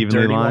is about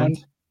evenly lined.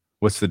 One?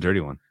 What's the dirty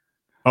one?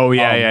 Oh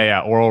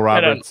yeah. Oral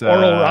Roberts.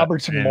 Oral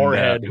Roberts and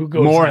Moorhead. Who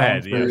goes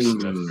Moorhead? Yes,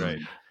 that's right.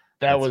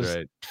 That was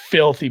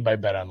filthy by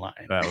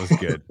BetOnline. That was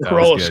good.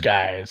 Gross,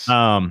 guys.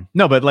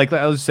 No, but like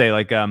I was say,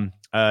 I'm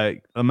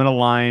gonna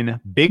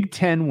line Big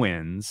 10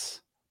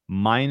 wins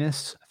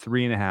minus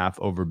 3.5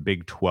 over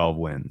Big 12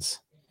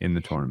 wins in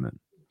the tournament.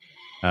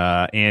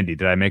 Andy,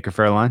 did I make a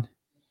fair line?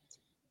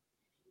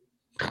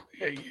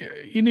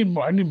 You need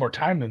more. I need more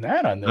time than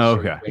that on this.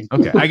 Okay.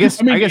 I guess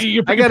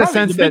I got a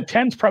sense that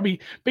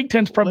Big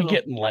Ten's probably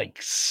getting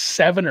like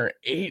 7 or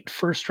 8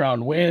 first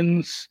round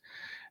wins,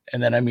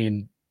 and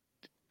then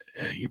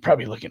you're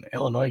probably looking at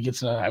Illinois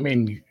gets.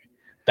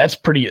 That's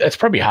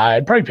probably high.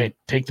 I'd probably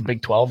take the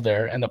Big 12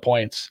 there and the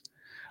points.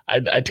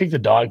 I'd take the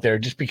dog there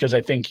just because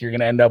I think you're going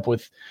to end up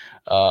with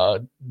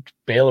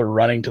Baylor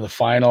running to the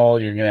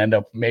final. You're going to end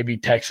up maybe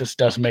Texas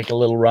does make a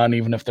little run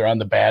even if they're on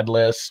the bad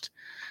list.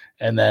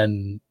 And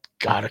then,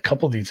 a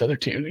couple of these other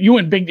teams. You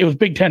went big. It was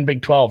Big 10,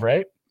 Big 12,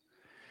 right?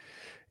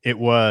 It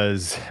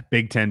was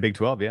Big 10, Big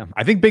 12. Yeah,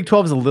 I think Big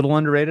 12 is a little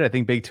underrated. I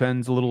think Big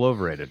 10 is a little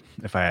overrated.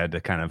 If I had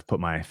to kind of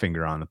put my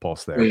finger on the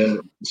pulse there. Yeah,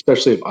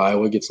 especially if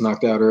Iowa gets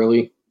knocked out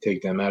early,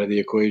 take them out of the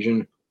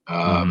equation.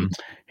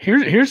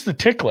 Here's the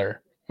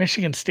tickler.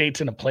 Michigan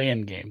State's in a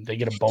play-in game. They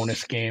get a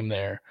bonus game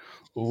there.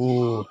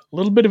 Ooh, a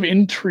little bit of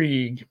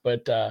intrigue,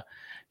 but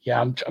Yeah,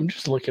 I'm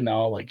just looking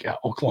now. Like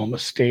Oklahoma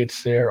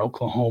State's there,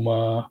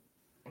 Oklahoma.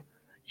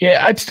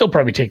 Yeah, I'd still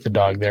probably take the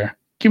dog there.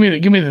 Give me the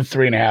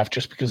 3.5,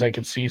 just because I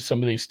can see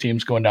some of these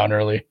teams going down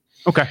early.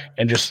 Okay.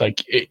 And just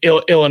like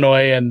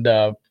Illinois and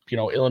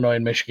Illinois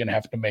and Michigan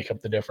have to make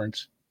up the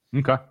difference.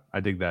 Okay, I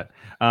dig that.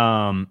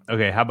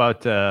 Okay, how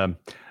about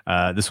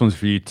this one's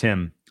for you,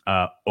 Tim?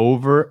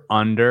 Over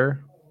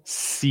under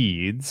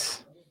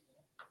seeds.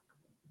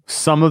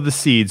 Some of the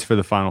seeds for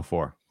the Final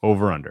Four.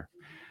 Over under.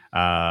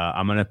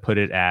 I'm gonna put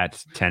it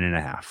at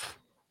 10.5.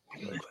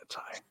 That's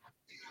high.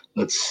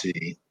 Let's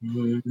see.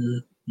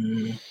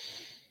 I'm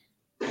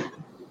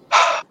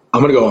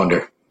gonna go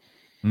under.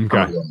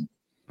 Okay.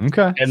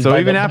 Okay. And so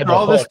even after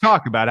all this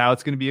talk about how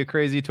it's going to be a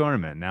crazy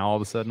tournament, now all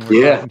of a sudden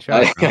we're I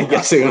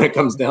guess when it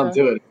comes down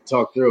to it,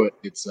 talk through it.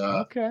 It's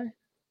okay.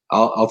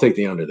 I'll take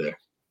the under there.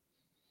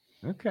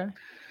 Okay.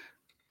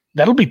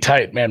 That'll be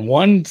tight, man.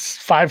 1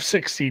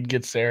 5-6 seed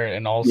gets there,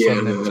 and all of a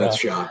sudden that's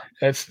shot.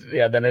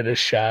 Then it is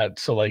shot.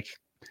 So like,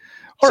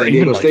 or San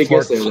even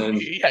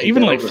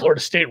like Florida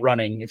State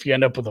running. If you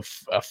end up with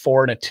a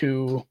 4 and a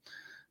 2,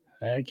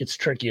 it gets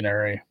tricky in a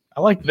hurry. I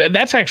like that.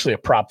 That's actually a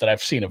prop that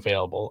I've seen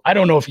available. I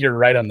don't know if you're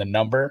right on the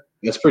number.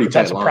 That's pretty tight.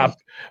 That's a prop.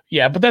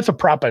 Yeah, but that's a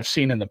prop I've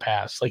seen in the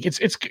past. Like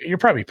you're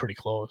probably pretty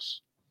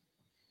close.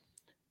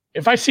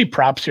 If I see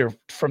props here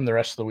from the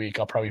rest of the week,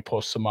 I'll probably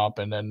post them up.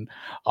 And then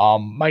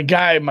my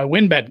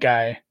WinBet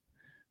guy,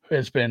 who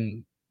has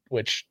been,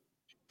 which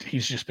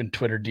he's just been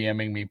Twitter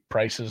DMing me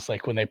prices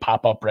like when they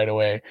pop up right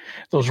away.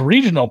 Those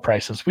regional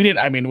prices. We're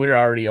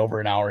already over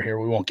an hour here.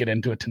 We won't get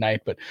into it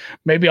tonight, but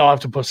maybe I'll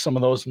have to put some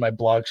of those in my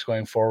blogs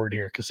going forward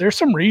here, because there's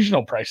some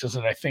regional prices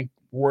that I think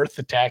worth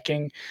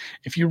attacking.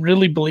 If you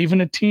really believe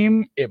in a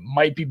team, it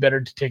might be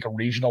better to take a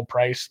regional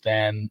price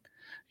than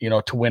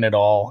to win it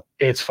all.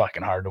 It's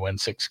fucking hard to win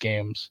 6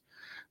 games.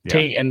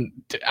 Yeah.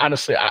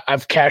 Honestly,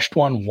 I've cashed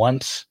one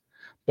once,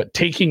 but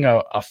taking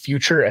a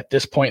future at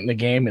this point in the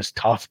game is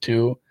tough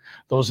too.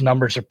 Those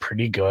numbers are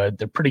pretty good.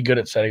 They're pretty good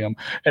at setting them.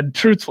 And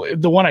truthfully,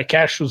 the one I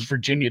cashed was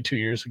Virginia 2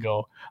 years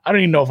ago. I don't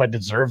even know if I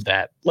deserve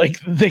that. Like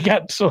they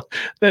got so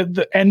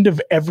the end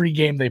of every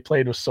game they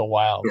played was so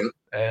wild. Yeah.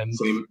 And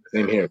same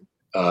here.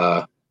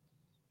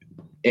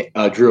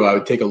 Drew, I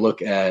would take a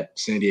look at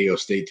San Diego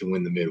State to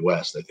win the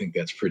Midwest. I think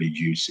that's pretty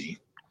juicy.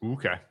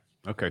 Okay.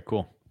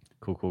 Cool.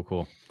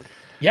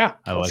 Yeah,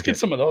 let's get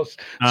some of those.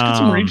 Let's get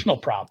some regional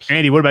props.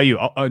 Andy, what about you?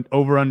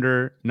 Over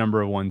under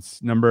number of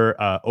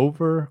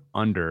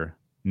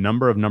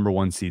number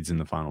 1 seeds in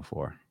the Final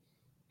Four.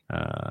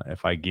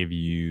 If I give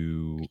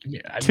you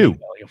 2,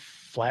 a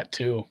flat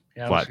 2.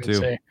 Yeah, flat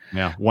 2.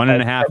 Yeah,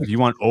 1.5. If you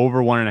want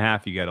over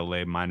 1.5, you got to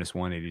lay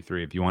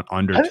 -183. If you want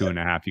under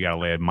 2.5, you got to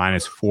lay at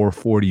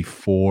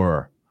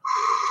 -444.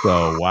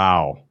 So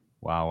wow.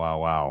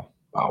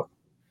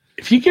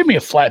 If you give me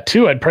a flat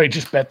 2, I'd probably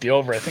just bet the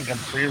over. I think I'm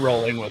free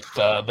rolling with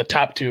the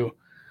top 2.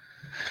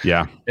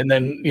 Yeah. And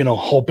then,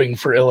 hoping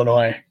for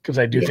Illinois, because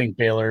I do think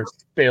Baylor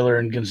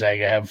and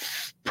Gonzaga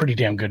have pretty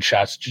damn good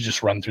shots to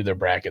just run through their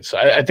brackets. So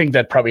I think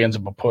that probably ends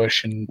up a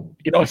push. And,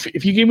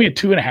 if you gave me a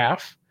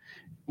 2.5,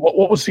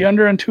 what was the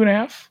under on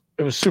 2.5?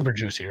 It was super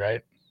juicy,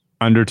 right?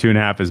 Under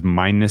 2.5 is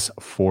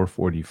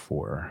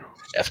 -444.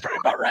 That's probably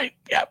about right.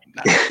 Yeah.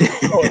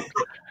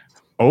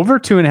 Over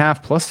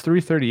 2.5 plus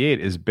 338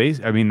 is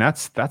base. I mean,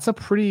 that's a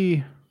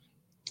pretty.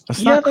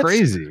 That's not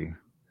crazy.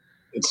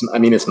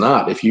 It's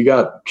not. If you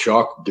got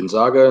chalk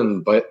Gonzaga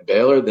and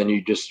Baylor, then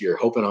you're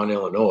hoping on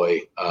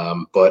Illinois.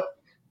 But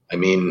I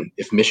mean,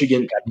 if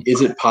Michigan,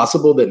 is it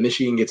possible that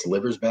Michigan gets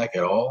Livers back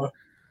at all?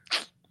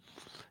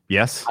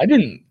 Yes. I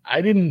didn't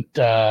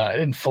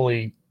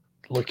fully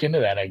look into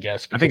that. I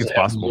guess I think it's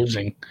possible.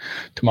 Losing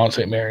to Mount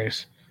St.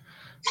 Mary's.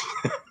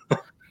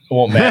 It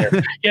won't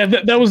matter. Yeah,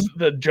 that was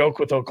the joke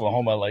with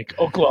Oklahoma. Like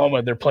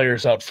Oklahoma, their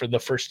players out for the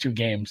first 2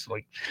 games.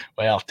 Like,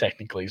 well,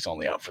 technically he's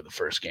only out for the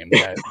first game.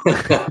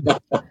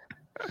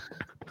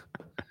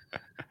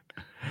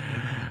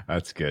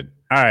 That's good.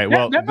 All right.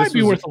 Well, that might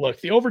be worth a look.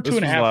 The over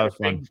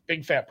 2.5,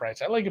 big fat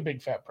price. I like a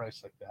big fat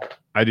price like that.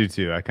 I do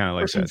too. I kind of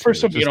like that. For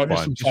some, just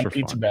some fun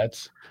pizza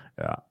bets.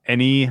 Yeah.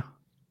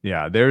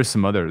 There's a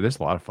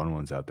lot of fun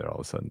ones out there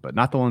all of a sudden, but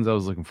not the ones I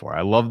was looking for.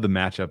 I love the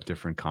matchup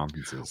different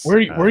conferences. Where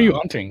are you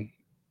hunting?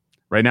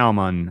 Right now I'm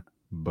on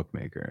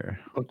Bookmaker.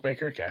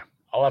 Okay.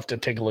 I'll have to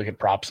take a look at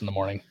props in the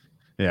morning.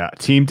 Yeah.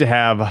 Team to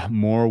have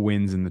more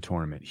wins in the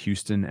tournament: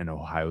 Houston and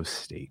Ohio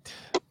State.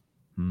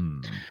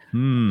 So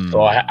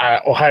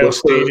Ohio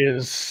State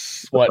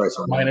is what,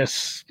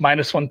 minus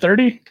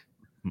 130?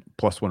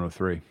 Plus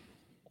 103.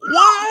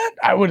 What?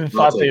 I would have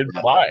thought they'd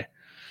fly.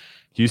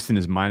 Houston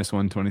is minus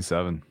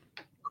 127.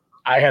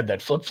 I had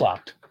that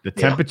flip-flopped. The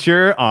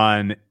temperature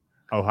on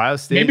Ohio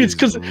State. Maybe it's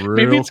because cool.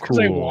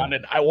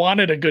 I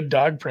wanted a good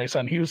dog price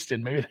on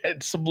Houston. Maybe that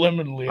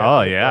subliminally.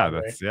 Oh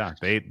yeah,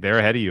 they're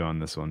ahead of you on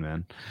this one,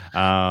 man.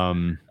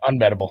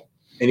 Unbettable.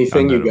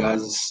 Anything you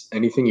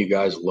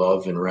guys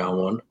love in round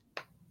one?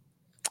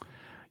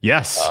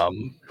 Yes.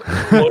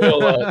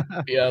 Loyola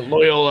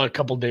a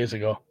couple days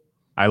ago.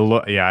 I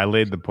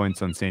laid the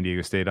points on San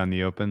Diego State on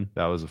the open.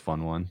 That was a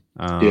fun one.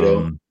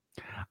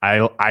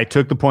 I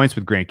took the points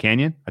with Grand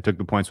Canyon. I took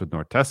the points with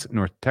North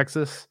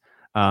Texas.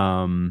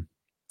 I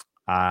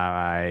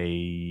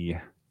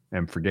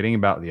am forgetting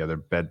about the other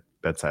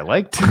bets I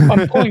liked.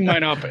 I'm pulling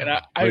mine up, and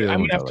I'm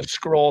going to have to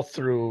scroll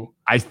through.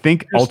 I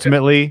think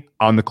ultimately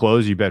on the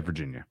close, you bet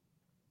Virginia.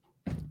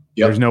 Yep.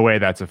 There's no way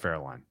that's a fair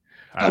line.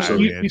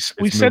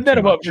 We said that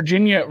about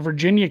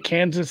Virginia,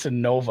 Kansas, and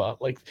Nova.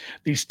 Like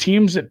these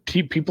teams that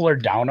people are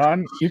down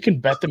on, you can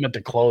bet them at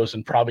the close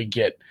and probably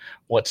get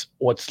what's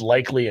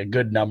likely a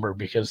good number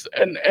because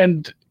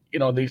and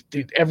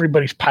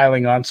everybody's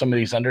piling on some of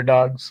these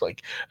underdogs.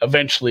 Like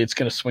eventually it's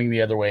going to swing the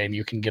other way and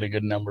you can get a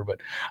good number. But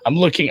I'm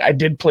looking. I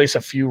did place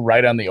a few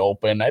right on the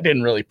open. I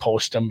didn't really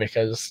post them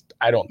because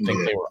I don't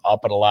think they were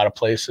up at a lot of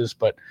places.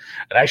 But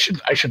I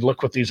should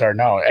look what these are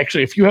now.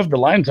 Actually, if you have the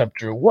lines up,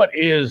 Drew, what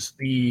is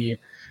the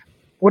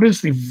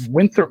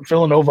Winthrop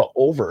Villanova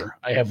over?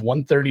 I have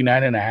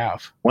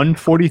 139.5.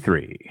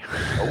 143.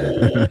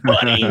 Oh,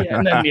 buddy.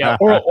 And then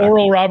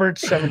Oral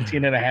Roberts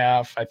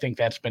 17.5. I think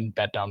that's been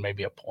bet down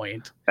maybe a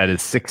point. That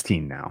is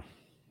 16 now.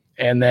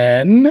 And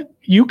then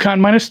UConn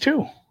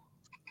 -2.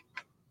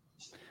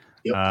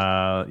 Yep.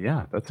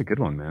 Yeah, that's a good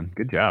one, man.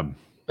 Good job.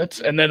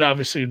 And then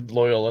obviously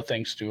Loyola,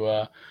 thanks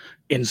to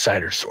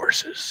insider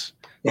sources.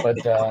 But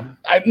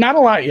not a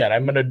lot yet.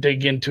 I'm going to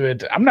dig into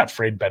it. I'm not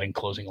afraid betting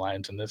closing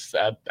lines in this.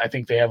 I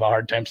think they have a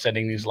hard time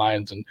setting these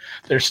lines, and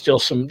there's still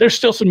some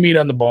meat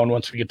on the bone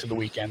once we get to the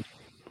weekend.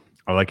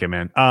 I like it,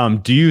 man.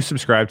 Do you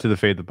subscribe to the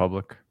Fade the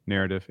Public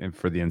narrative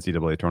for the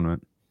NCAA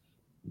tournament?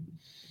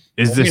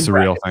 Is this a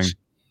real thing?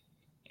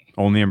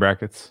 Only in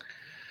brackets?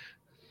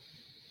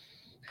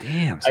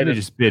 Damn, somebody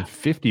just bid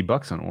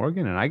 $50 on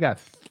Oregon, and I got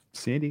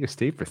San Diego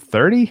State for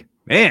 30.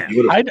 Man,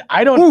 I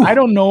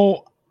don't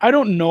know. I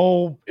don't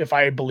know if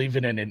I believe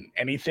it in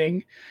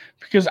anything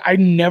because I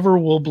never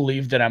will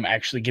believe that I'm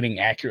actually getting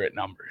accurate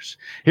numbers.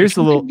 Here's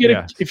the little,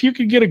 if you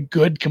could get a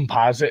good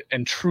composite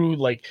and true,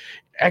 like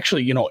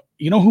actually, you know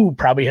who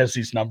probably has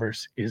these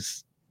numbers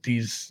is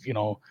these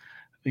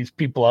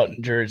people out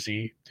in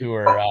Jersey who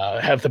are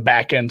have the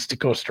back ends to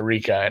Costa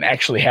Rica and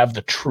actually have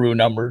the true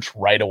numbers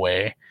right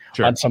away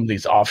on some of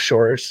these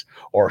offshores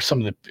or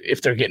some of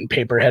if they're getting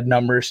paperhead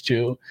numbers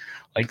too.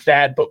 Like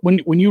that. But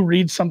when you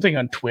read something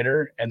on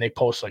Twitter and they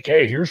post like,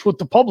 hey, here's what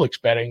the public's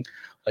betting,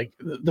 like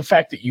the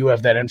fact that you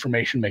have that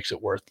information makes it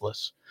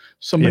worthless.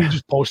 Somebody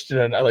just posted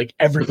it, like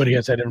everybody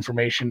has that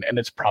information and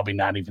it's probably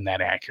not even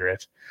that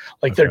accurate.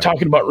 Like they're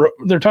talking about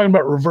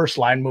reverse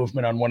line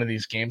movement on one of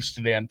these games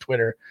today on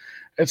Twitter.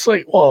 It's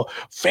like, well,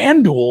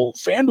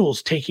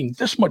 FanDuel's taking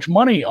this much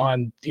money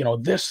on,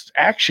 this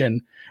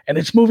action and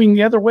it's moving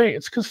the other way.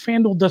 It's because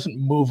FanDuel doesn't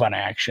move on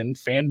action.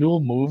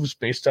 FanDuel moves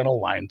based on a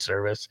line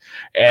service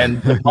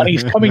and the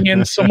money's coming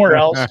in somewhere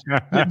else.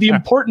 The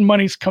important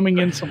money's coming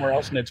in somewhere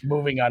else and it's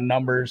moving on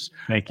numbers.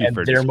 Thank you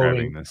for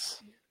describing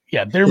this.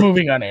 Yeah, they're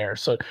moving on air.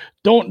 So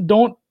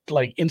don't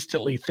like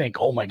instantly think,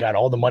 oh my God,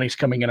 all the money's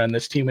coming in on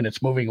this team and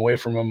it's moving away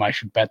from them. I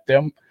should bet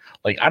them.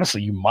 Like,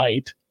 honestly, you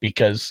might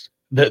because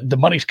the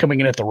money's coming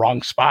in at the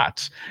wrong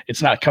spots.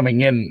 It's not coming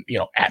in,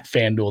 at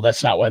FanDuel.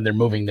 That's not why they're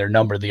moving their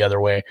number the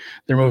other way.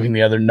 They're moving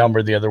the other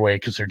number the other way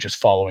because they're just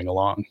following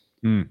along.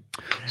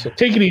 So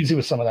take it easy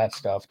with some of that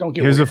stuff. Don't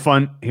get Here's a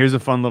fun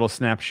little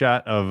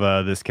snapshot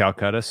of this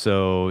Calcutta.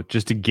 So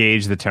just to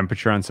gauge the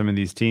temperature on some of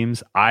these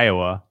teams,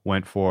 Iowa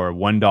went for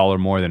 $1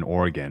 more than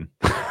Oregon.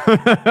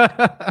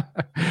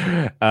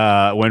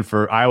 Iowa went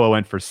for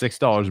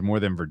 $6 more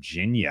than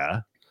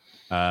Virginia.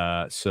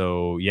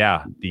 So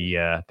yeah,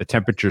 the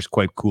temperature is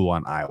quite cool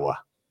on Iowa.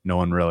 No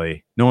one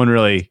really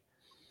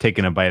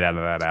taking a bite out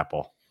of that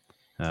apple.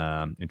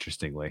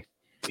 Interestingly.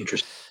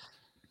 Interesting.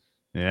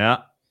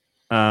 Yeah.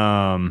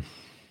 Yeah,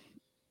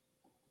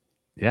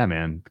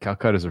 man.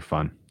 Calcuttas are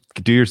fun.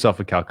 Do yourself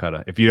a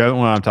Calcutta. If you don't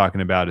know what I'm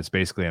talking about, it's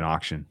basically an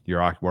auction.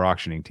 We're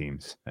auctioning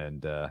teams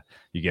and,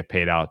 you get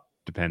paid out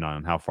depend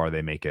on how far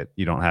they make it.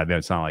 You don't have,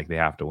 it's not like they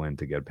have to win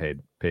to get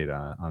paid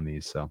on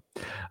these. So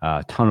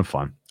ton of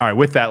fun. All right.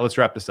 With that, let's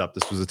wrap this up.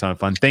 This was a ton of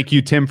fun. Thank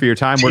you, Tim, for your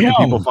time. Where can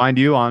people find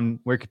you on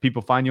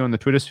the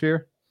Twitter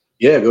sphere?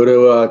 Yeah, go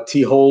to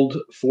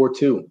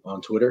thold42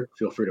 on Twitter.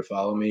 Feel free to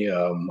follow me.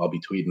 I'll be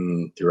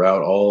tweeting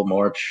throughout all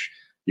March.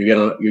 You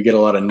get a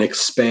lot of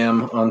Knicks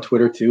spam on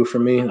Twitter too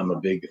from me. I'm a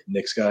big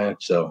Knicks guy,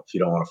 so if you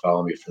don't want to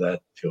follow me for that,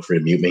 feel free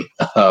to mute me.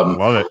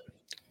 Love it.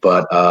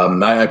 But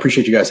I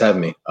appreciate you guys having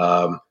me.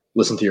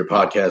 Listen to your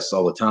podcasts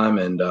all the time,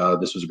 and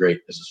this was great.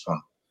 This is fun.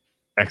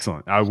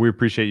 Excellent. We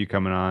appreciate you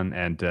coming on,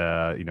 and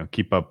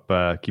keep up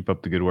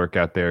the good work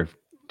out there,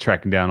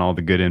 tracking down all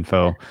the good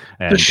info.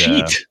 And, the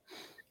sheet.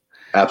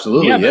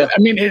 Absolutely. Yeah. I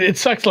mean, it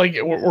sucks. Like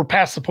we're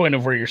past the point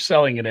of where you're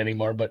selling it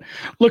anymore, but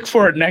look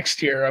for it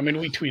next year. I mean,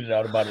 we tweeted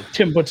out about it.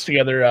 Tim puts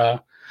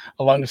together,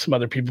 along with some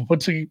other people,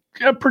 puts a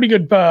pretty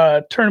good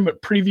tournament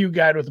preview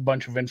guide with a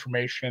bunch of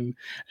information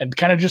and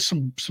kind of just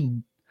some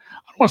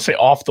I don't want to say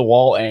off the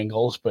wall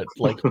angles, but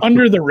like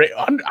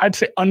I'd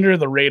say under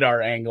the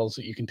radar angles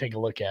that you can take a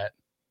look at.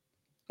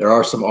 There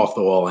are some off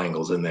the wall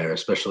angles in there,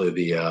 especially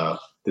the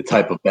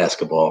type of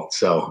basketball.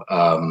 So,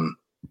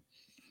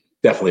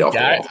 definitely off the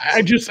wall.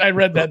 I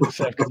read that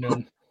this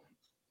afternoon.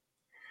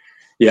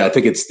 Yeah, I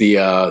think it's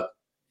the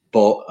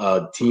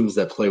ball teams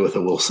that play with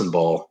a Wilson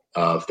ball.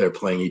 If they're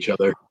playing each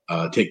other,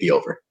 take the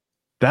over.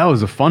 That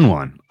was a fun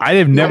one. I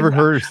have never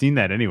heard or seen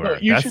that anywhere.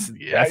 That's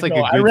like a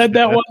good, I read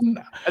that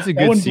one. That's a that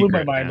good one secret, blew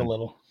my mind man. a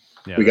little.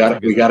 Yeah, we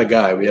got a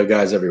guy. We have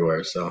guys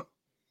everywhere. So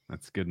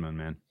that's a good one,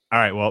 man. All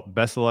right. Well,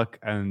 best of luck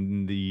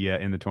in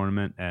the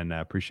tournament, and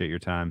appreciate your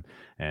time.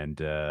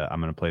 And I'm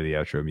gonna play the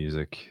outro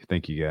music.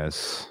 Thank you,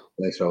 guys.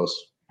 Thanks, fellas.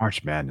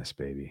 March Madness,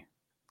 baby.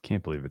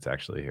 Can't believe it's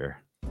actually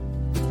here.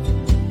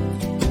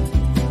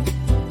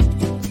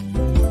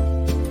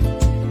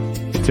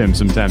 Tim,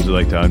 sometimes we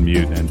like to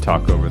unmute and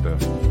talk over the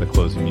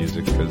closing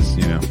music because,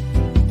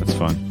 that's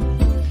fun.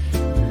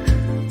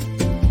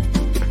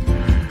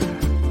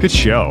 Good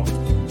show.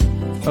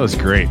 That was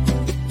great.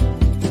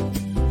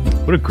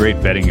 What a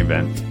great betting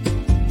event.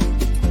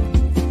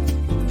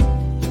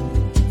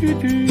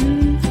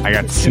 I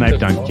got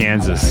sniped on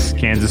Kansas.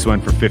 Kansas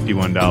went for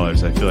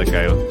 $51. I feel like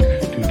I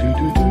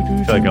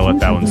let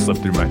that one slip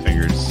through my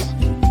fingers.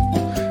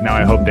 Now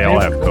I hope they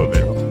all have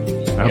COVID.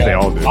 I hope they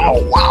all do.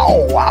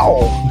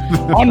 Wow.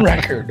 On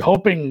record,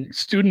 hoping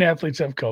student athletes have COVID.